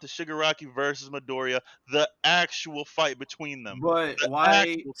comes down to Shigaraki versus Midoriya, the actual fight between them, But the why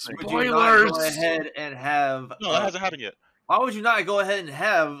actual thing. would you not go Spoilers. ahead and have No, that hasn't happened yet. why would you not go ahead and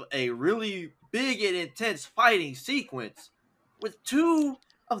have a really big and intense fighting sequence with two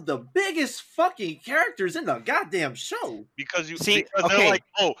of the biggest fucking characters in the goddamn show? See, Because they're okay, like,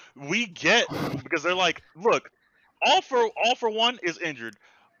 oh, we get because they're like, look, all for one is injured.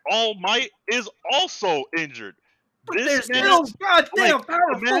 All Might is also injured. But This they're man, still like, goddamn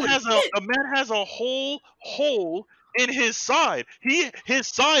powerful as shit. the man has a whole hole in his side. His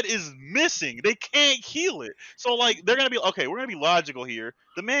side is missing. They can't heal it. So like they're gonna be okay. We're gonna be logical here.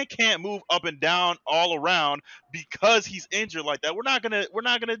 The man can't move up and down all around because he's injured like that. We're not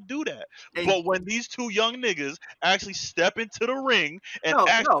gonna do that. And But when these two young niggas actually step into the ring and no,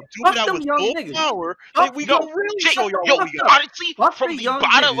 actually no, do it fuck out them with young full niggas. power, Fuck, we No, gonna really Jake, show y'all yo, what we got. honestly, fuck from the the young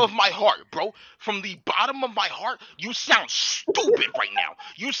bottom niggas. of my heart, bro, from the bottom of my heart, you sound stupid right now.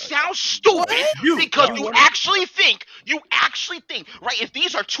 You sound stupid because You you actually think, right? If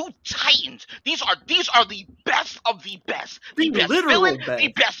these are two titans, these are the best of the the best literal villain, the best.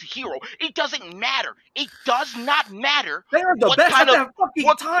 best hero. It doesn't matter. It does not matter They are the what best kind at of that fucking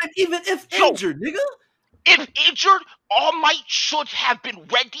what. time, even if So injured, nigga. if injured, All Might should have been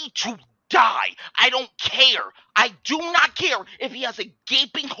ready to die. I don't care. I do not care if he has a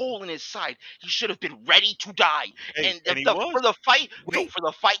gaping hole in his side. He should have been ready to die. Hey, And and he was. for the fight, no, wait. for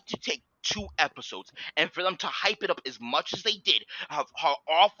the fight to take 2 episodes and for them to hype it up as much as they did, how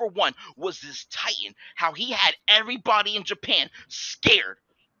All for One was this titan, how he had everybody in Japan scared.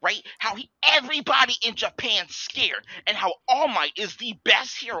 Right? How everybody in Japan scared, and how All Might is the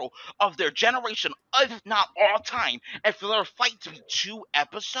best hero of their generation, if not all time, and for their fight to be 2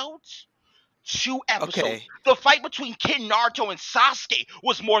 episodes? 2 episodes. Okay, The fight between Kin Naruto and Sasuke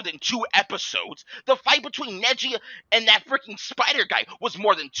was more than 2 episodes. The fight between Neji and that freaking spider guy was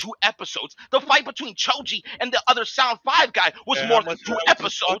more than 2 episodes. The fight between Choji and the other Sound 5 guy was And more than two how much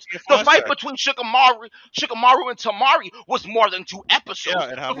is episodes. talking in The fight flashback? between Shikamaru and Tamari was more than 2 episodes. Yeah,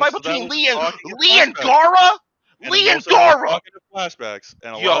 and how The much fight of that between was talking in Lee and flashbacks? Gara, And Lee and most of it was Gara. talking in flashbacks,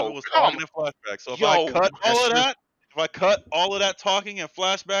 and a lot of it Yo, was come, talking in flashbacks. So yo, that's true. if I cut all of that talking and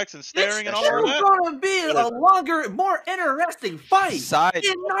flashbacks and It's staring and That's all of still true. that, gonna be but a longer, more interesting fight Side.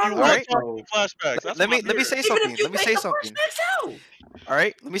 in you All were right. Naruto. talking in flashbacks. That's Let what me I'm let me hearing. say Even if something. you Let me take say the something. flashbacks out. All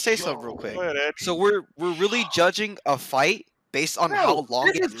right. Let me say something real yo, quick. Go ahead, Ed. So we're really judging a fight based on No, how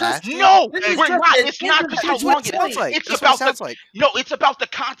long this it is just lasted. no, this Hey, is we're just not. an It's not just how That's what long it it individual is. sounds like. It's That's what it about the sounds like. no. It's about the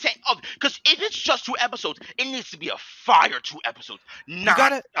content of. Because if it's just 2 episodes, it needs to be a fire 2 episodes, You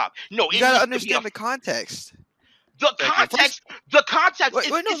gotta non-stop. No, you it gotta needs to be a understand the context. the thank you. First, context. The context wait,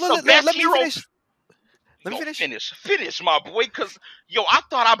 is wait, no, it's the let best me hero. finish. Let me Yo, finish. finish, my boy. Cause yo, I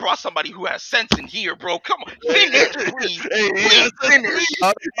thought I brought somebody who has sense in here, bro. Come on, finish, please, Hey, he please has sense to me. finish.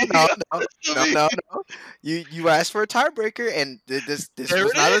 No, He no, has no, sense to no, me. no, no. You asked for a tiebreaker, and this There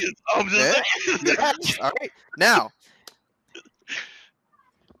was not a. it is. I'm just Yeah, saying. you asked. All right. Now,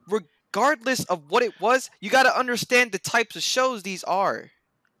 regardless of what it was, you got to understand the types of shows these are.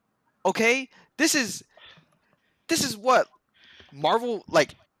 Okay, this is what Marvel,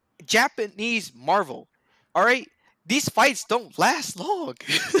 like Japanese Marvel. All right, these fights don't last long.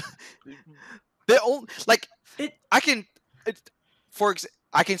 They all like It I can, it-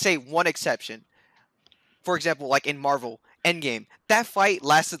 I can say one exception. For example, like in Marvel Endgame, that fight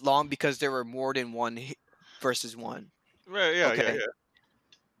lasted long because there were more than one versus one. Right, yeah, yeah, Okay, yeah.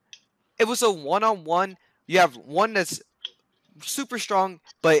 it was a one-on-one. You have one that's super strong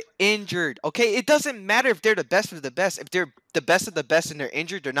but injured. Okay, it doesn't matter if they're the best of the best. If they're the best of the best and they're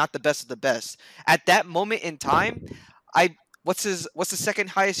injured, they're not the best of the best. At that moment in time, I what's the second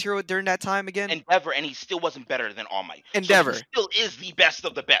highest hero during that time again? Endeavor, and he still wasn't better than All Might. So he Endeavor. still is the best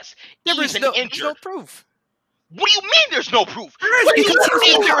of the best, Endeavor is even there's no injured. proof What do you mean there's no proof? there is What do because you he's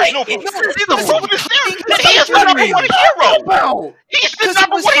mean still there is fight no proof? no The because proof inconsistent. he was is there hiding that his he is the number one injury. hero. About He's the Because he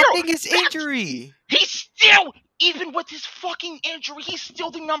number was one hero. hiding his That's, injury. he's still, even with his fucking injury, he's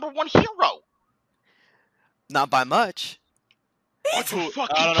still the number one hero. Not by much. Are you Who? I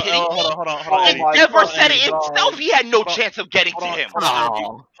fucking don't know. kidding me? Hold on, oh Eddie. my Endeavor Hold on, said Eddie. fucking it himself. god. He had no Hold on, chance of getting to him. hold on, Andy.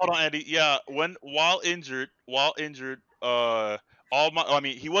 Oh. Hold on, Andy. Yeah, while injured, I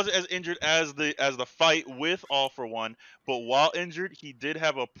mean, he wasn't as injured as the fight with All for One, but while injured, he did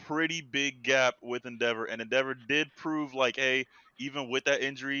have a pretty big gap with Endeavor, and Endeavor did prove like, hey, even with that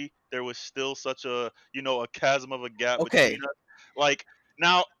injury, there was still such a chasm of a gap between Okay. us. Like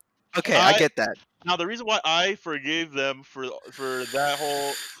now, Okay, I I get that. now the reason why I forgave them for that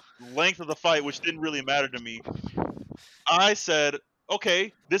whole length of the fight, which didn't really matter to me, I said,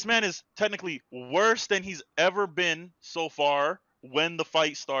 okay, this man is technically worse than he's ever been so far when the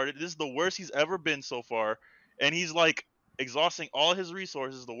fight started. This is the worst he's ever been so far. And he's like exhausting all his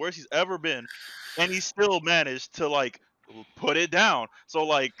resources, the worst he's ever been. And he still managed to like put it down. So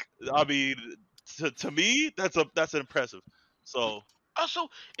like, I mean, to me, that's impressive. So Also,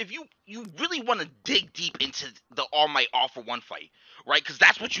 if you really want to dig deep into the All Might All for One fight, right? Because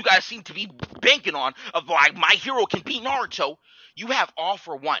that's what you guys seem to be banking on. Of like, my hero can beat Naruto. You have All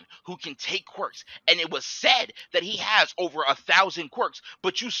for One who can take quirks, and it was said that he has over 1,000 quirks,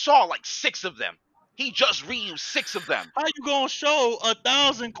 but you saw like 6 of them. He just reused 6 of them. how you gonna show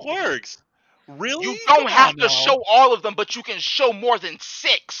 1,000 quirks? Really? You Come don't on have to now. show all of them, but you can show more than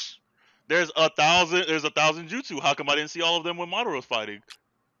 6. There's 1,000 jutsu. How come I didn't see all of them when Madara was fighting?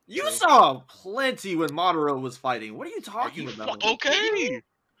 You So saw plenty when Madara was fighting. What are you Are you talking about? fucking kidding me?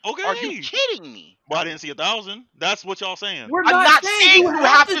 okay, Are you okay. kidding me? But I didn't see 1,000. That's what y'all saying. We're I'm not not saying saying you you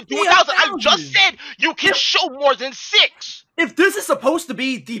have have to to do see 1,000. I just 1,000. said you can If show more than 6. if this is supposed to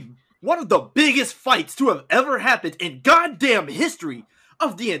be the one of the biggest fights to have ever happened in goddamn history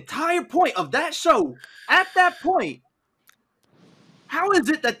of the entire point of that show, at that point, how is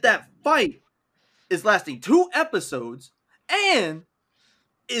it that that fight is lasting 2 episodes and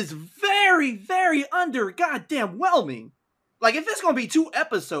is very, very under goddamn whelming? Like, if it's gonna be 2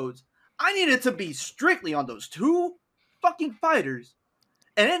 episodes, I need it to be strictly on those two fucking fighters,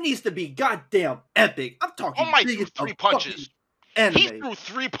 and it needs to be goddamn epic. I'm All talking Might threw biggest of 3 fucking punches. He anime. threw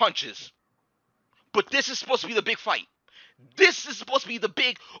 3 punches. But this is supposed to be the big fight. This is supposed to be the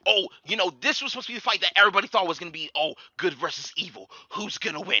big, this was supposed to be the fight that everybody thought was going to be, good versus evil. Who's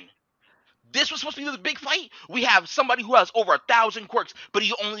going to win? This was supposed to be the big fight. We have somebody who has over 1,000 quirks, but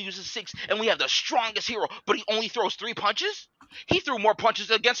he only uses 6. And we have the strongest hero, but he only throws 3 punches? He threw more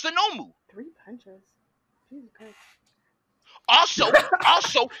punches against the Nomu. 3 punches. Jesus Christ.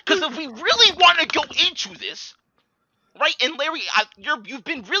 Also, because if we really want to go into this, right? And Larry, you've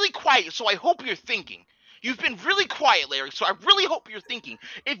been really quiet, so I hope you're thinking. You've been really quiet, Larry. So I really hope you're thinking.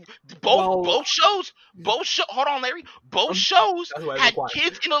 If both shows, hold on, Larry. Both shows that's why I'm had quiet.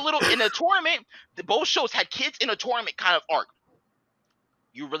 kids in a tournament. Both shows had kids in a tournament kind of arc.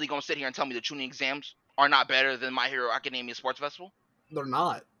 You really gonna sit here and tell me the tuning exams are not better than My Hero Academia Sports Festival? They're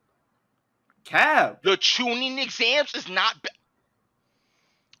not. Cab. The tuning exams is not.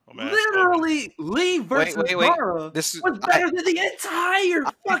 Oh, man. Literally, Lee versus Wait. Mara This is was better than the entire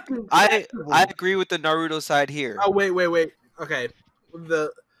fucking festival. I agree with the Naruto side here. Oh wait. Okay,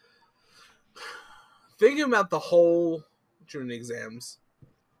 the thinking about the whole June exams.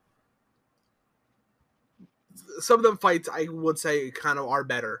 Some of them fights I would say kind of are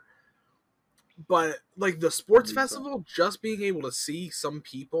better, but like the sports I believe so. festival, just being able to see some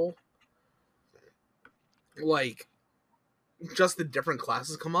people like just the different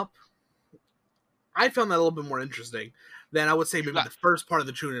classes come up, I found that a little bit more interesting than I would say maybe the first part of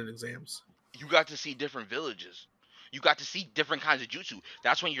the Chunin exams. You got to see different villages. You got to see different kinds of jutsu.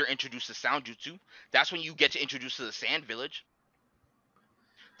 That's when you're introduced to sound jutsu. That's when you get to introduce to the sand village.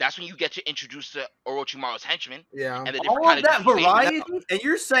 That's when you get to introduce to Orochimaru's henchmen. Yeah. And the different All kind of that jutsu they- variety, and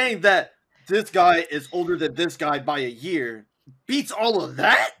you're saying that this guy is older than this guy by a year, beats all of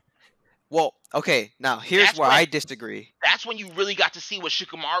that? Well, okay, now here's That's where when- I disagree. That's when you really got to see what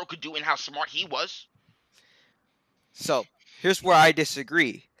Shikamaru could do and how smart he was. So here's where I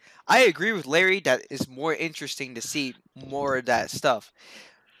disagree. I agree with Larry that it's more interesting to see more of that stuff.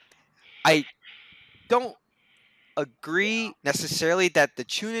 I don't agree necessarily that the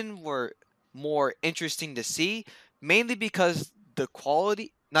Chunin were more interesting to see, mainly because the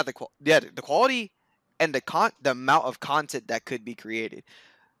quality, not the quality, yeah, the quality and the amount of content that could be created.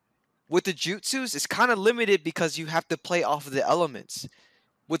 With the jutsus, it's kind of limited because you have to play off of the elements.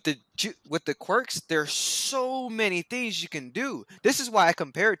 With the quirks, there's so many things you can do. This is why I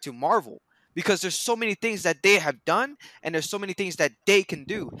compare it to Marvel, because there's so many things that they have done, and there's so many things that they can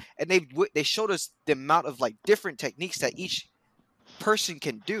do, and they showed us the amount of like different techniques that each person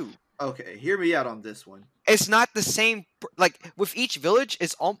can do. Okay, hear me out on this one. It's not the same. Like with each village,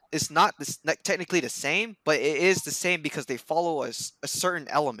 it's not technically the same, but it is the same because they follow a certain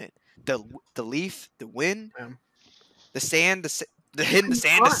element. The leaf, the wind, Yeah. the sand, the hidden, the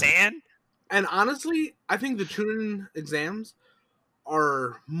sand, the sand. And honestly, I think the Chunin exams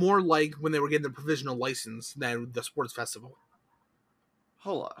are more like when they were getting the provisional license than the sports festival.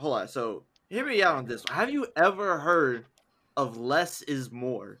 Hold on. So, hear me out on this one. Have you ever heard of less is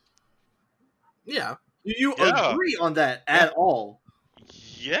more? Yeah. Do you Yeah. agree on that at all?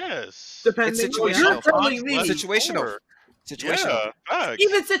 Yes. Depending It's on situational. You're telling me Situational. Situational. Yeah, facts.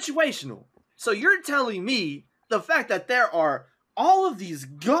 even situational. So you're telling me the fact that there are all of these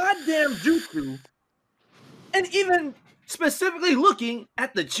goddamn jutsu, and even specifically looking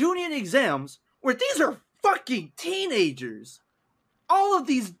at the Chunin exams, where these are fucking teenagers, all of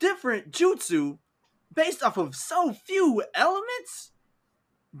these different jutsu based off of so few elements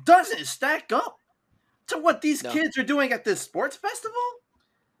doesn't stack up to what these No. kids are doing at this sports festival?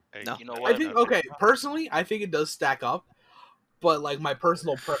 Hey, No. You know I what? think personally, I think it does stack up, but like my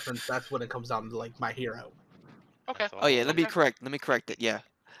personal preference, that's when it comes down to like my hero. Okay. Oh yeah, let me correct it. Yeah,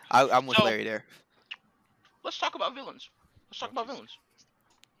 I'm with So- Larry there. Let's talk about villains.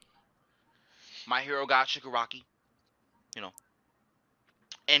 My hero got Shigaraki. You know.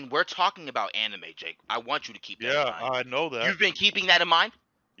 And we're talking about anime, Jake. I want you to keep that in Yeah, mind. I know that. You've been keeping that in mind?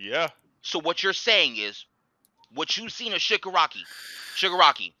 Yeah. So what you're saying is, what you've seen of Shigaraki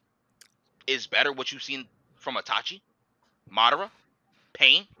is better what you've seen from Itachi, Madara,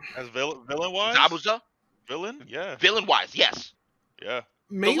 Pain, As villain wise? Zabuza, Villain? Yeah. villain-wise, yes. Yeah.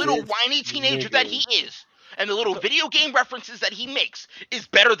 The Mainly, little whiny teenager that he is, and the little video game references that he makes is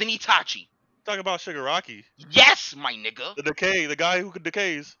better than Itachi. Talk about Shigaraki. Yes, my nigga. The guy who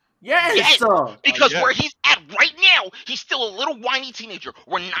decays. Yes, Yes! sir. Because yes. where he's at right now, he's still a little whiny teenager.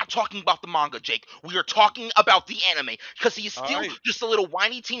 We're not talking about the manga, Jake. We are talking about the anime. Because he is still Alright. just a little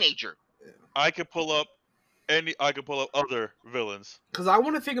whiny teenager. I could pull up other villains. because I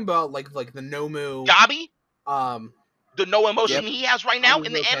want to think about like the Nomu, Gabi, the no emotion he has right now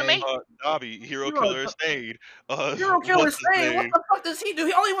in the Okay. anime. Nabi, Hero Hero Killer Ki- Stayed. Hero Killer what's his saying, what name? the fuck does he do?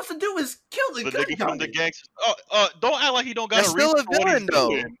 All he wants to do is kill the The good nigga from the guys. gangsters. Don't act like he don't got That's a still reason a for what he's villain, though.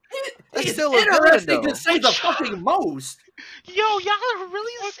 doing. That's He's still a villain, interesting though. to say the fucking most. Yo, y'all are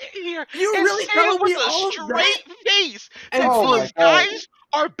really sitting here You and really saying telling me with a all of straight face And that Oh my these God. guys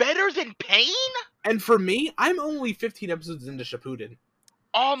are better than Pain? and for me, I'm only 15 episodes into Shippuden.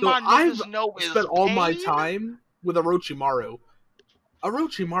 All So my I've niggas know is Spent all my Pain. time with Orochimaru.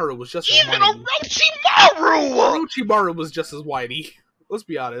 Orochimaru was just as Even whiny. Orochimaru! Orochimaru was just as whiny. Let's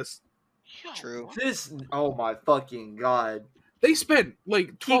be honest. Yo, True. what? This, oh my fucking god. They spent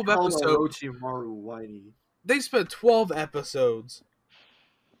like 12 He called episodes. Orochimaru whiny. They spent 12 episodes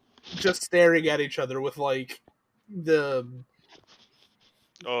just staring at each other with like the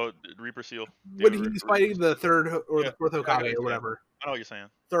Oh, Reaper Seal. when Yeah, he's fighting the third or Yeah, the fourth I got Hokage it, or yeah. whatever. I know what you're saying.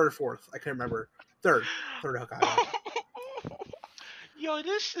 Third or fourth, I can't remember. Third Hokage. Yo,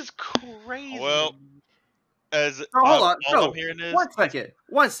 this is crazy. Well, as So hold on. all No, I'm hearing is 1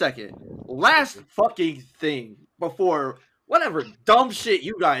 second. Last fucking thing before whatever dumb shit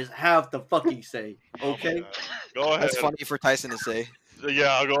you guys have to fucking say. Okay? Go ahead. That's funny for Tyson to say. Yeah,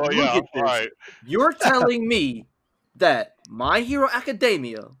 I'll go. Look Yeah, at all this. right. You're telling me that My Hero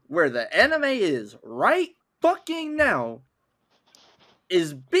Academia, where the anime is right fucking now,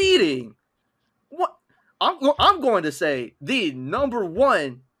 is beating what? I'm going to say the number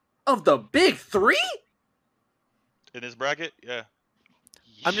one of the big three. In this bracket, yeah.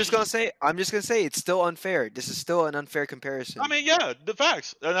 I'm just gonna say it's still unfair. This is still an unfair comparison. I mean, yeah, the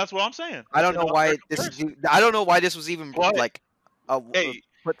facts, and that's what I'm saying. I It's don't an know unfair why this is. comparison. I don't know why this was even But like hey,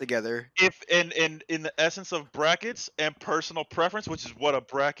 put together. if in the essence of brackets and personal preference, which is what a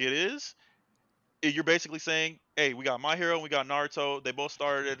bracket is, you're basically saying, hey, we got My Hero and we got Naruto. They both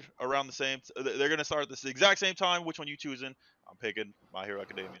started around the same. They're gonna start at the exact same time. Which one you choosing? I'm picking My Hero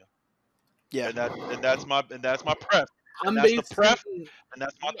Academia, Yeah. and that's my pref, and I'm that's the basing. pref, and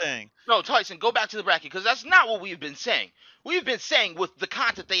that's my thing. No, Tyson, go back to the bracket because that's not what we've been saying. We've been saying with the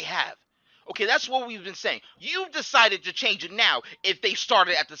content they have. Okay, that's what we've been saying. You've decided to change it now if they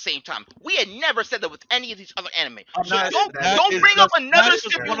started at the same time. We had never said that with any of these other anime. I'm So not. that don't Is bring up just another that's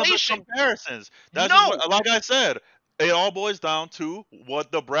just one of the stipulation. comparisons. That's just No. what, like I said, it all boils down to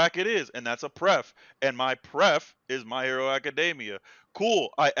what the bracket is, and that's a pref. And my pref is My Hero Academia. Cool.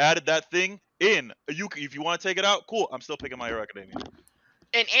 I added that thing in. If you want to take it out, cool. I'm still picking My Hero Academia.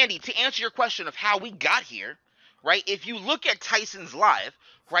 And Andy, to answer your question of how we got here, right? If you look at Tyson's live,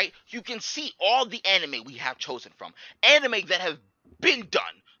 right, you can see all the anime we have chosen from. Anime that have been done.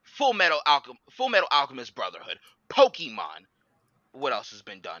 Full Metal Alchemist Brotherhood, Pokemon. What else has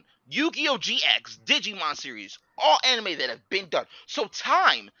been done? Yu-Gi-Oh! GX, Digimon series, all anime that have been done. So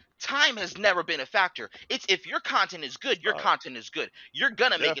time has never been a factor. It's if your content is good, your content is good. You're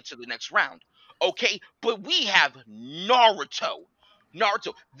gonna Yeah. make it to the next round. Okay? But we have Naruto.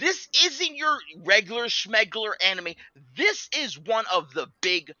 Naruto. This isn't your regular schmegler anime. This is one of the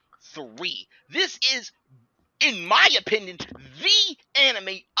big three. This is, in my opinion, the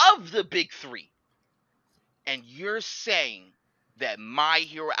anime of the big three. And you're saying that My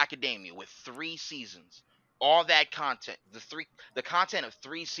Hero Academia with 3 seasons, all that content, the content of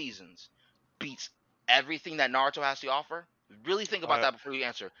 3 seasons beats everything that Naruto has to offer? Really think about I that before you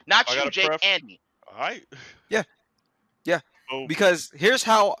answer. Not I got you, a Jake, pref. Andy. All right. Yeah. Yeah. So Because here's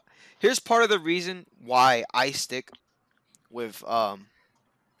part of the reason why I stick with My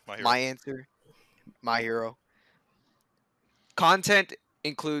my Hero. answer, My Hero. Content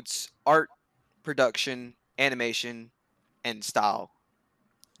includes art, production, animation, and style.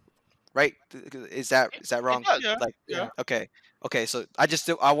 Right? Is that It wrong? does. Yeah. Like, Yeah. okay, okay. So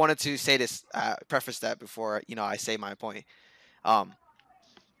I wanted to say this, preface that before I say my point. Um,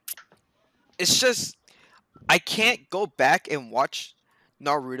 it's just I can't go back and watch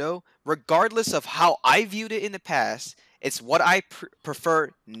Naruto, regardless of how I viewed it in the past. It's what I prefer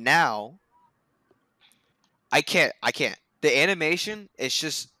now. I can't. The animation,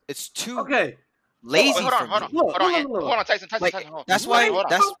 it's too Okay, lazy Hold on, for hold on, me. look, look, look, look, hold look. on, Tyson, Like hold that's on, why Right hold on.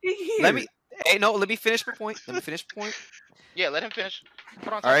 that's fucking let here. me hey no let me finish my point. Let me finish the point. Yeah, let him finish. Hold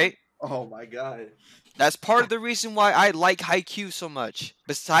on, All Tyson. right. Oh my god. That's part of the reason why I like Haikyuu so much.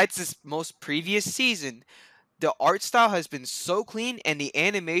 Besides this most previous season, the art style has been so clean and the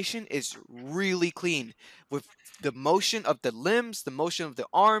animation is really clean with the motion of the limbs, the motion of the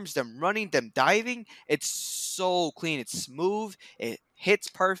arms, them running, them diving. It's so clean. It's smooth. It hits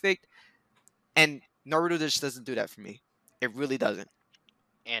perfect. And Naruto just doesn't do that for me. It really doesn't.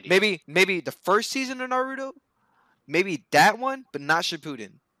 Andy. Maybe the first season of Naruto, maybe that one, but not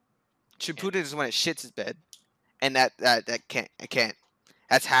Shippuden. Shippuden Andy. is when it shits its bed, and that can't I can't. Okay.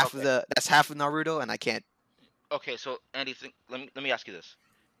 That's half of Naruto, and I can't. Okay, so Andy, let me ask you this.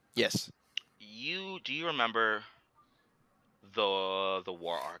 Yes, Do you remember the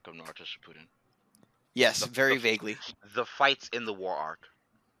war arc of Naruto Shippuden? yes, The very the vaguely. the fights in the war arc.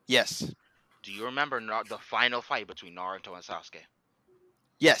 Yes, Do you remember the final fight between Naruto and Sasuke?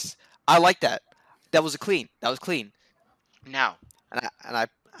 yes, I like that. That was a clean. That was clean, Now, and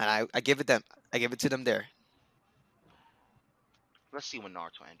I give it them. I give it to them there. let's see when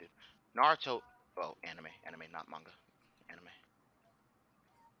Naruto ended. Naruto, well, anime, not manga, anime.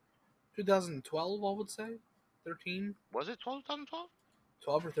 2012, I would say. 13, Was it 2012?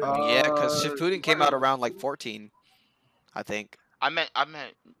 12 or 13. Yeah, because Shippuden came out Right. around like 14, I think. I meant Oh,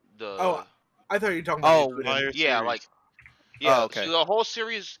 the I thought you were talking about Oh, Shippuden. Entire yeah, like series. oh, yeah. So okay. the whole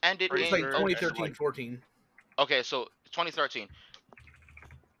series ended Pretty It's in like sure. And 2013, like 14. okay, so 2013.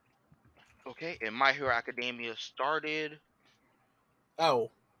 Okay, and My Hero Academia started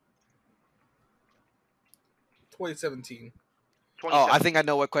Oh, 2017. Oh, I 2017. think I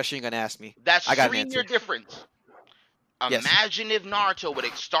know what question you're gonna ask me. That's I got an 3 year answer. difference. Yes. Imagine if Naruto would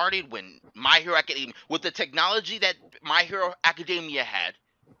have started when My Hero Academia, with the technology that My Hero Academia had,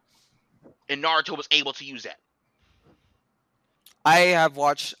 and Naruto was able to use that. I have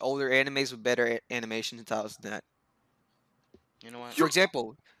watched older animes with better animation than that. You know what? For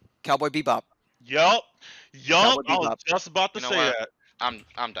example, Cowboy Bebop. Yup. Yup. Cowboy I was Bebop. just about to You know say what? that.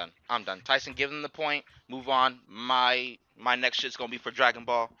 I'm done. I'm done. Tyson, give them the point. Move on. My next shit's gonna be for Dragon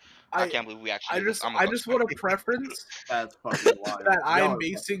Ball. I I can't believe we actually I did this. just I'm gonna I go just smoke. want a preference That's fucking wild. that Y'all I'm are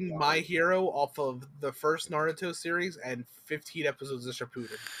basing fucking My wild. Hero off of the first Naruto series and 15 episodes of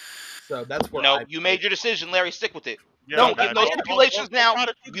Shippuden. So that's where No, I. you made your decision, Larry. Stick with it. Yeah, No, Don't man. give no I stipulations Don't now. try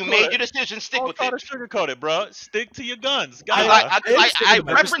to You sugarcoat made it. your decision. Stick Don't with try it. to sugarcoat it, bro. Stick to your guns. Because I God. am sticking I to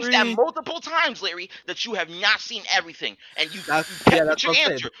my Memphis referenced that 3. multiple times, Larry, that you have not seen everything, and you That's kept with that's your what I'm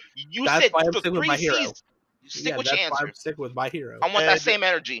saying. answer. You That's said why I'm for sticking with three My Hero. seasons. Stick Yeah, with that's your why answer. I'm sticking with My Hero. I want that same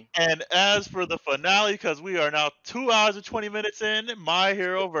energy. And as for the finale, because we are now 2 hours and 20 minutes in, My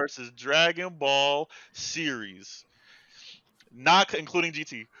Hero versus Dragon Ball series, not including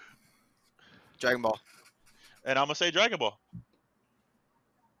GT. Dragon Ball. And I'm gonna say Dragon Ball.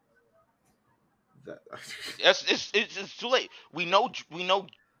 It's too late. We know My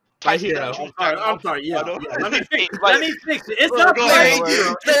Tyson's gonna Hero. choose I'm Dragon Ball. sorry. I Yeah, know. yeah. Let me fix. Like, Let me fix it. It's Bro, not go fair. ahead, Larry,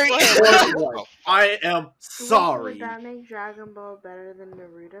 Larry. Larry. Go ahead, First Larry. of all, oh, I am Would sorry. that make Dragon Ball better than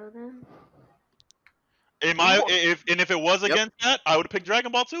Naruto then? If it was Yep. against that, I would pick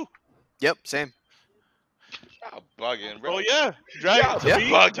Dragon Ball too. Yep. Same. y'all bugging, bro. Oh yeah, Y'all to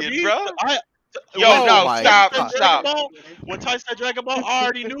me, bugging, bro. Yo, when Oh no, my Tyson stop, said god. Dragon stop. Ball, when Tyson said Dragon Ball, I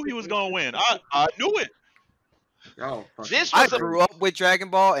already knew he was gonna win. I knew it. Y'all fucking This I was a crazy. grew up with Dragon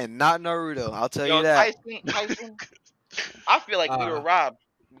Ball and not Naruto. I'll tell you yo that. Tyson. I feel like we were Uh, robbed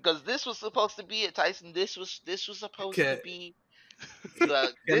because this was supposed to be it, Tyson. This was supposed to can, be can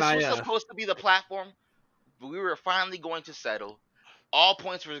this I was supposed to be the platform. But we were finally going to settle. All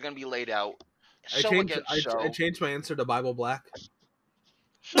points were going to be laid out, show against I show. changed my answer to Bible Black.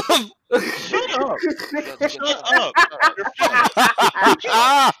 Shut up. Good Shut job. up. You're finished.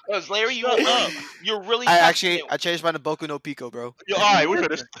 I Because Larry, Shut up. you're really testing it. changed mine to Boku no Pico, bro. Yo, all right, we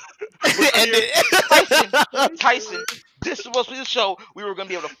finished. And Tyson, this was supposed to be the show. We were going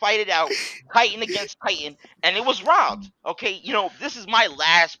to be able to fight it out, Titan against Titan, and it was robbed. Okay, this is my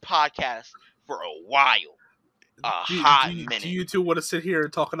last podcast for a while, a hot Do minute. you two want to sit here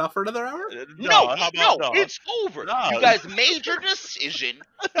and talk enough for another hour? No, How about no? it's over. No. You guys made your decision.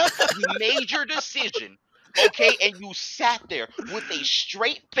 You made your decision. Okay, and you sat there with a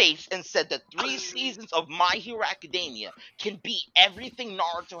straight face and said that 3 seasons of My Hero Academia can beat everything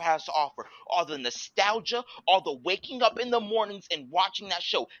Naruto has to offer. All the nostalgia, all the waking up in the mornings and watching that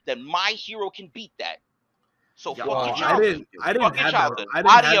show, that My Hero can beat that. So Yeah, fuck Well, your I childhood. I didn't Fuck your have childhood. that. I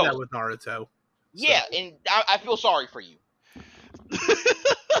didn't have Adios. that with Naruto. Yeah, and I feel sorry for you.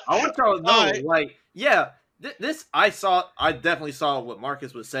 I want y'all to know, Alright. like, yeah, this I definitely saw what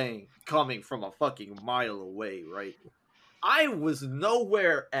Marcus was saying coming from a fucking mile away, right? I was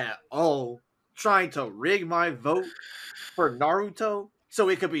nowhere at all trying to rig my vote for Naruto so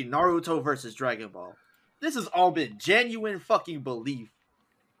it could be Naruto versus Dragon Ball. This has all been genuine fucking belief,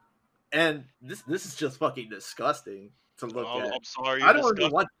 and this is just fucking disgusting to look at. I'm sorry. I You're don't even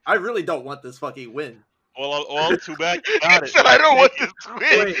disgusting. want. I really don't want this fucking win. Well, too bad. You got it. So I don't want Take it. this to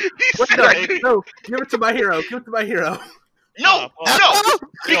win. Wait, He Wait, said, no, Take it. no, give it to My Hero. Give it to My Hero. no, Nah, no,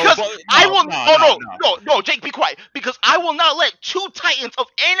 because but, I no, will. nah, Oh nah, no, nah. no, Jake, be quiet. Because I will not let two titans of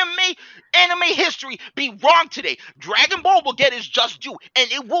anime history be wrong today. Dragon Ball will get its just due, and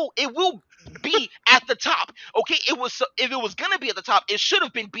it will be at the top. Okay, if it was gonna be at the top, it should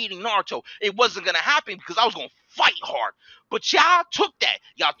have been beating Naruto. It wasn't gonna happen because I was gonna fight hard. But y'all took that.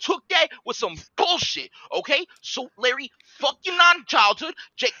 Y'all took that with some bullshit. Okay, so Larry, fuck your non-childhood.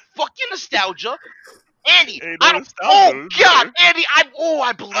 Jake, fuck your nostalgia. Andy, Ain't I no don't. nostalgia. Oh God, Andy,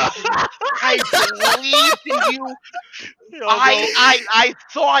 I believed in you. I believed in you. Yo, bro.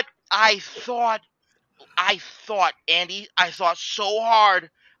 I thought, Andy, I thought so hard.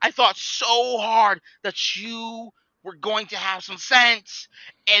 I thought so hard that you were going to have some sense,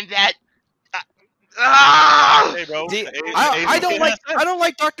 and that. Uh, ah! Hey, bro. See, Hey, I you don't can't have like sense. I don't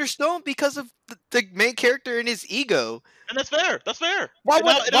like Dr. Stone because of the main character and his ego. And that's fair. That's fair. Why And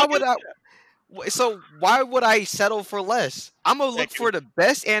would and why I'll would give I you so why would I settle for less? I'm gonna that. look Thank you. for the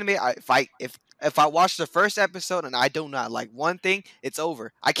best anime. If I watch the first episode and I do not like one thing, it's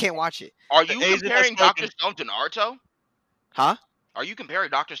over. I can't watch it. Are The you agent has comparing Doctor spoken. Stone to Naruto? Huh? Are you comparing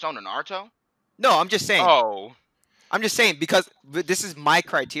Doctor Stone to Naruto? No, I'm just saying. Oh, I'm just saying because this is my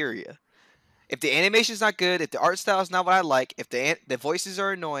criteria. If the animation's not good, if the art style is not what I like, if the voices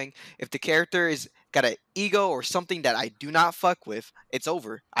are annoying, if the character is got an ego or something that I do not fuck with, it's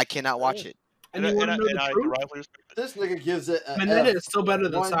over. I cannot watch it. And you want to know And the I can truth? rightfully respect it. This nigga gives it a Mineta F is still better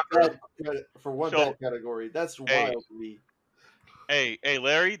than one Sakura. for one So- bad category. That's Hey. wild to me. Hey,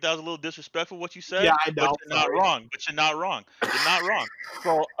 Larry, that was a little disrespectful what you said. Yeah, I know, But you're not sorry. wrong. You're not wrong. You're not wrong.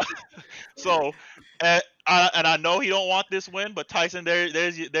 So, So, and I know he don't want this win, but Tyson,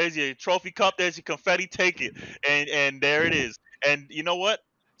 there's your trophy cup, there's your confetti, take it, and there it is. And you know what?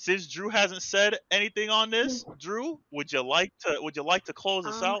 Since Drew hasn't said anything on this, Drew, would you like to close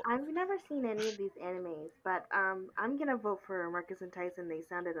us out? I've never seen any of these animes, but I'm gonna vote for Marcus and Tyson. They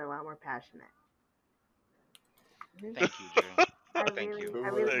sounded a lot more passionate. Mhm. Thank you, Drew. I Thank you. really, I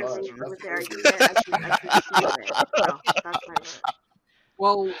Who would really have Thanks, thought? relate Drew. That's with their crazy. argument. I could feel it. So that's my vote.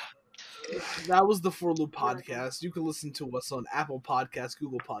 Well, that was the For Loop You're welcome. podcast. You can listen to us on Apple Podcasts,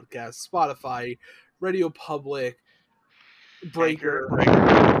 Google Podcasts, Spotify, Radio Public, Anchor, Breaker,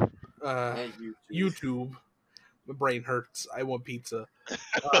 Breaker. And you too. YouTube. My brain hurts. I want pizza.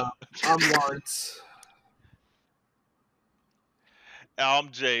 I'm Lawrence. I'm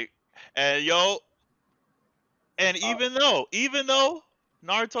Jake. And yo, and even though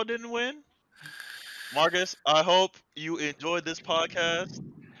Naruto didn't win, Marcus, I hope you enjoyed this podcast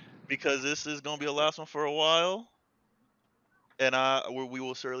because this is gonna be the last one for a while, and we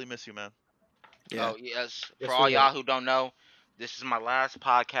will surely miss you, man. Yeah. Oh yes, for Yes, we all will. y'all who don't know, this is my last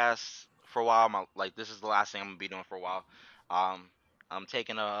podcast for a while. This is the last thing I'm gonna be doing for a while. Um, I'm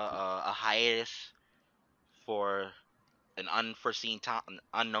taking a hiatus for an unforeseen time, an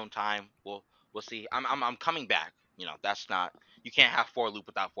unknown time. We'll see. I'm coming back. You know, that's not, you can't have four loop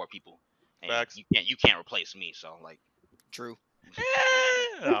without four people, and Facts. you can't replace me. So like, True.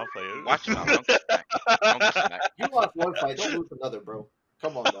 I'll play it. watch your mouth. Don't disrespect. Don't disrespect. You lost one fight, don't lose another, bro.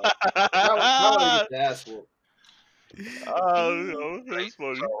 Come on, dog. Now I get the ass whooped. Oh, Right. that's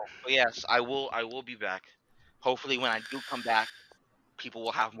funny. So, but yes, I will be back. Hopefully, when I do come back, people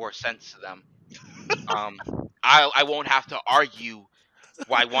will have more sense to them. Um, I won't have to argue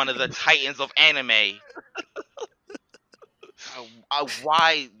why one of the titans of anime,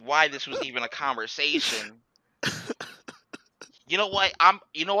 why this was even a conversation. You know what? I'm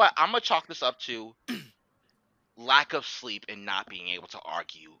gonna chalk this up to lack of sleep and not being able to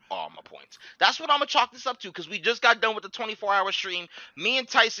argue all my points. That's what I'm gonna chalk this up to because we just got done with the 24-hour stream. Me and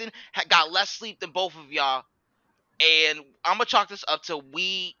Tyson got less sleep than both of y'all, and I'm gonna chalk this up to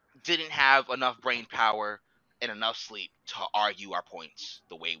we didn't have enough brain power and enough sleep to argue our points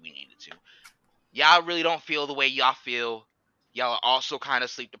the way we needed to. Y'all really don't feel the way y'all feel. Y'all are also kind of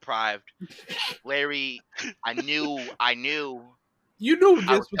sleep deprived. Larry, I knew You knew I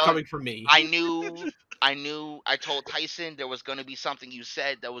this was was telling coming from me. I told Tyson there was going to be something you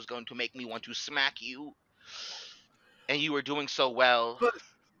said that was going to make me want to smack you, and you were doing so well. But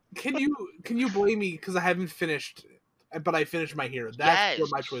can you blame me because I haven't finished, but I finished my hero. That's where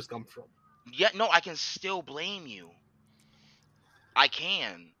Yes. my choice comes from. Yet no, I can still blame you. I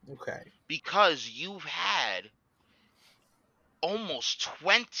can, Okay. because you've had almost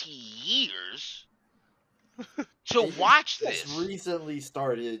 20 years to And you watch just this, recently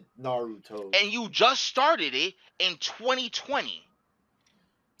started Naruto. and you just started it in 2020.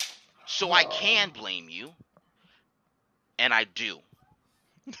 So I can blame you, and I do.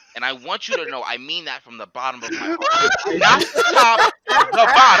 And I want you to know I mean that from the bottom of my heart. Not the top,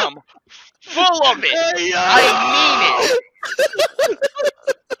 the bottom, full of it. Hey, yo! I mean it.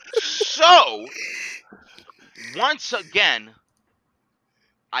 So, once again,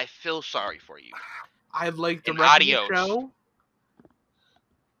 I feel sorry for you. I'd like the And record to adios. show.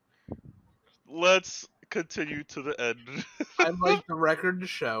 Let's continue to the end. I'd like the record to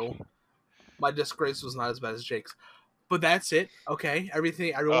show my disgrace was not as bad as Jake's. But that's it. Okay.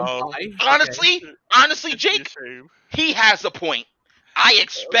 Everyone bye. Okay. Honestly, It's a Jake, shame. he has a point. I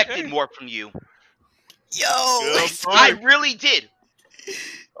expected Okay. more from you. Yo. Yeah, I'm I sorry. really did.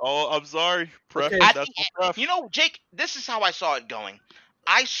 Oh, I'm sorry. Pref, Okay. At that's the my end, pref. Jake, this is how I saw it going.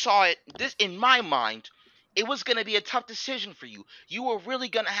 I saw it this in my mind. It was going to be a tough decision for you. You were really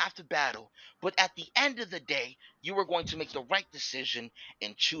going to have to battle. But at the end of the day, you were going to make the right decision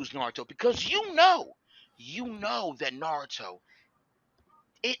and choose Naruto because you know that Naruto,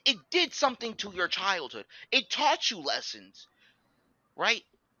 it did something to your childhood. It taught you lessons, right?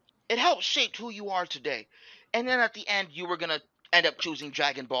 It helped shape who you are today. And then at the end, you were gonna end up choosing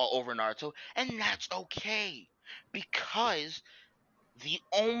Dragon Ball over Naruto, and that's okay. Because the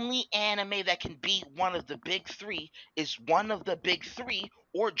only anime that can beat one of the big three is one of the big three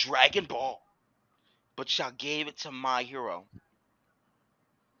or Dragon Ball. But y'all gave it to My Hero.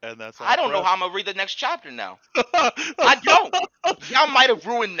 And that's I on don't know pref. how I'm gonna read the next chapter now. I don't. Y'all might have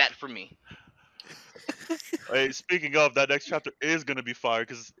ruined that for me. Hey, speaking of, that next chapter is gonna be fire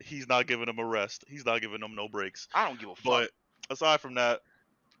because he's not giving him a rest. He's not giving him no breaks. I don't give a fuck. But aside from that,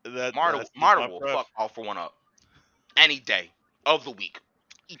 Marta, that's just Marta my will pref. fuck All For One up any day of the week.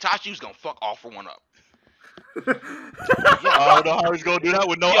 Itachi's gonna fuck All For One up. I don't know how he's gonna do that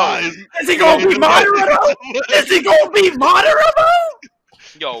with no Yo, eyes. Is he He gonna ain't be even got Madara? Is he gonna be Madara?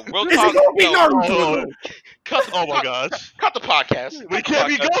 yo, real Is he talk. gonna be Yo, Naruto? Oh, Though? cut the oh my gosh. cut the podcast. But he Cut the can't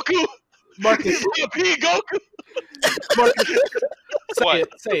be podcast. Goku. Marcus, He's not being Goku. Marcus, say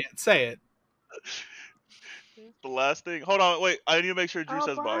What? say it. The last thing. Hold on, wait. I need to make sure Drew Oh,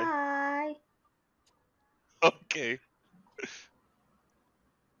 says bye. bye. Okay.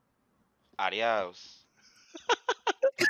 Adios.